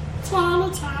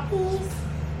 Teletubbies.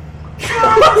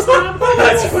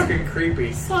 That's fucking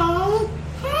creepy.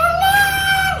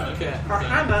 Okay. George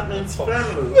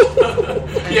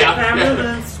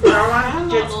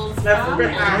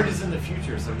is in the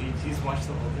future, so he's watched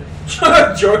the whole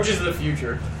thing. George is in the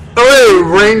future. Oh, hey,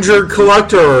 Ranger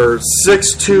Collector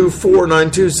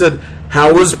 62492 said,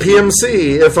 "How was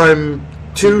PMC? If I'm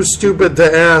too stupid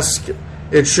to ask,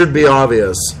 it should be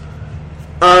obvious."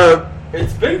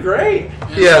 It's been great.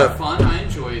 It's fun. I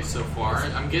enjoy it so far.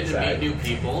 I'm getting to meet new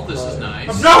people. This is nice.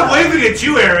 I'm not waving at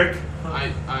you, Eric.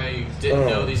 I didn't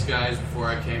know these guys before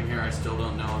I came here. I still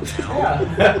don't know them now.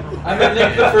 Yeah. I met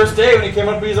Nick the first day when he came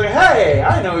up. He's like, "Hey,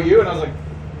 I know you," and I was like,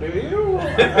 Do you? Do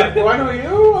I know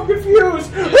you? I'm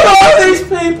confused. Who are these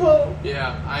people?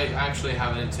 Yeah, I actually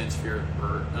have an intense fear of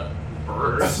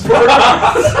birds. Nick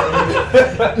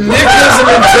has an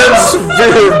intense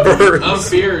fear of birds.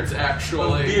 Of beards,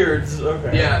 actually. Of beards,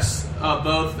 okay. Yes,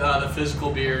 both the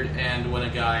physical beard and when a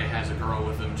guy has a girl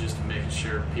with him, just to make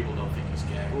sure people don't think he's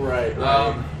gay. Right.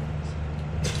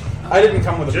 I didn't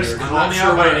come with a Just beard. call me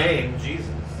out by name, Jesus.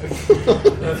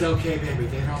 It's okay, baby.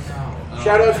 They don't know.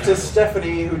 Shout out to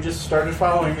Stephanie, who just started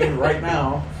following me right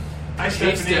now. Hi,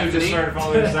 Stephanie, who just started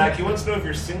following Zach. He wants to know if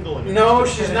you're single. And No,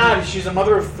 she's not. She's a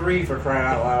mother of 3 for crying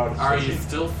out loud. Are you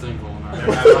still single?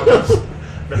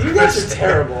 You guys are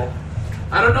terrible.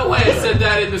 I don't know why I said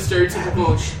that in the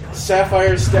stereotypical.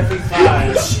 Sapphire Steffi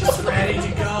 5. She's ready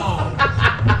to go.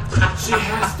 She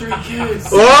has 3 kids.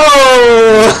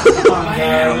 Oh! My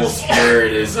animal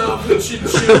spirit is up and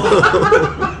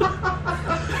chinchilla.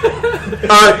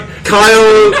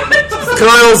 Kyle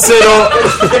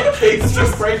said, Kate's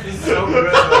just breaking so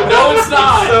good. No, it's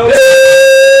not.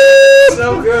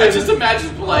 So good. I just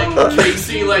imagine like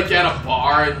Casey like at a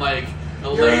bar and like a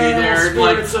lady there, and,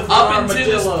 like up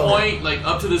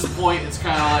until this point, it's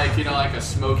kind of like, you know, like a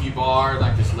smoky bar.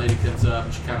 Like this lady comes up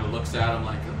and she kind of looks at him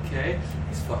like, okay,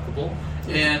 he's fuckable,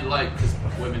 and like because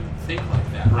women think like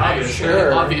that, right?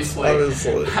 Sure. Obviously.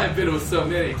 I've been with so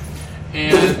many.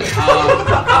 And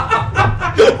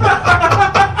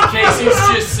Casey's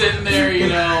just sitting there, you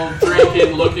know,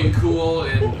 drinking, looking cool,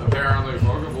 and apparently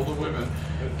fuckable to women.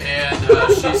 And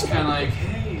she's kind of like,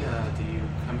 hey, do you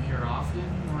come here often?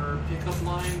 Or pickup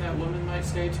line that women might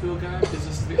say to a guy? Because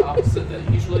this is the opposite that it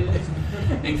usually is.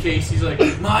 And Casey's like,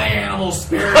 my animal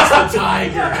spirit's the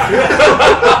tiger.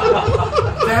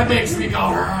 That makes me go,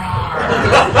 rawr.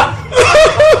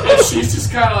 And she's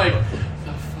just kind of like,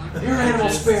 your animal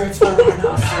spirit's the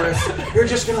rhinoceros. You're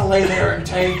just gonna lay there and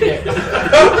take it. Oh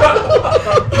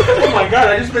my god,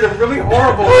 I just made a really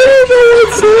horrible.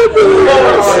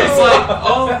 She's like,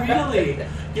 oh really?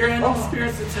 Your animal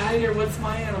spirit's the tiger. What's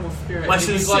my animal spirit? My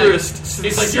sincerest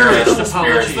he's like, your animal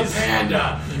spirit's the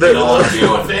panda. You don't want to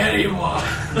deal with anyone.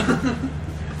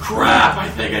 Crap! I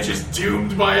think I just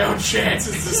doomed my own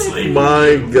chances to sleep.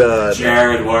 My God,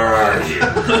 Jared, where are you?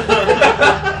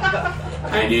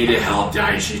 I need to help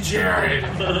Daishi Jared.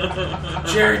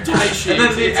 Jared Daishi.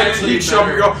 And then he'd show up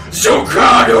and go,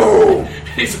 Zokado!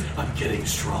 He's, I'm getting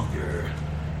stronger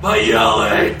by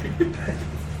yelling.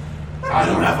 I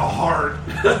don't have a heart.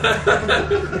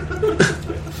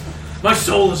 My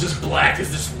soul is as black as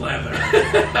this leather.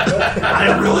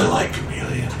 I really like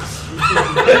chameleons.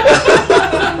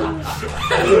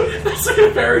 It's like a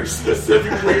very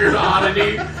specific weird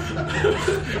oddity.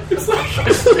 It's like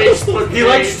his Facebook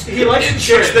page. He likes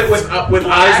chicks that with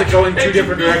eyes that go in 2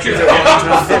 different directions at one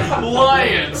time.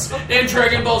 Lions and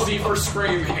Dragon Ball Z for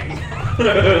screaming.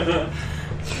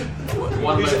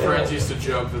 One of my friends used to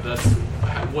joke that that's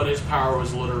what his power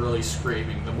was, literally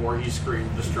screaming. The more he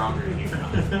screamed, the stronger he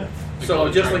got. So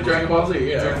just like Dragon Ball Z,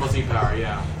 yeah. Dragon Ball Z power,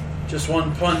 yeah. Just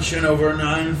one punch and over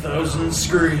 9,000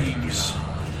 screams.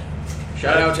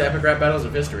 Shout out to Epic Rap Battles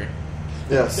of History.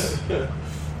 yes.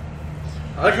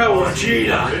 I like how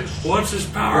Vegeta. What's his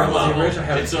power level?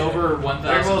 It's over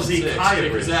 1,006. I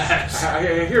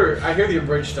hear the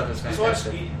abridged stuff is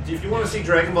fantastic. If you want to see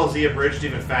Dragon Ball Z abridged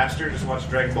even faster, just watch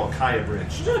Dragon Ball Kai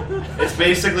abridged. It's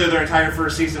basically their entire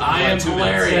first season. I am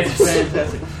hilarious.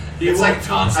 Fantastic. It's like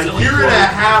a year and a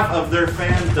half of their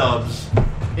fan dubs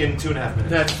in 2.5 minutes.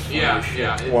 That's yeah.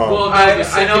 Wow. Well,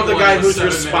 I know the guy who's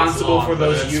responsible for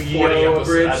those Yu-Gi-Oh!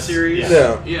 Abridged series.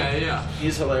 Yeah.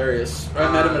 He's hilarious.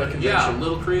 I met him at a convention. Yeah,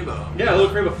 Little Kribo. Yeah,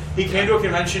 Little Kribo. He came to a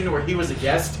convention where he was a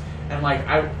guest, and like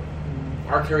our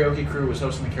karaoke crew was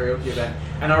hosting the karaoke event,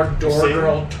 and our door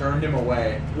girl turned him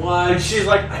away. What? And she's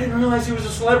like, I didn't realize he was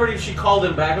a celebrity. She called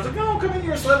him back. I was like, no, come in,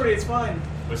 you're a celebrity. It's fine.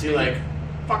 Was he like,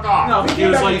 fuck off? No, he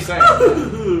was like,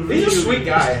 he's a sweet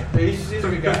guy. He's a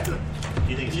good guy.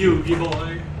 You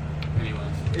boy.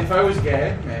 Anyways, if I was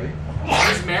gay, maybe.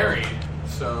 He's married,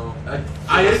 so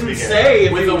I didn't say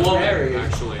if with he a was woman. married.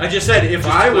 Actually, I just said if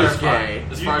I was gay.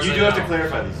 You do have to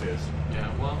clarify these days. Yeah.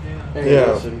 Well,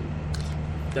 yeah.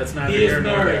 That's not he here is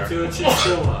nor married there. to a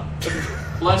chinchilla.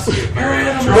 Bless you. Your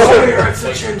animal spirit's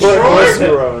a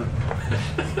chinchilla.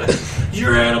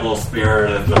 Your animal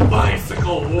spirit is a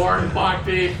bicycle worn by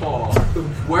people.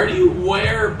 Where do you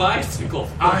wear bicycles?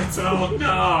 I don't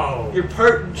know. You're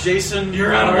part Jason.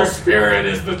 Your animal spirit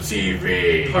is the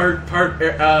TV. Part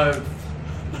Fred.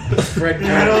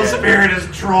 Your animal spirit is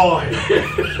Troy.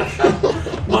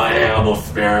 My animal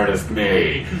spirit is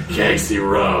me, Casey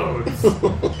Rhodes.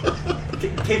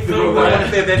 Keep the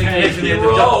road. Then you mention the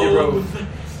Dusty Road.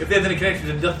 if they have any connection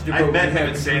to Death to I met him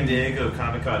at San Diego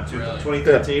Comic Con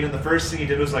 2013, and the first thing he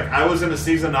did was like, I was in a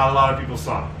season not a lot of people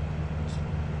saw.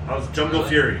 I was Jungle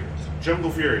Fury.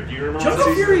 Jungle Fury. Do you remember?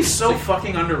 Jungle Fury is so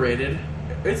fucking underrated.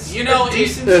 It's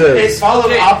decent. It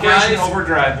followed Operation guys.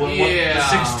 Overdrive. What the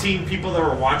 16 people that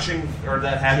were watching or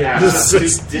that had access to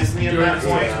Disney at that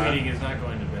point. Tweeting is not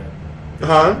going to bed.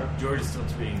 Huh? George is still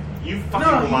tweeting. You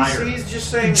fucking liar. He's just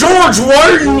saying. George,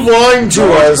 why are you lying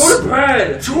to us? Go to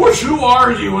bed. George, who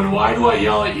are you, and why do I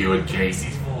yell at you in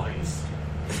Casey's voice?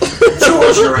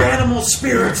 George, your animal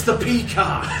spirit's the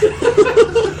peacock.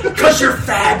 Because you're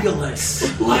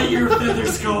fabulous. Let your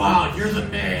feathers go out. You're the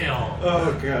male.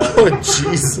 Oh, God. Oh,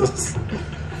 Jesus.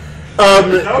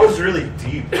 That was really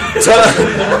deep.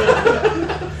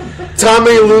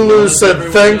 Tommy Lulu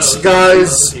said, thanks,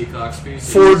 guys,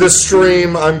 for the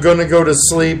stream. I'm going to go to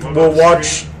sleep. We'll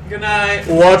watch... Good night.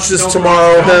 Watch this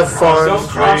tomorrow. Have fun.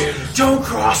 Don't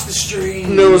cross the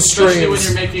stream. No Especially when streams.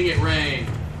 you're making it rain.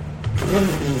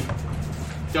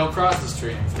 Don't cross the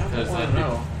streams because then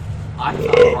I'm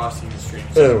not crossing the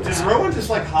streams. Ew. Does Rowan just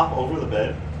like hop over the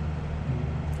bed?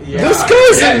 Yeah. This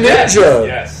guy's a ninja.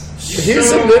 Yes.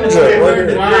 He's a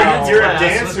ninja. You're a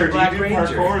dancer. Do you do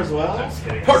parkour as well?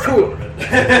 Parkour.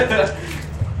 I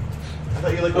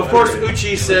thought you liked Of course,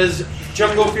 Uchi says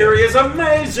Jungle Fury is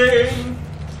amazing.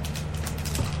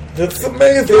 It's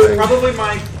amazing. Probably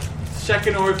my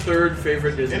second or third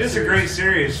favorite Disney It is a series. great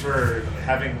series for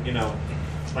having,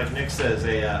 like Nick says,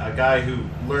 a guy who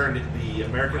learned the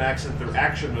American accent through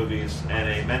action movies and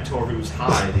a mentor who was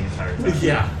high the entire time.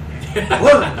 Yeah.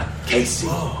 Whoa, Casey.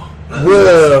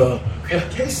 Whoa.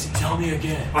 Casey, Tell me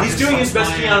again. He's doing his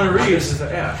best Keanu Reeves.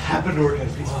 Yeah. Happened to work at a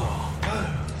pizza.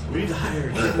 We need to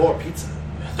hire more pizza.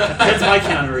 That's my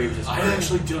Keanu Reeves. I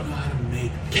actually don't know how to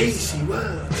make Casey,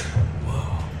 whoa.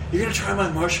 You're going to try my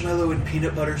marshmallow and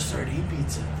peanut butter sardine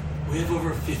pizza. We have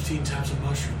over 15 types of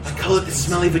mushrooms. I call it the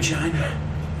smelly vagina.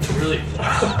 Really?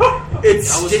 It's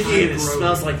That was sticky kinda and it gross.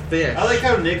 smells like fish. I like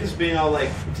how Nick is being all like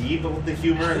deep with the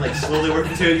humor and like slowly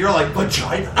working to it. You're like,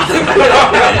 vagina.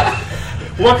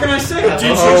 What can I say? Did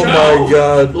you Oh know? my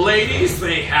God. Ladies,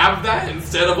 they have that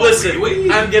instead of Listen,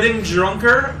 weed. I'm getting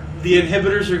drunker. The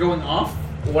inhibitors are going off.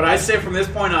 What I say from this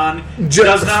point on Ju-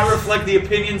 does not reflect the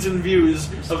opinions and views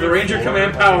of the Ranger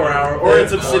Command Power Hour or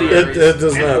its subsidiaries. It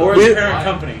does not. Or its parent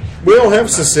company. We don't have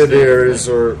subsidiaries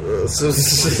or... Sister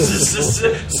Studios?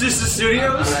 Sister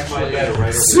Studios. That's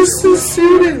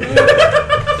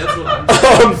what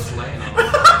I'm slaying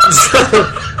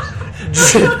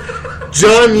on.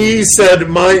 John Yee said,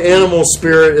 my animal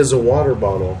spirit is a water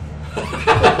bottle.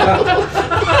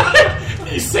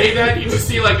 You say that, you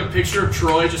see like a picture of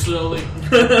Troy just slowly.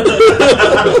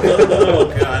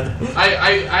 Oh, God.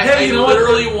 I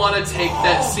literally want to take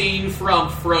that scene from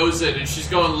Frozen, and she's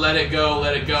going, let it go,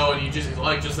 and you just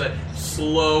that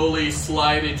slowly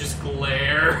slide and just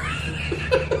glare.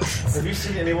 Have you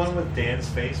seen anyone with Dan's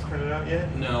face printed out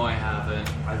yet? No, I haven't.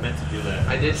 I meant to do that.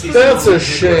 I did see That's someone a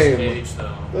with Nicolas shame. Cage,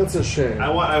 though. That's a shame.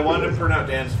 I wanted to print out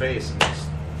Dan's face and just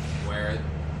Wear it.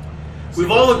 We've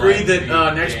all agreed that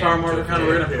next Power Morphicon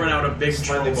we're going to print out a big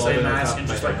Slightly Trollsay balding on mask top and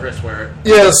of just my let Chris wear it.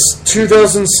 Yes,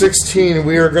 2016,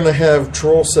 we are going to have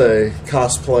Trollsay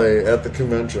cosplay at the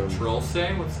convention.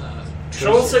 Trollsay? What's that?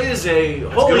 Trollsay is a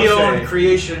wholly go owned say.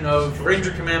 creation of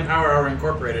Ranger Command Power Hour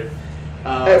Incorporated.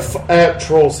 At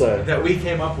Trollsay. That we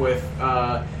came up with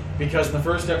because in the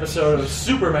first episode of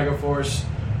Super Megaforce,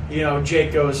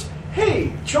 Jake goes,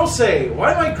 "Hey, Trollsay,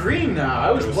 why am I green now? I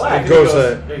was black."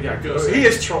 Gosei. He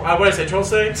is Troll. What did I say,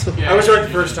 Trollsay? Yeah. I was right the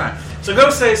first time. So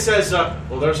Gosei says,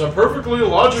 "Well, there's a perfectly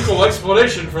logical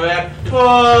explanation for that,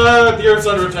 but the Earth's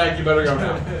under attack. You better go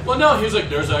now." Well, no, he was like,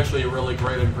 there's actually a really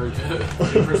great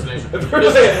impersonation.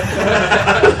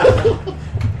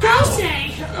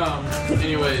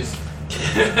 Anyways,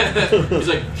 he's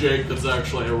like, Jake, that's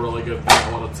actually a really good thing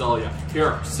I want to tell you.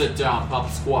 Here, sit down,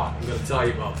 Papa Squat. I'm going to tell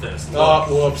you about this. Oh,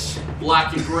 whoops.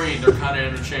 Black and green, they're kind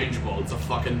of interchangeable. It's a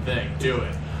fucking thing. Do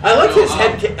it. I like his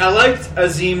head. I liked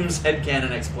Azim's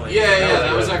headcanon explanation. Yeah,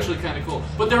 that was good. actually kind of cool.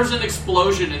 But there was an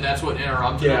explosion, and that's what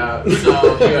interrupted Yeah. him.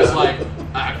 So he was like,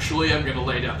 actually, I'm going to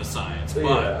lay down the science. But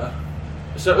Yeah.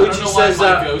 So I don't Uchi know why says, my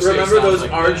Gosei remember sounds those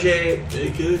like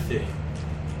RJ...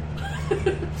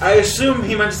 I assume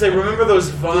he meant to say, remember those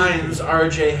vines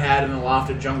RJ had in the Loft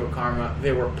of Jungle Karma?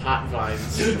 They were pot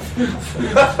vines.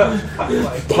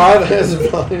 Pot has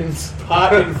vines.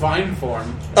 Pot in vine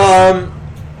form. A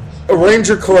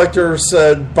Ranger Collector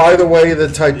said, by the way, the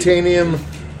Titanium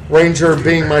Ranger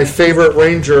being my favorite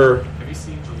Ranger,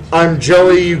 I'm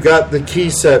jelly you got the key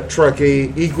set,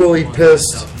 Trekkie. Equally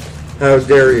pissed How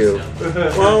dare you?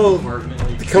 Well,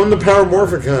 come to Power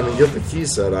Morphicon and get the key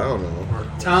set. I don't know.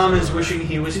 Tom is wishing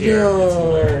he was here.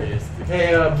 No.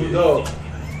 Hey, Budo.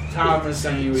 Tom is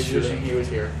saying he was wishing he was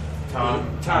here.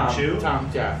 Tom Chu?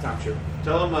 Tom Chu.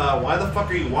 Tell him, why the fuck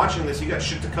are you watching this? You got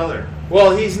shit to color.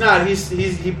 Well, he's not. He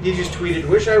just tweeted,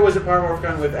 wish I was at Power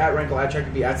Morphicon with @Rankle,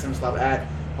 @CheckTB, @SimSlab,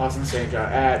 @Austin St.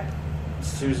 John,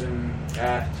 @Susan,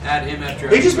 At him after.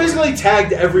 He just basically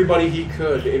tagged everybody he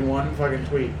could in one fucking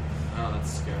tweet. Oh,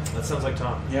 that's scary. That sounds like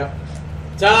Tom. Yep.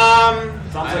 Tom!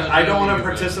 Tom's like, I don't want to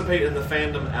participate in the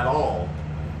fandom at all.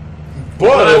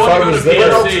 But if I was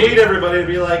there, I'll tweet everybody and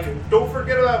be like, don't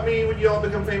forget about me when you all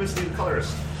become famous and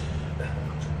colorists.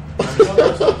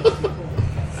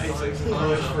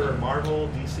 For Marvel,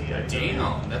 DC,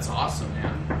 Damn, that's awesome,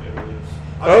 man.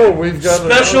 oh, we've got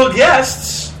Special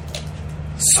guests!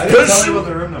 I didn't tell you about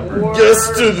the room number.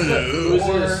 guest to do.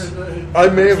 I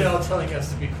may have. telling us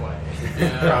to be quiet.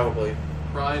 Yeah, Probably.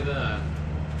 probably that.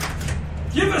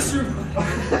 Give us your.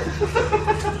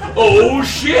 Oh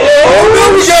shit!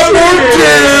 Oh, we got more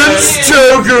dance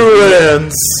Toku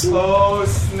Oh,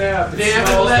 snap. Damn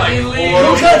it, let me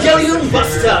leave. Galleon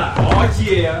Buster! Oh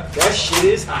yeah. That shit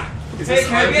is hot. Hey,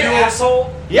 can I be an asshole?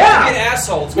 Yeah! Can I be an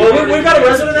asshole? Well, we've got a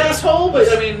resident asshole, but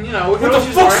I mean, you know, we can What the always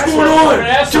use our fuck's asshole. going on?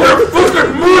 Dude, we're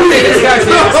fucking moving! This guy's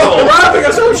an asshole. Robbing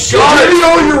us of shit!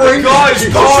 Guys,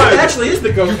 It actually is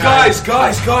the goat guy.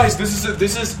 Guys, this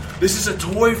is a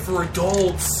toy for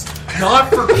adults, not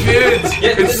for kids.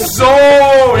 It's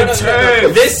so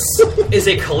intense. This is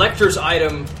a collector's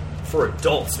item for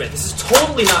adults, man. This is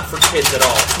totally not for kids at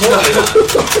all. Totally not.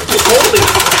 Totally not.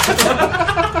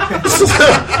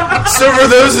 So for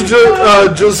those who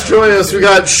just joined us, we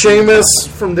got Seamus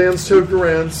from Dance Toku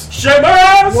Rants.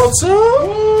 Seamus! What's up?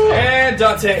 And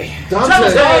Dante.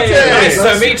 Dante. Nice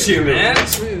to meet you, man.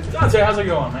 Dante, how's it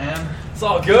going, man? It's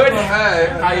all good. Hey,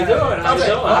 How you doing? How you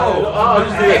doing?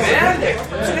 Hey, man.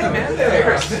 What's your name, man?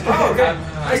 Oh, okay.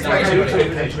 Nice to meet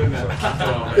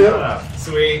you. Yeah.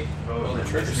 Sweet.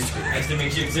 Nice to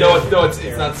meet you, too. No, it's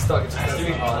not stuck. It's nice to meet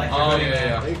you. Oh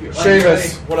yeah.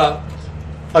 Seamus, What up?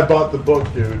 I bought the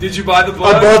book, dude. Did you buy the book?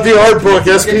 I bought the art book,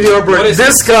 SPD art book. What is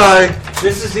This guy,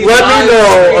 This is the Let me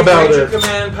know about Ranger it.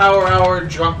 Command Power Hour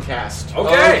Drunk Cast.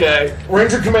 Okay.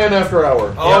 Ranger Command After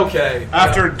Hour. Okay.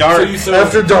 After dark.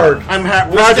 After dark. I'm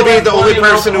proud to be the only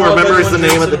person who remembers the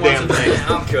name of the damn thing.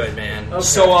 I'm good, man. Okay.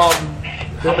 So how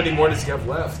many more does he have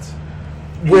left?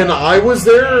 When I was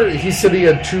there, he said he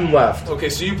had 2 left. Okay,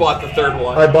 so you bought the third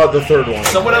one. I bought the 3rd one.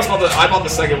 Someone else bought I bought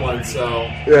the second one. So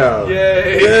Yeah.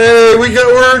 yay! Yay,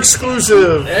 we're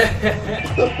exclusive.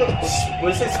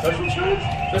 What is it, special charge?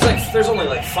 There's only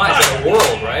like 5 in the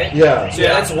world, right? Yeah. So yeah,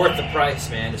 that's worth the price,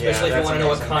 man. Especially if you want to know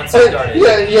what Hey, concept art is.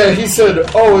 yeah, he said,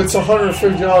 "Oh, it's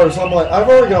 $150." I'm like, I've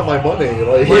already got my money.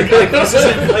 Like, This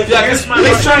isn't, yeah, he's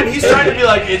trying to be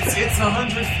like it's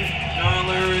 $150,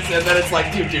 and then it's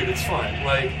like, dude, it's fine.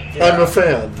 Like, I'm a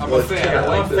fan. I'm Like, a fan. Yeah, I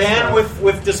like I'm a this fan stuff.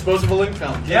 with disposable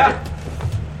income. Yeah.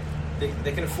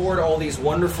 They can afford all these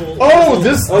wonderful. Oh,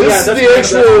 this is the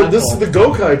actual. This is the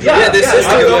Gokai. Yeah, this is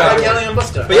the Gokai. Galleon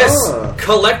Buster. But yes,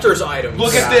 collector's items.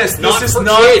 Look at this. Not This is for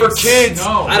not kids. for kids.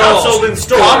 No. At all. Sold in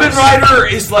stores. Kamen Rider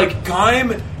is like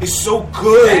Gaim is so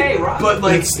good, Hey, right. but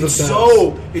like It's the it's best.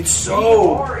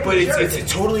 but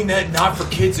it's totally not for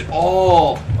kids at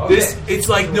all. This it's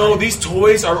like no, these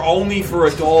toys are only for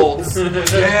adults.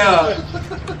 Yeah.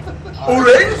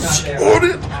 Orange.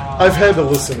 I've had to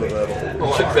listen to that.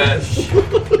 Like that.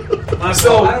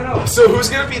 So who's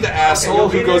gonna be the asshole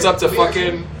who goes up to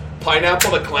fucking Pineapple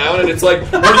the Clown and it's like,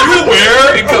 are you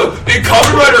aware in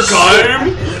Kamen Rider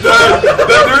Gaim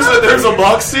that there's a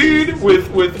box scene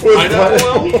with pineapple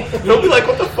oil? He'll be like,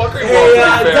 what the fuck are you Hey,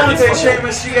 walking Dante,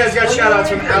 Seamus, you guys got shout-outs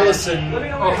from Allison.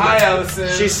 Oh, hi, Allison.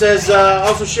 She says,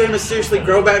 also, Seamus, seriously,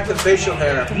 grow back the facial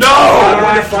hair. No! I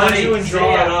want to find you and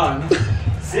draw it on.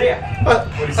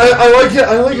 I like it.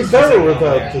 I like it better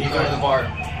without. You go to the bar.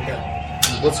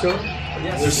 Let's go.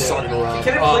 Just talking around.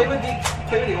 Can I play with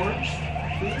the orange,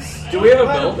 please? Do we have a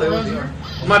belt?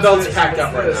 My belt's packed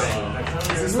up right now.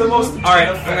 Is this the most? All right,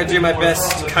 I'm gonna do my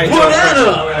best. Kind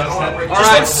Banana! All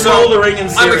right, Soul the Ring and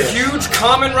I'm a Sirius. huge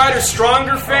Kamen Rider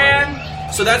Stronger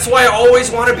fan, so that's why I always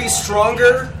want to be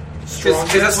stronger.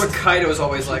 Because that's what Kaido is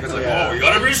always like. It's like, oh, you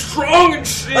gotta be strong and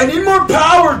shit. I need more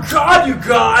power, God, you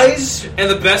guys! And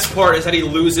the best part is that he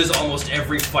loses almost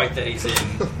every fight that he's in.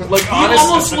 Like, He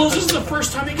almost loses the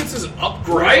first time he gets his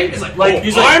upgrade. Right? It's like,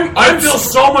 He's like, I feel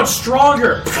so much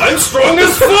stronger. I'm strong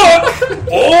as fuck.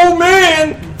 Oh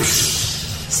man.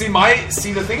 See,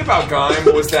 the thing about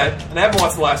Gaim was that, and I haven't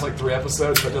watched the last like 3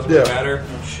 episodes, but it doesn't really matter.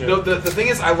 Oh, shit. No, the thing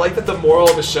is, I like that the moral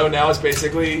of the show now is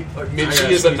basically Mitchie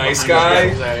is a nice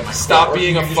guy. Stop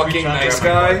being a fucking nice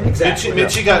guy. Exactly.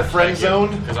 Mitchie got friend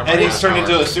zoned, and he's turned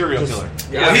into a serial killer.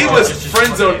 Yeah, he was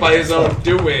friend zoned by his own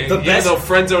doing. Even though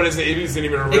friend zone isn't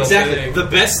even a real thing. The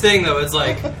best thing though is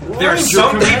like there are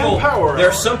some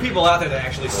people out there that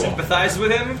actually sympathize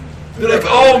with him. They're like,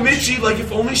 oh, Mitchie, like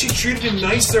if only she treated him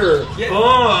nicer. Yeah.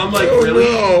 Oh, I'm like, really?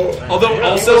 No. Although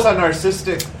also a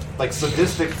narcissistic, like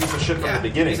sadistic piece of shit from the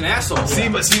beginning. He's an asshole. See,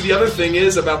 the other thing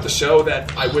is about the show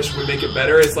that I wish would make it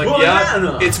better is like,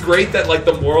 it's great that like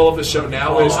the moral of the show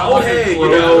now is, hey, you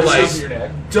know, like,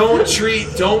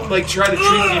 don't like try to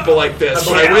treat people like this.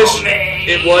 But I wish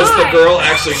it was the girl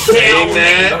actually saying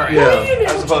that.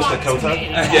 Yeah, as opposed to Kota.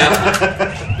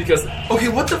 Yeah, because okay,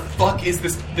 what the fuck is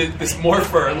this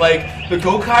morpher? Like the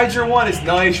Gokaiger one is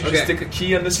nice. You just stick a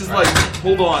key in. This is like,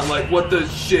 hold on, like what the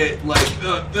shit? Like,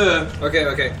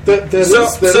 Okay. So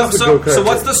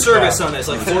what's the service on this?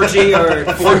 Like 4G or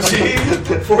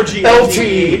 4G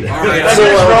LTE? All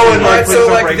right. So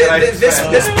like this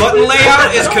button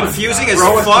layout is confusing as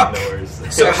fuck.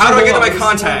 So how do I get to my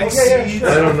contacts? I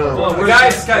don't know.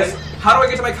 Guys, how do I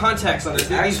get to my contacts on this?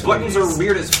 These buttons are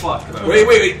weird as fuck.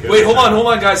 Wait, hold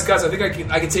on, guys. I think I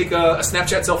can take a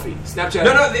Snapchat selfie. Snapchat.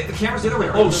 No, the camera's the other way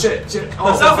around. Oh shit.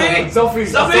 Oh,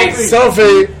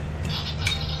 Selfie.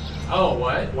 Oh,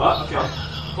 what? What? Okay.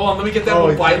 Hold on, let me get that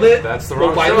Mobilet. That's the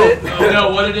wrong Mobilet.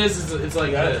 No, what it is it's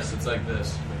like this. It's like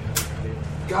this.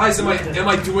 Guys, am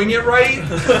I doing it right?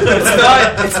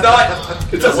 It's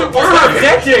not. It doesn't work.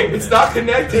 It's not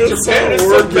connecting. Japan is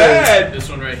so bad. This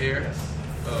one right here.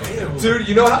 Dude,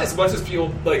 you know how as much as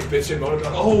people like bitch and moan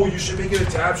about, oh, you should make an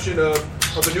adaptation of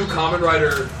the new Kamen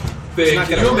Rider thing.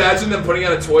 Can you imagine them putting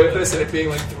out a toy of this and it being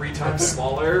like 3 times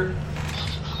smaller?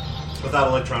 Without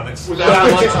electronics. Without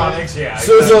electronics, yeah.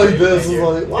 So it's like this.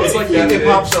 It's like it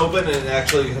pops open and it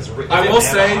actually has. I will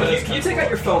say, can you take out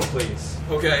your phone, please?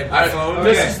 Okay, my phone.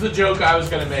 This is the joke I was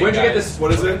gonna make. Where'd you get this?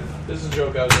 What is it? This is a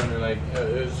joke I was gonna like.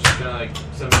 It was just gonna like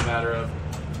some matter of.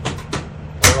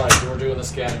 Alright, we're doing the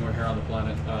scanning. We're here on the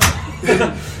planet.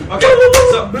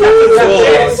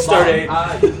 Start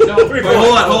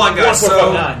hold on, guys.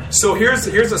 So here's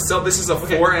a This is a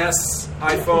 4S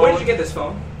iPhone. When did you get this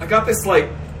phone? I got this like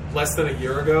less than a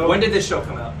year ago. When did this show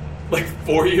come out? Like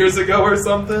 4 years ago or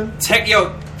something.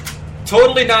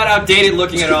 Totally not outdated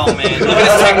looking at all, man. Look at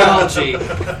this technology.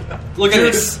 Look at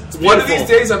this. One of these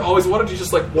days, I've always wanted to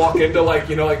just like walk into like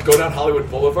go down Hollywood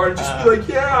Boulevard and just be like,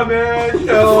 yeah, man, you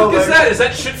know. What the fuck is that? Is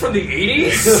that shit from the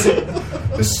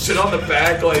 80s? This shit on the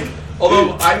back, like.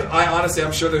 Although I honestly,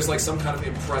 I'm sure there's like some kind of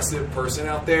impressive person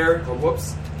out there.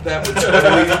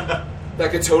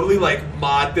 That could totally like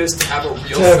mod this to have a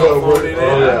real cell phone in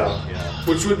it.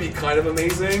 Which would be kind of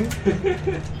amazing.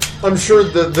 I'm sure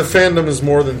the fandom is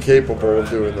more than capable of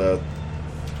doing that.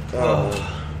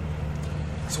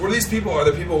 So what are these people? Are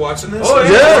there people watching this? Oh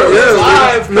yeah.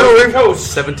 Live. No,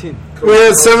 17. We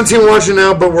have 17 watching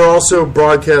now, but we're also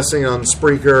broadcasting on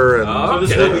Spreaker and. So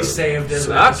this will be saved as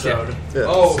an episode. Yes.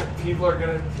 Oh, people are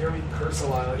gonna hear me curse a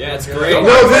lot. Yeah, it's great.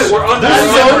 No, this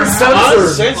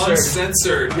is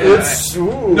uncensored. Yeah. It's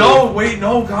no,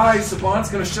 guys, Saban's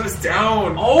gonna shut us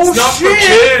down. Oh, it's not shit! For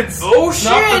kids. Oh, it's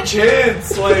not for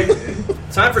kids. Like,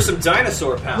 time for some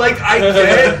dinosaur power. Like I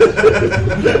get,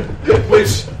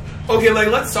 which. Okay, like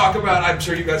let's talk about. I'm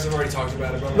sure you guys have already talked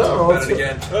about it, but I'm going to talk about it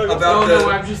again. No,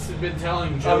 I've just been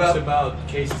telling jokes about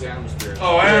Casey's animal spirit.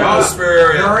 Oh, animal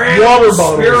spirit. Water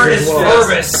bottle spirit is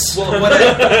nervous. Well,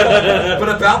 but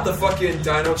about the fucking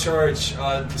Dino Charge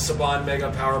Saban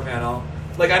Mega Power Panel.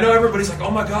 Like I know everybody's like,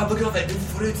 oh my god, look at all that new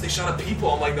footage they shot of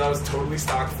people. I'm like, no, that was totally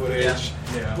stock footage.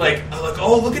 Yeah. Like I'm like,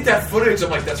 oh look at that footage.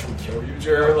 I'm like, that's from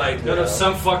Kyoryuger. Like no,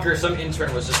 some fucker, some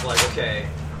intern was just like, okay.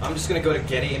 I'm just gonna go to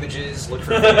Getty Images, look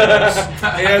for videos,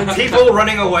 and people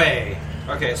running away.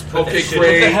 Okay, so put that shit. What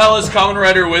the hell is Kamen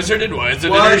Rider Wizard and why is it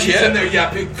in there shit? In there,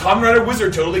 yeah. Kamen Rider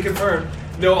Wizard, totally confirmed.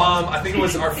 No, I think it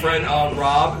was our friend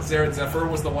Rob Zared Zephyr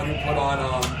was the one who put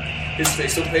on his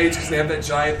Facebook page because they have that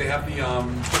giant. They have the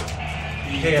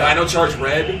Dino Charge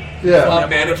Red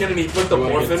mannequin, and he put the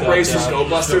Morphin Bracer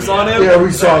Snowbusters on him. Yeah, we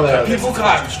saw that. People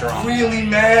got really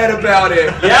mad about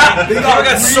it. Yeah, they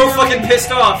got so fucking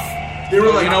pissed off. They were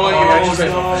like, you know what?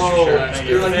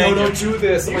 You're like, no, don't do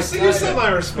this. You see my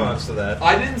response to that.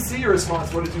 I didn't see your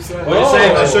response. What did you say? What did you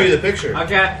say? I'll show you the picture.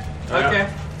 Okay.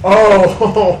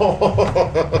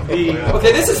 Oh.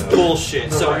 Okay, this is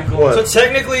bullshit. So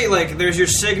technically, like, there's your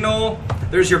signal,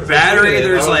 there's your battery,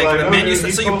 there's like the menu. So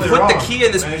you put the key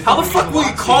in this. How the fuck will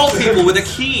you call people with a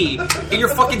key in your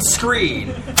fucking screen?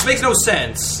 This makes no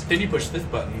sense. Then you push this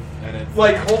button.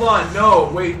 Like, hold on, no.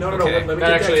 Let me that get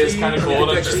actually that is key. kind of cool.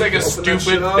 It's just like a Open that stupid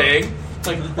shit up. thing. It's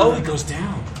like, oh, it goes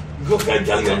down. Let's get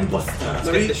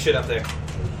this shit up there.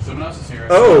 Someone else is here.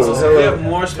 Oh, we have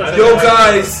more special. Yo,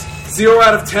 guys, 0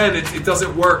 out of 10. It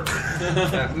doesn't work.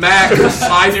 Mac,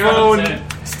 iPhone,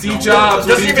 Steve Jobs.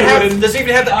 Doesn't even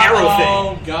have the arrow thing.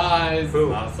 Oh, guys, it's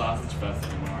not a sausage fest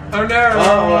anymore. Oh no!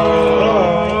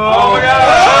 Oh my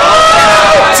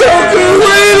god! Toku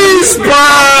Ladies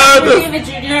Pod! David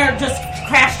Jr. just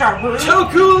crashed our room.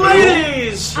 Toku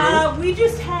Ladies! We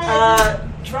just had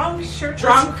drunk,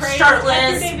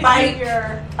 shirtless, David Mike,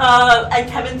 Jr. And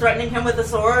Kevin threatening him with a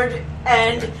sword.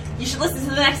 And you should listen to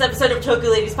the next episode of Toku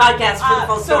Ladies Podcast for the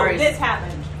full story. This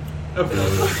happened. Yo! No,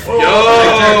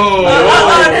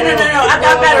 I've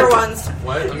got better ones.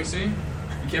 What? Let me see. You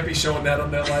can't be showing that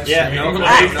on that live Yeah, stream.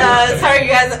 Sorry, you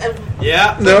guys.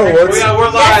 Yeah. No, what's... We're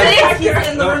live. Yes, he's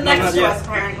in the room next to us,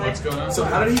 apparently. What's going on? So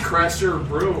how did he crash your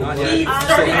room? He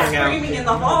started screaming in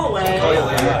the hallway. We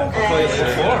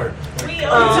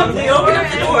opened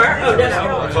up the door.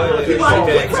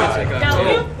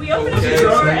 We opened up the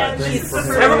door and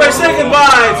Everybody say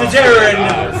goodbye to Darren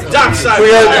Dockside. We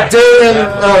had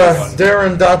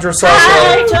Darren Dr. Sasha.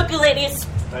 Hi, Toku Ladies.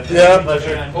 Yeah.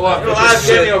 Hold on, live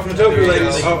cameo from Toku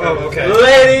Ladies. Oh, okay.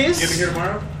 Ladies. You be here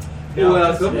tomorrow?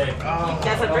 Welcome.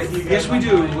 Yes, we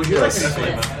do. Would you like to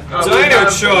say? Dino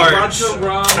Charge.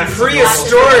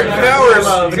 Prehistoric powers.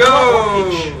 Go.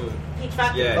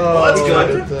 Yeah. Well, that's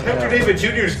good. Hector David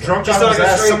Jr. is drunk on his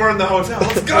ass somewhere in the hotel.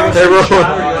 Let's go. Hey, Rowan.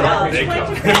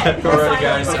 Alright,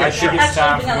 guys, I think it's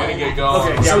time for me to get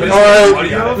going.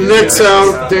 Alright, Nick's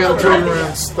out. Dan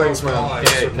Turnarounds. Thanks, man.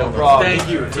 Okay, no problem. Thank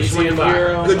you. TC and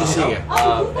Hero. Good to see you.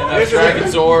 And that's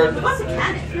Dragon Sword. I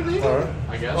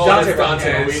guess. Oh, that's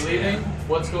Dante's. Are we leaving?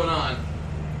 What's going on?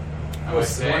 I was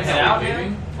saying, Head are out, we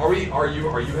leaving? Are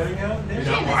you heading out?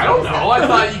 No, I don't know. I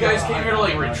thought you guys came here to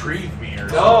like retrieve me or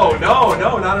something. No,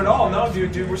 not at all. No,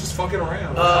 dude, we're just fucking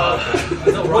around.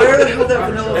 Where the hell that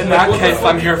vanilla? In that case,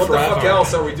 I'm here What the forever. fuck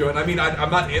else are we doing? I mean,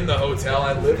 I'm not in the hotel.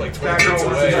 I live like 20 minutes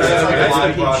away. It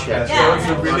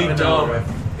would be really dumb.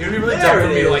 It would be really dumb for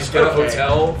me to like get a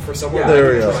hotel for somewhere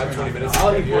There we go. drive 20 minutes.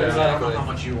 I'll leave orders. I don't know how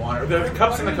much you want. The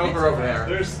cups and the Coke are over there.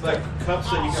 There's like cups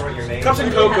that you can write your name. Cups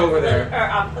and Coke over there.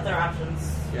 Other options.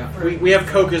 Yeah, we have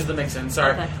Coke as the mix-in.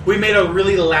 Sorry, we made a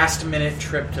really last-minute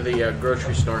trip to the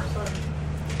grocery store.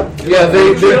 Yeah,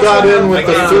 they got in with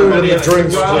the food and the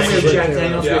drinks. We have Jack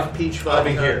Daniels. We have peach I'll be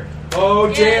vodka. here. Oh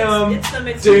damn! It's the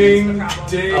mix. Ding,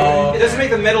 ding. It doesn't make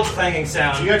the metal clanging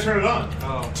sound. You gotta turn it on.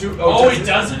 Oh, it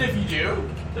does it if you do?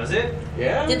 Does it?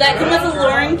 Yeah. Did that come with a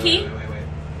luring key?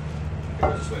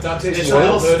 Dante's It's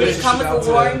World. little- Did it come with a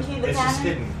luring key? The It's just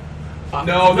cannon? hidden.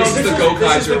 No, this is the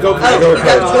Gokaiser. Go Oh, you got the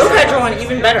Gokaiger one,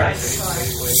 even better.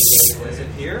 Is it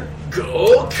here?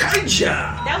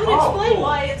 Gokaiger. That would explain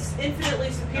why it's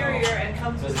infinitely superior and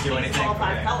comes with keys in all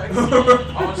 5 colors. I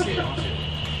want to see it.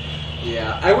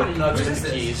 Yeah, I went nuts with the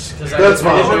keys because I That's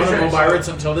didn't fine. know Pirates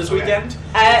until this weekend.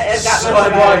 I've got So I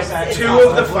bought 2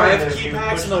 of the 5 key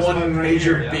packs and the 1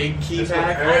 major big key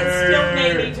pack. I still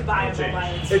may need to buy a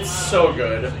mobile. It's so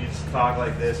good. You just talk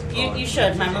like this. And You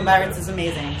should. My Pirates is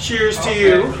amazing. Cheers to Okay,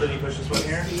 you. so then you push this one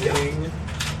here.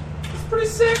 It's pretty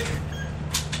sick.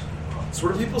 So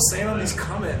what are people saying on these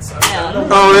comments? I don't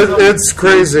know. Oh, it's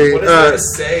crazy. What is there to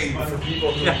say for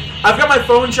people who... I've got my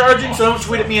phone charging, so don't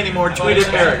tweet at me anymore. Tweet at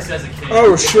Eric.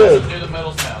 Oh, shit. Do the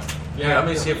metal sound. Yeah, let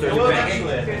me see if there's any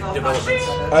developments.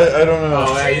 I don't know.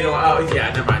 Oh, you know,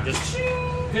 yeah, never mind. Just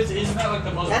Isn't that like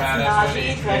the most That's badass not way to me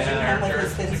introduce touching a him with character?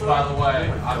 his pencil. By the way,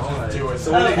 I'm just do it. So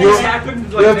You have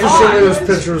to show me those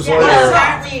pictures Well, later.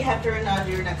 apparently Hector and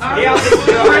Nadia are next week.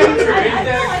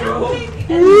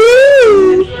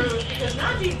 Because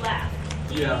Najee laughed.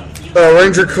 Yeah.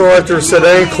 Ranger Collector said,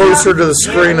 "Any closer to the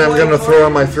screen, I'm going to throw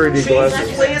on my 3D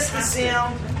glasses." Plays the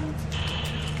sound.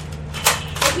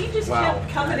 So he just kept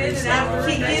coming in and out.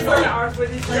 He did like like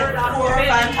with his 4 shirt on. or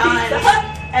 5 times.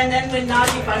 And then when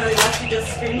Nadia finally left, she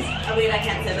just screams. Oh, wait, I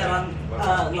can't say that on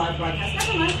live broadcast.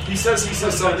 Never mind. He says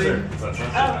something. Yeah,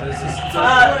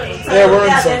 we're in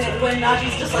then when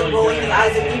Najee's just like rolling his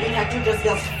eyes and leaving, Hector just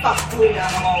yells "fuck" blue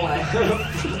down the hallway.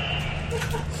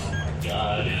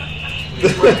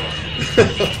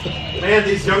 Man,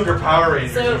 these younger Power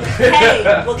Rangers. So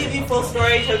hey, we'll give you full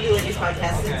story Toku Ladies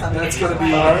podcast in some That's gonna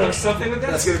be something with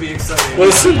That's gonna be exciting.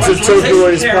 Listen to Toku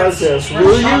Ladies podcast.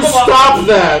 Will you stop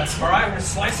that? All right, we're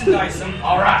slicing and dicing.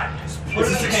 All right, just This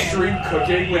is extreme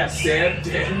cooking with Dan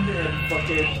and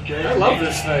fucking Dan. I love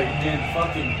this thing. And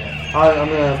fucking I'm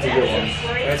gonna have to get one.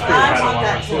 That's pretty bad. I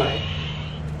want one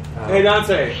too. Hey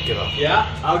Dante. Give up.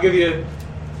 Yeah, I'll give you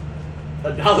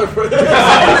 $1 for this. What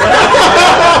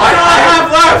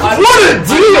a I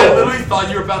deal! literally thought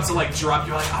you were about to like drop.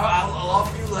 You're like, I'll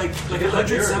offer you like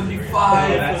 175.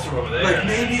 That's from over there. Like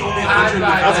maybe only That's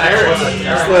 100.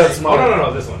 Just let it Oh,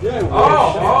 no, this one.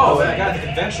 Oh, that guy at the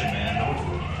convention, man.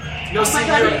 No, see, my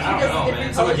God, here, he I does don't know, different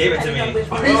man. Someone gave it to me. colors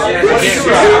Oh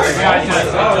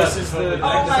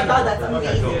my God, that's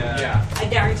amazing. Yeah. I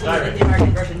guarantee you that the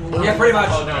American version will Yeah, pretty much.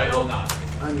 Oh, no, it will not.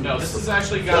 No, this is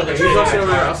actually got. Okay, here's also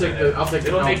over there. I'll take the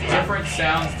It'll make different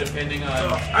sounds depending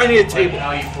on. I need a like, table.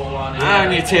 how you pull on it. I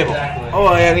need a table. Exactly. Oh,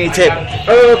 I need a table.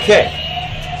 Okay.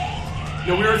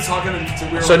 No, we were talking.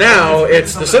 So now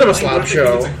it's the Cinema Slob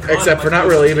show, except for not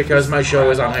really because my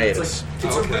show is on hiatus.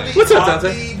 What's up,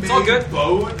 Dante? It's all good.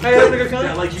 Hey, having a good time?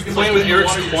 Yeah, like you can Playing with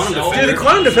Eric's Quantum Dude, Defender. the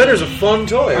Quantum Defender is a fun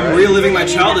toy. I'm reliving my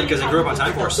childhood because I grew up on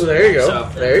Time Force. So there you go. So,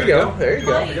 There you go. There you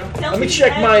go. Let me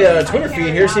check my Twitter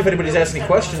feed here, see if anybody's asked any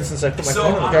questions since I put my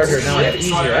phone in the card here. Now I have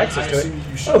easier access to it.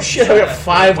 Oh shit, I got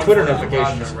 5 Twitter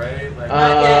notifications. No,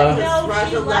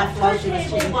 she left her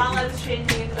table while I was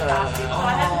changing into the costume, so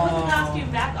I have to put the costume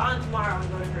back on tomorrow and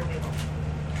go to her table.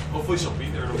 Hopefully she'll be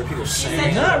there. What are people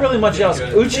Not really much else.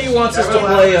 Uchi wants us to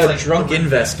play drunk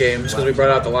invest games because we brought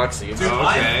out the lock seeds.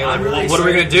 Okay, well, what are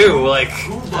we gonna do? Like,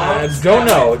 don't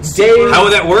know. Dave. How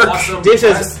would that work? Dave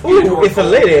says, "Ooh, if a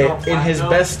lady in his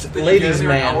best ladies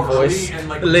man voice,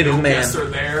 ladies man."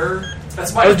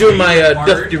 I was doing my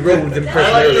Dusty Road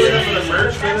impersonation.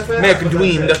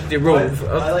 McDween, Dusty Road.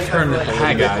 I'll turn it.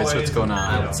 Hi guys, what's going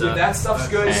on? That stuff's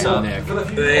good. Hey, Nick.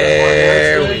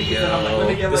 There we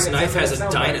go. This knife has a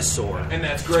dinosaur. And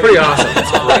that's It's pretty awesome.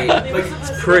 It's great.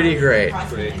 It's pretty great.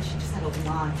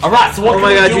 Alright, so what Oh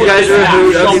my god, you guys are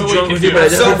rude. I'll be drunk with you, but I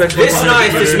So just this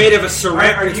knife is made of a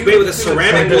ceramic. It's made with a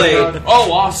ceramic blade.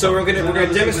 Oh, awesome. So we're gonna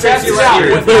demonstrate it out right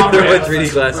here. with They're my 3D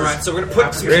glasses. All right, so we're gonna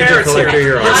put some Ranger carrots collector, here.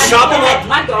 you're We're gonna awesome. chop them up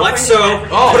like so.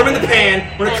 Put them in the pan.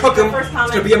 We're gonna cook them. It's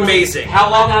gonna be amazing. How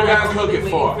long are we gonna cook it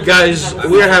for? Guys,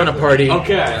 we're having a party.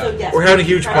 Okay. We're having a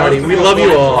huge party. We love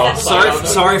you all.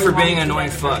 Sorry for being an annoying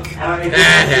fuck.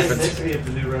 That happens.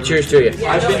 Cheers to you.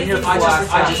 I've been here for the last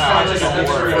half hour.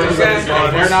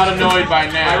 They're not annoyed by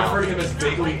I now. refer to him as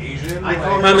vaguely Asian.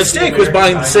 My mistake was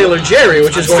buying Sailor Jerry,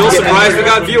 which is Still going to get surprised we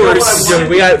got viewers. Dude,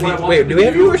 wait, do we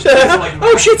have viewers?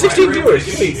 Oh shit, 16 viewers.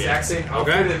 The exact same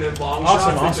outfit and then long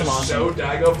Awesome, shots and awesome, just show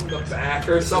Daigo from the back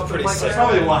or something like that.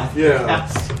 Probably why. Yeah.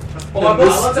 Oh, I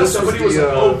love that This somebody was was the,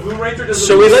 oh, Blue Ranger doesn't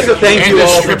So we'd like to thank And you the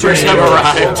all for strippers tuning have in.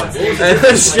 arrived.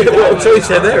 Shit, well, so he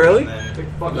said that, really?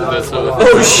 That's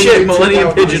Oh shit,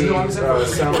 Millennium Pigeon. when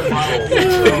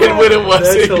it wasn't.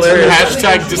 That's hilarious.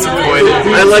 Hashtag disappointed.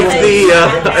 I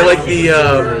like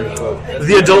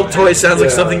the adult toy sounds like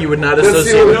something you would not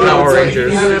associate with Power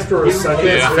Rangers. Even after a second,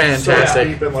 It's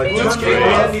fantastic. But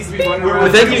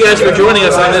thank you guys for joining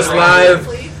us on this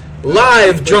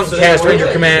live Drunkcast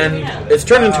Ranger Command. It's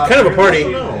turned into kind of a party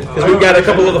because we've got a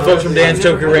couple of the folks from Dan's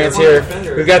Toku Rants here.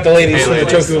 We've got the ladies from the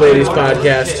Toku Ladies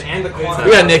podcast.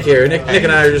 We got Nick here. Nick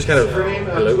and I are just kind of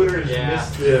hello.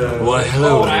 Well,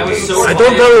 hello. I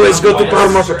don't always go to Power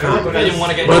Morphicon. But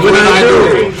when I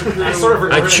do,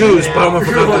 I choose Power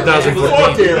Morphicon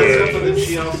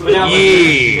 2014. Yeah.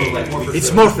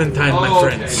 It's Morphin time, my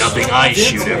friends. Nothing I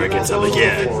shoot ever gets up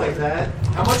again.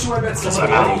 How much do I bet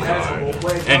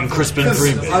And Crispin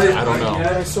Freeman. I don't know.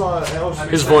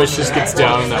 His voice just gets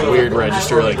down in that weird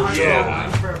register, like,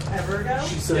 yeah.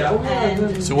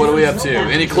 So what are we up to?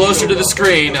 Any closer to the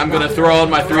screen, I'm going to throw on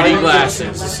my 3D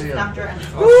glasses.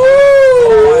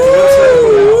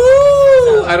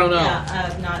 I don't know.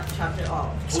 I've not chopped at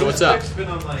all. So what's up? Just doing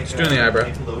the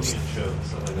eyebrow.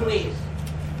 Wait.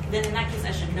 Then in that case,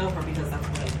 I should know her because that's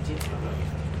what I do.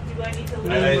 Do I need to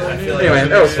leave? Anyway,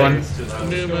 that was fun.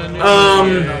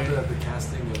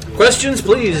 Questions,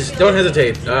 please don't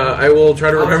hesitate. I will try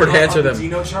to remember to answer them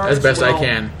as best I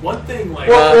can. One thing, like,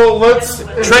 well, let's.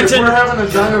 Trenton, We're having a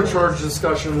Dino Charge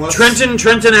discussion. Let's,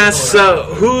 Trenton asks,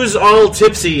 "Who's all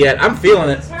tipsy yet?" I'm feeling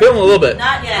it. Feeling a little bit.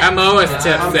 Not yet. I'm always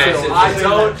tipsy.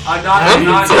 I'm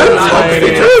not.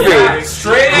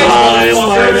 Straight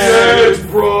edge,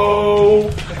 bro.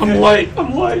 I'm light.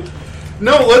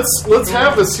 No, let's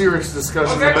have a serious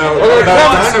discussion about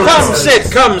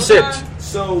Come sit.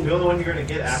 So, the only one you're going to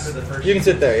get after the first. You can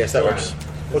sit there. Yes, that works.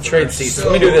 We'll trade seats.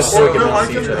 Let me do this so we can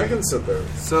see each I other. can sit there.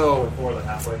 So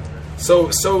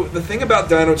the thing about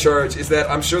Dino Charge is that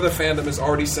I'm sure the fandom is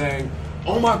already saying,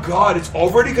 oh my god, it's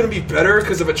already going to be better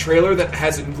because of a trailer that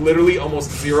has literally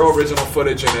almost zero original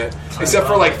footage in it, except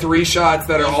for like 3 shots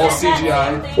that are all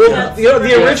CGI. Well,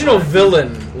 the original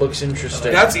villain looks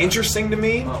interesting. That's interesting to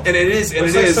me, and it is,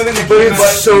 but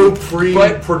it's so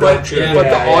pre-production. But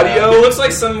the audio, it looks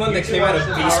like someone that came out of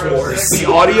Beast Wars. The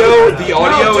audio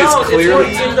is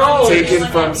clearly taken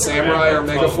from Samurai or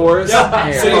Megaforce.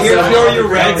 So you hear your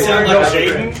red sound like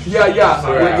Jaden? Yeah.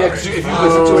 Because if you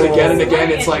listen to it again and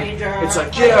again, it's like,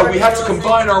 yeah, we have to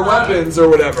combine our weapons or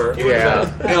whatever. Yeah.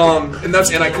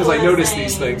 Because I noticed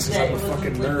these things because I'm a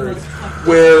fucking nerd.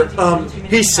 Where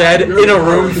he said in a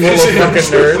room full of fucking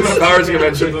nerds. Powers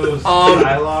convention.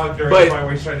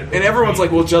 And everyone's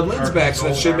like, well, Judd Lynn's back, so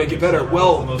that should make it better.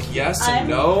 Well, yes and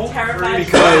no,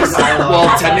 because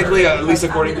technically, at least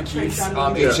according to Keith's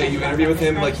HAU interview with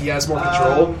him, like he has more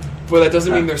control. But that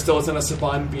doesn't mean there still isn't a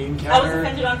Saban Bean counter.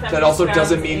 That also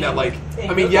doesn't mean that, like,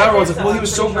 I mean, yeah, everyone's like, well, he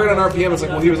was so great on RPM. It's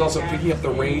like, well, he was also picking up the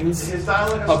reins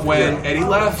of when Eddie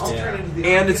left.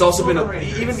 And it's also been,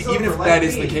 even if that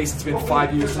is the case, it's been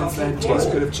 5 years since then.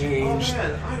 Taste could have changed.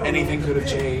 Anything could have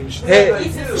changed.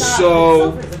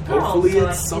 So, hopefully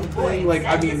it's something, like,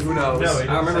 I mean, who knows?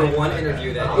 I remember one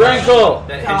interview that Rankle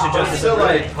introduced the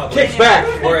really public. Kick back.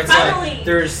 Where it's like,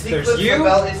 there's you,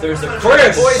 there's a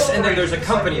corporate voice, and then there's a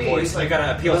company voice. You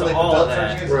gotta appeal to all of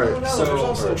that. Right.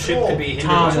 So Chip could be hindered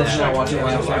by that.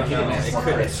 It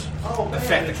could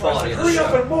affect the quality of the show.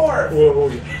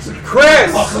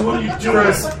 Chris! What are you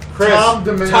doing?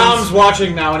 Chris, Tom's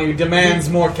watching now and he demands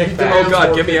more kickback. Oh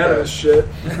god, get me out of this shit.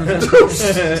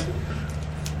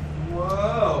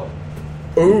 Whoa.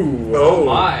 Ooh. Oh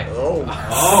my. Oh.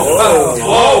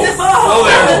 Oh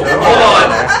there. Hold on.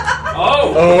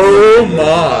 Oh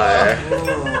my.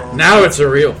 Now it's a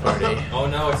real party. Oh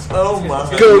no, it's Go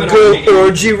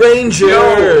Orgy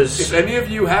Rangers. If any of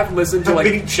you haven't listened to, like,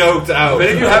 being choked out. If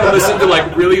any of you haven't listened to,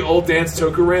 like, really old Dance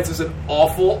Toku rants, it's an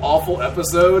awful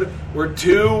episode where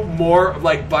 2 more,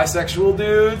 like, bisexual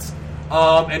dudes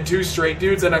and 2 straight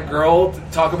dudes and a girl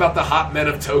talk about the hot men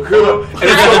of Toku, and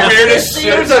it's the weirdest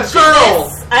shit. There's a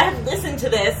girl. I have listened to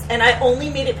this, and I only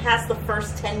made it past the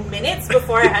first 10 minutes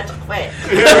before I had to quit.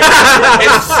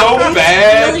 It's so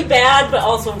bad. It's really bad, but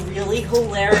also really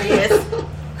hilarious.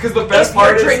 Because the best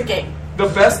part is drinking. The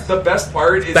best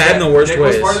part is bad in the worst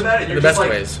ways. Part of that, and In you're the just best like,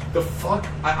 ways. The fuck?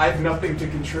 I have nothing to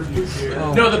contribute here.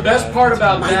 No, the best part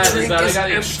about that is that I got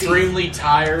extremely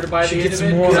tired by the end of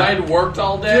it because I had worked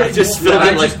all day. I just and filled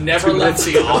I in, like, just never 2 left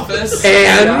the office.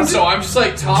 And so I'm just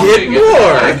like talking. get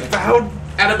more.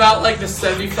 At about like the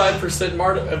 75%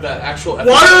 mark of that actual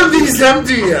episode. Why are these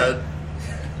empty yet?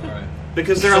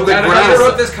 Because they're on the I ground.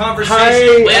 wrote this conversation.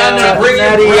 Hi, bring in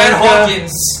Natty Brad Yanka.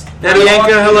 Hawkins. Natty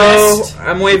Yanka, hello.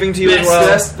 I'm waving to you as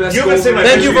well.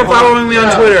 Thank you for following me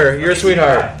on Twitter. You're a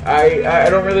sweetheart. I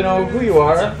don't really know who you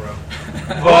are.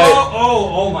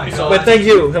 Oh my god. But thank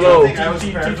you. Hello.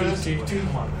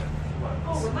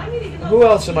 Oh, remind me to get Who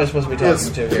else am I supposed to be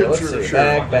talking to here? Let's see.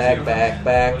 Back.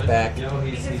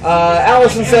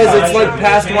 Allison says it's like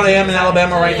past 1 a.m. in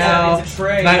Alabama right now.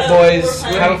 Night, boys.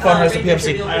 Have a fun rest of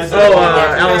PMC. Oh,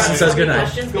 Allison says good night.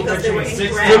 Good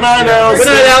night, Allison. Good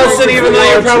night, Allison, even though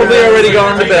you're probably already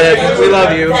gone to bed. We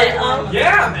love you.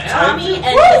 Yeah, man. Tommy and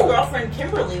his girlfriend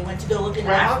Kimberly went to go look in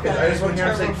Africa. I just want to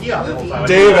hear him say Keon the whole time.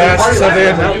 Dave asks have they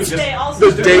announced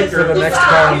the date for the next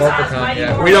Power Morphicon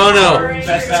yet. We don't know. 2 years.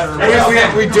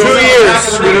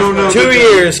 We don't know. 2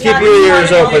 years. Keep your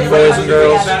ears open, boys and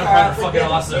girls. Fucking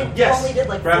awesome. Yes. Only did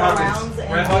like 4 rounds.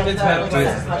 Brad Hawkins had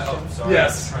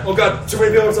Yes. Oh god, too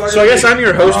many people talking. So I guess I'm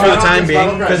your host for the time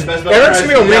being, because Eric's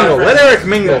gonna go mingle. Let Eric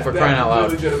mingle for crying out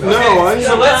loud. No,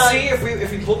 so let's see if we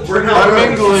pull the trigger. I'm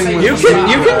mingling. You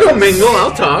can go mingle.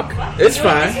 I'll talk. It's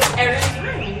fine.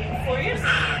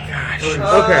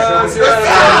 Okay.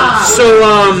 So,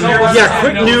 yeah,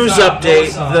 quick news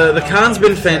update. The con's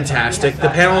been fantastic. The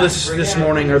panel this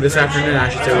morning, or this afternoon, I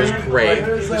should say, was great.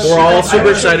 We're all super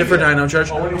excited for Dino Charge.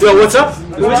 Yo, what's up?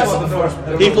 Who is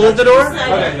it? People at the door?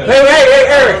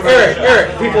 Hey,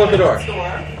 Eric. People at the door.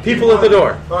 People at the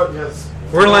door. Oh, yes.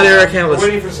 We're gonna let Eric handle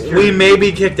this. We may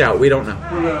be kicked out. We don't know.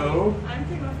 No.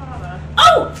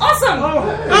 Oh, awesome!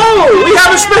 Oh, we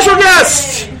have a special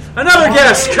guest! Another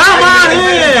guest! Come on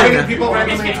in!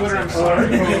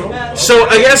 So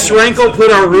I guess Rankle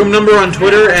put our room number on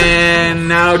Twitter, and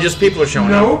now just people are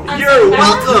showing up. You're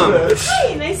welcome.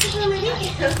 Hey, nice to meet you.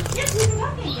 Yes, we've been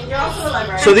talking. You're also a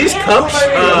librarian. So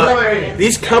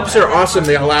these cups are awesome.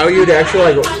 They allow you to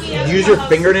actually like use your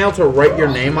fingernail to write your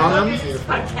name on them.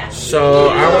 So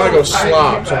I want to go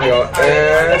slop. So I'm gonna go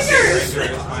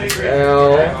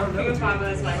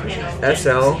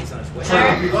SL.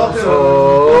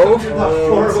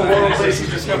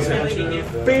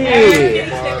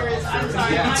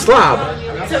 Slob.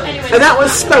 And that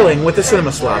was spelling with the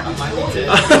cinema slob.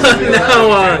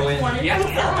 Now,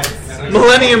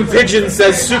 Millennium Pigeon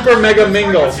says Super Mega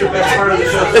Mingle.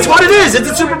 That's what it is. It's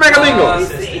a Super Mega Mingle.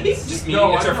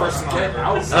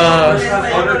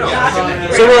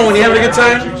 So Rowan, you having a good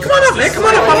time? Come on up, man. Come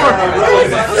on up.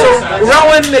 So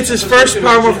Rowan, it's his first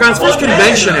Power Morphicon, first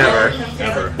convention ever.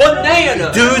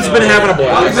 Banana. Dude's been having a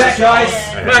blast.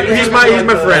 He's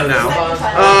my friend now.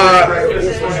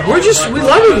 We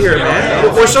love it here,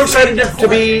 man. We're so excited to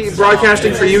be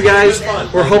broadcasting for you guys.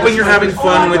 We're hoping you're having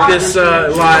fun with this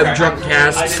live drunk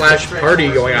cast /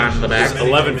 party going on in the back.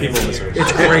 11 people in this room.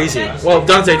 It's crazy. Well,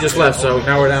 Dante just left, so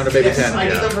now we're down to maybe 10.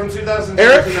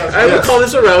 Eric, I would call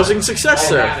this a rousing success,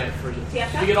 sir.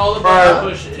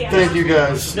 Thank you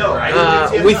guys.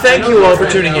 We thank you all for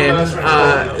tuning in.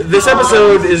 This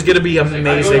episode is going to be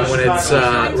amazing when it's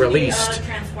released.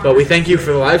 But we thank you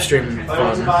for the live stream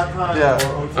fun.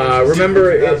 Yeah.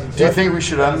 Remember, do you think we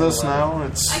should end this now?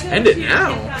 End it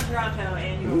now.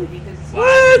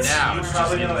 What?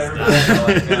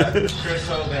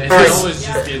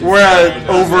 We're at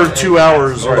over 2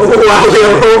 hours right now. Oh wow, we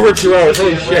are over 2 hours.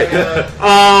 Holy shit.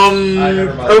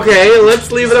 Okay,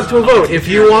 let's leave it up to a vote. If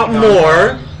you want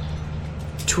more,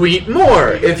 tweet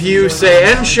more. If you say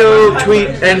end show, tweet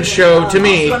end show to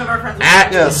me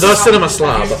at the Cinema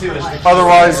Slob.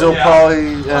 Otherwise, it'll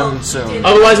probably end soon.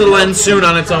 Otherwise, it'll end soon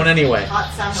on its own anyway.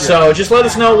 So just let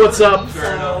us know what's up.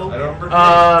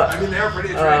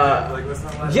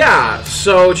 Yeah.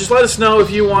 So just let us know if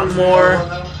you want more.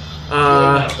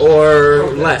 Or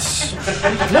less.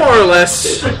 More or less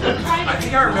is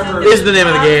the name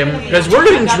of the game. Because we're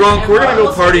getting drunk, we're going to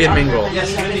go party and mingle.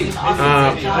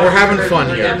 We're having fun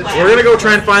here. We're going to go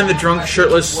try and find the drunk,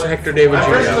 shirtless Hector David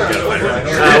Jr.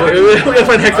 We're going to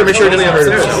find Hector, make sure he doesn't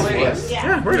hurt himself.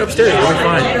 Yeah, we're upstairs, we'll be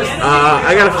fine.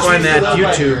 I got to find that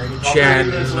YouTube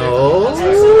channel.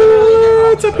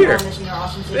 It's up here.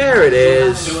 There it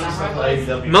is.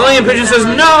 Millennium Pigeon says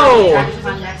no!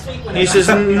 He says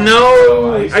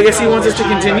no, I guess he wants us to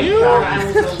continue?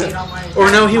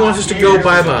 Or no, he wants us to go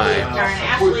bye-bye.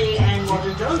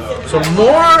 So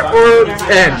more or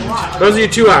end? Those are your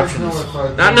two options.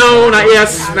 Not no, not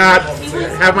yes, not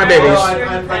have my babies.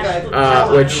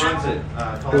 Which,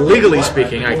 legally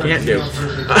speaking, I can't do.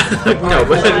 No,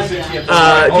 but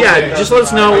yeah, just let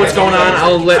us know what's going on.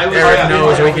 I'll let Eric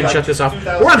know so we can shut this off.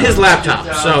 We're on his laptop,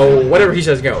 so whatever he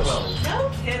says goes.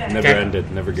 Never end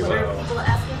it, never give up.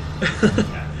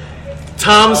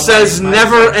 Tom says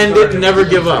never end it, never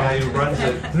give up.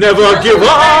 Never give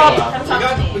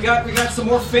up! We got some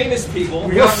more famous people.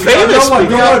 We got famous people?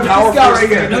 No,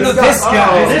 this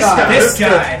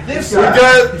guy. We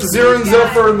got Zero and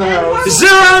Zephyr in the house.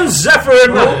 Zero and Zephyr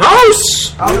in the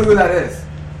house! I don't know who that is.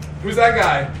 Who's that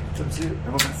guy?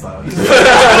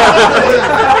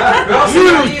 We also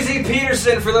got Easy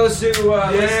Peterson for those who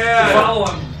follow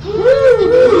him.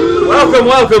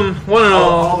 Welcome, one and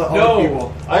all.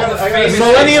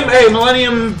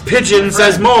 Millennium Pigeon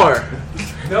says more.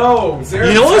 No,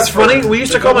 you know what's funny? We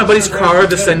used to call my buddy's car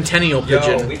the Centennial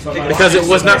Pigeon because it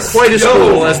was not quite as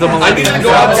cool as the Millennium. I need to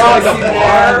go outside the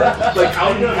bar, like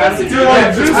out in the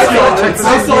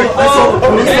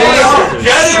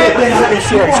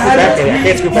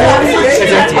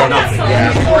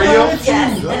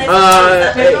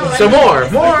So more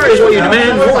is what you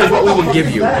demand. More is what we will give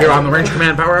you here on the Range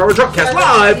Command Power Hour Dropcast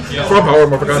live from Power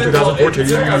Morphicon 2014.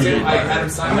 By the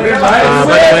way, I am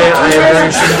very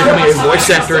interested in becoming a voice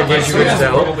actor, in case you can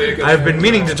tell. I've been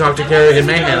meaning to talk to Kerrigan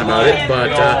Mahan about it, but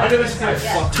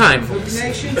time makes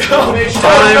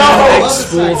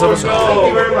fools of us all. Thank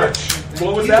you very much.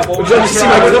 What was that? Would you like to see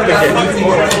my clip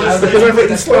again? Because I've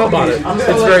written slob on it.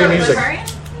 It's very amusing.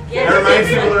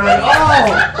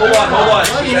 Hold on.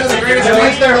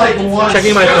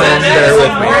 Checking my phone, bear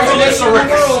with me.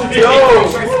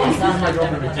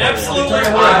 Absolutely.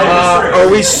 Are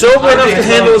we sober enough to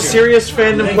handle a serious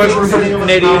fandom question from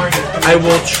Nady? I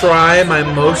will try my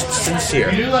most sincere.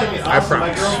 I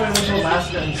promise.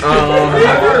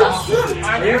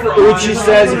 Uchi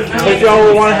says, if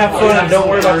y'all want to have fun and don't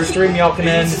worry about the stream, y'all can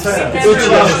end.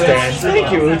 Uchi understands. Thank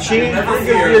you, Uchi.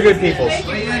 You're good people.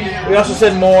 We also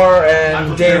said more,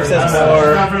 and Dave says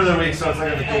more.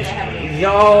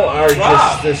 Y'all are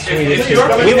just the sweetest people.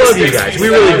 We love you guys. We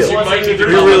really do.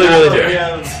 We really do.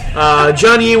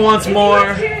 Johnny wants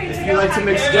more. You like to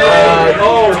mix Tom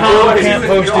can't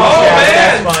post his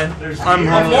chat. That's fine. I'm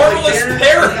Marvelous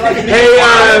Perry. Hey,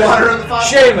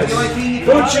 Seamus.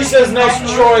 Gucci says nice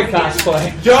Troy cosplay.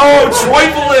 Yo,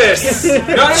 Troyvelous.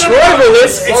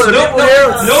 Troyvelous.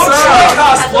 No Troy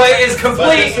cosplay is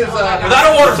complete without a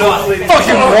water bottle.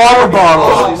 Fucking water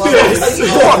bottle.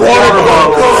 Water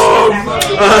bottle.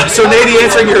 So, Nady,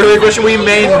 answering your earlier question, we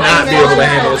may not be able to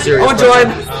handle a serious join.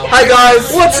 Hi guys.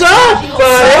 What's up,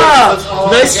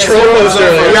 buddy? Nice troll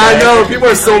poster. Yeah, I know. People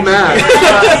are so mad.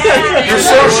 You're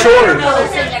so short.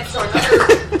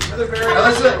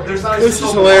 This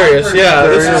is hilarious. Yeah,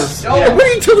 this is. What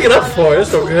are you tilting it up for?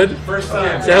 That's so good.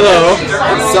 Hello.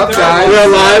 What's up, guys? We're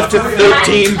live to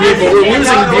 13 people. We're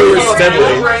losing viewers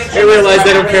steadily. They realize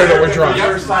they don't care that we're drunk.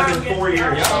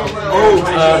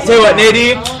 Tell you what,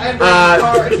 Nadine.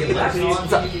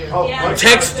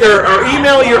 Text or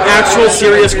email your actual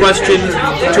serious question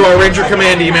to our Ranger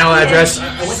Command email address.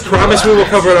 Promise we will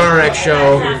cover it on our next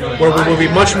show, where we will be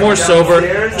much more sober.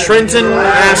 Trenton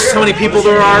asks how many people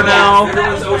there are now.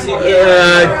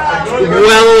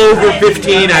 Well over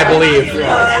 15, I believe.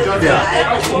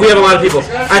 We have a lot of people.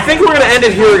 I think we're going to end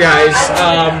it here, guys.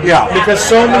 Because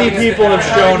so many people have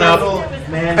shown up.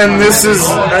 And this is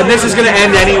going to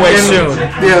end anyway soon.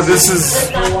 Yeah, this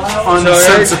is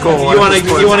unsensical. So, Eric,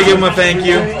 you want to give them a thank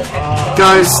you,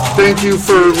 guys? Thank you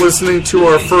for listening to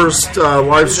our first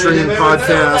live stream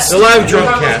podcast, the live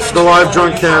drunkcast. The live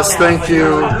drunkcast. Thank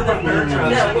you.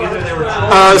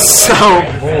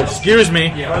 Excuse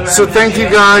me. So thank you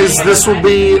guys. This will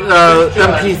be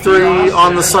MP3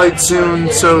 on the site soon.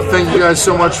 So thank you guys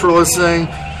so much for listening.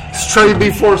 It's Trey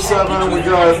B47. We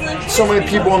got so many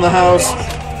people in the house.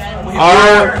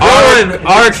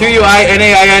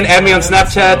 RQUINAIN. Add me on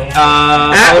Snapchat.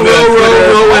 At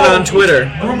Rowan on Twitter.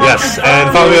 Yes,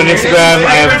 and follow me on Instagram.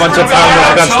 I have a bunch of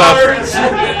fun stuff.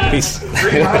 Peace.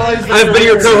 I've been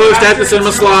your co-host at the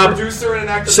Cinema Slob,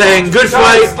 saying good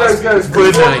fight,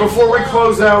 good night. Before we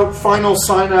close out, final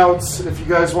sign-outs. If you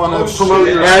guys want to promote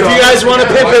your stuff. If you guys want to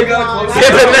pimp it now.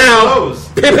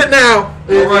 Pimp it now.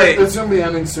 It's going to be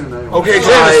ending soon anyway. Okay,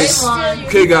 guys.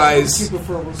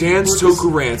 Dance Toku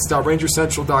Rants.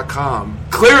 RangerCentral.com.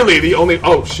 Clearly the only.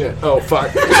 Oh shit. Oh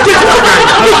fuck. Get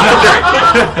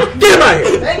him out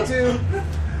here. Thank you.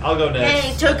 I'll go next.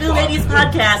 Hey, Toku Ladies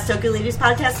Podcast.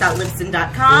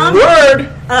 TokuLadiesPodcast.libsyn.com. Word.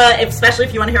 Especially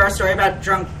if you want to hear our story about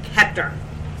drunk Hector.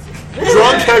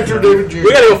 Drunk Hector David Jr.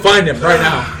 We gotta go find him right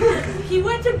now. He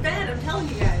went to bed, I'm telling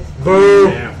you guys.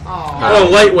 Boo. Oh,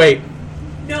 lightweight.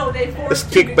 No, they forced This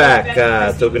kickback,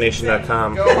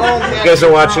 TokuNation.com. If you guys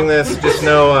are watching this, just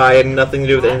know I had nothing to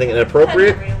do with anything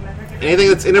inappropriate. Anything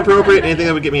that's inappropriate, anything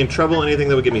that would get me in trouble, anything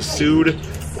that would get me sued,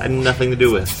 I had nothing to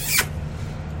do with.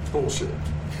 Bullshit.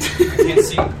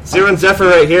 Zero and Zephyr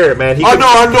right here, man. He Don't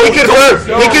worry about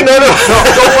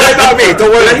me.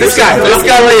 Don't worry about this guy. This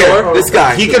guy right here. This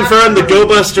guy. He confirmed the Go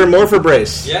Buster Morpher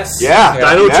Brace. Yes. Yeah.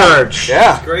 Dino Charge.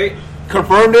 Yeah. Great.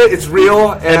 Confirmed it. It's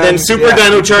real. And then Super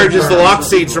Dino Charge is the lock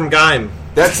seeds from Gaim.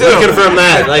 That's it. We confirmed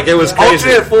that. Like, it was crazy.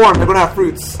 Alternate form. They're going to have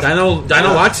fruits. Dino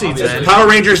lock seeds, man. Power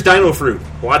Rangers Dino Fruit.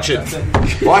 Watch it.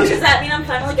 Watch Does that mean I'm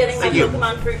finally getting my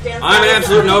Pokemon fruit dance? I'm an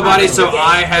absolute nobody, so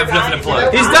I have nothing to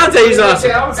plug. He's Dante. He's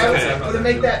awesome.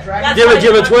 Make that dragon.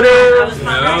 Give a Twitter.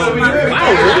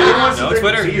 No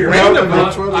Twitter. Random.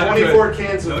 24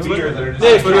 cans of beer that are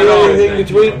just. Nick, anything to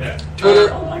tweet? Twitter.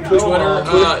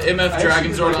 MF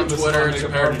Dragonzord on Twitter. It's a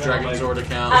Parody Dragonzord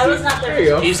account. I was not there. There you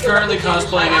go. He's currently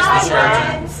cosplaying as the surgeon.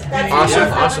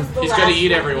 Awesome. He's gonna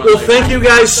eat everyone. Well, thank you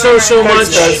guys so much.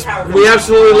 We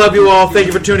absolutely love you all. Thank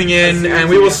you for tuning in, and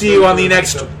we will see you on the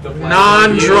next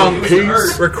non-drunk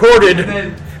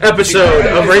recorded episode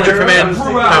of Ranger Command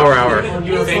Power Hour.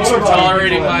 Thanks for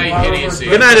tolerating my idiocy.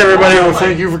 Good night, everybody.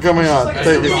 Thank you for coming on.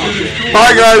 Thank you.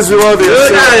 Bye, guys. We love you.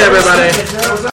 Good night, everybody.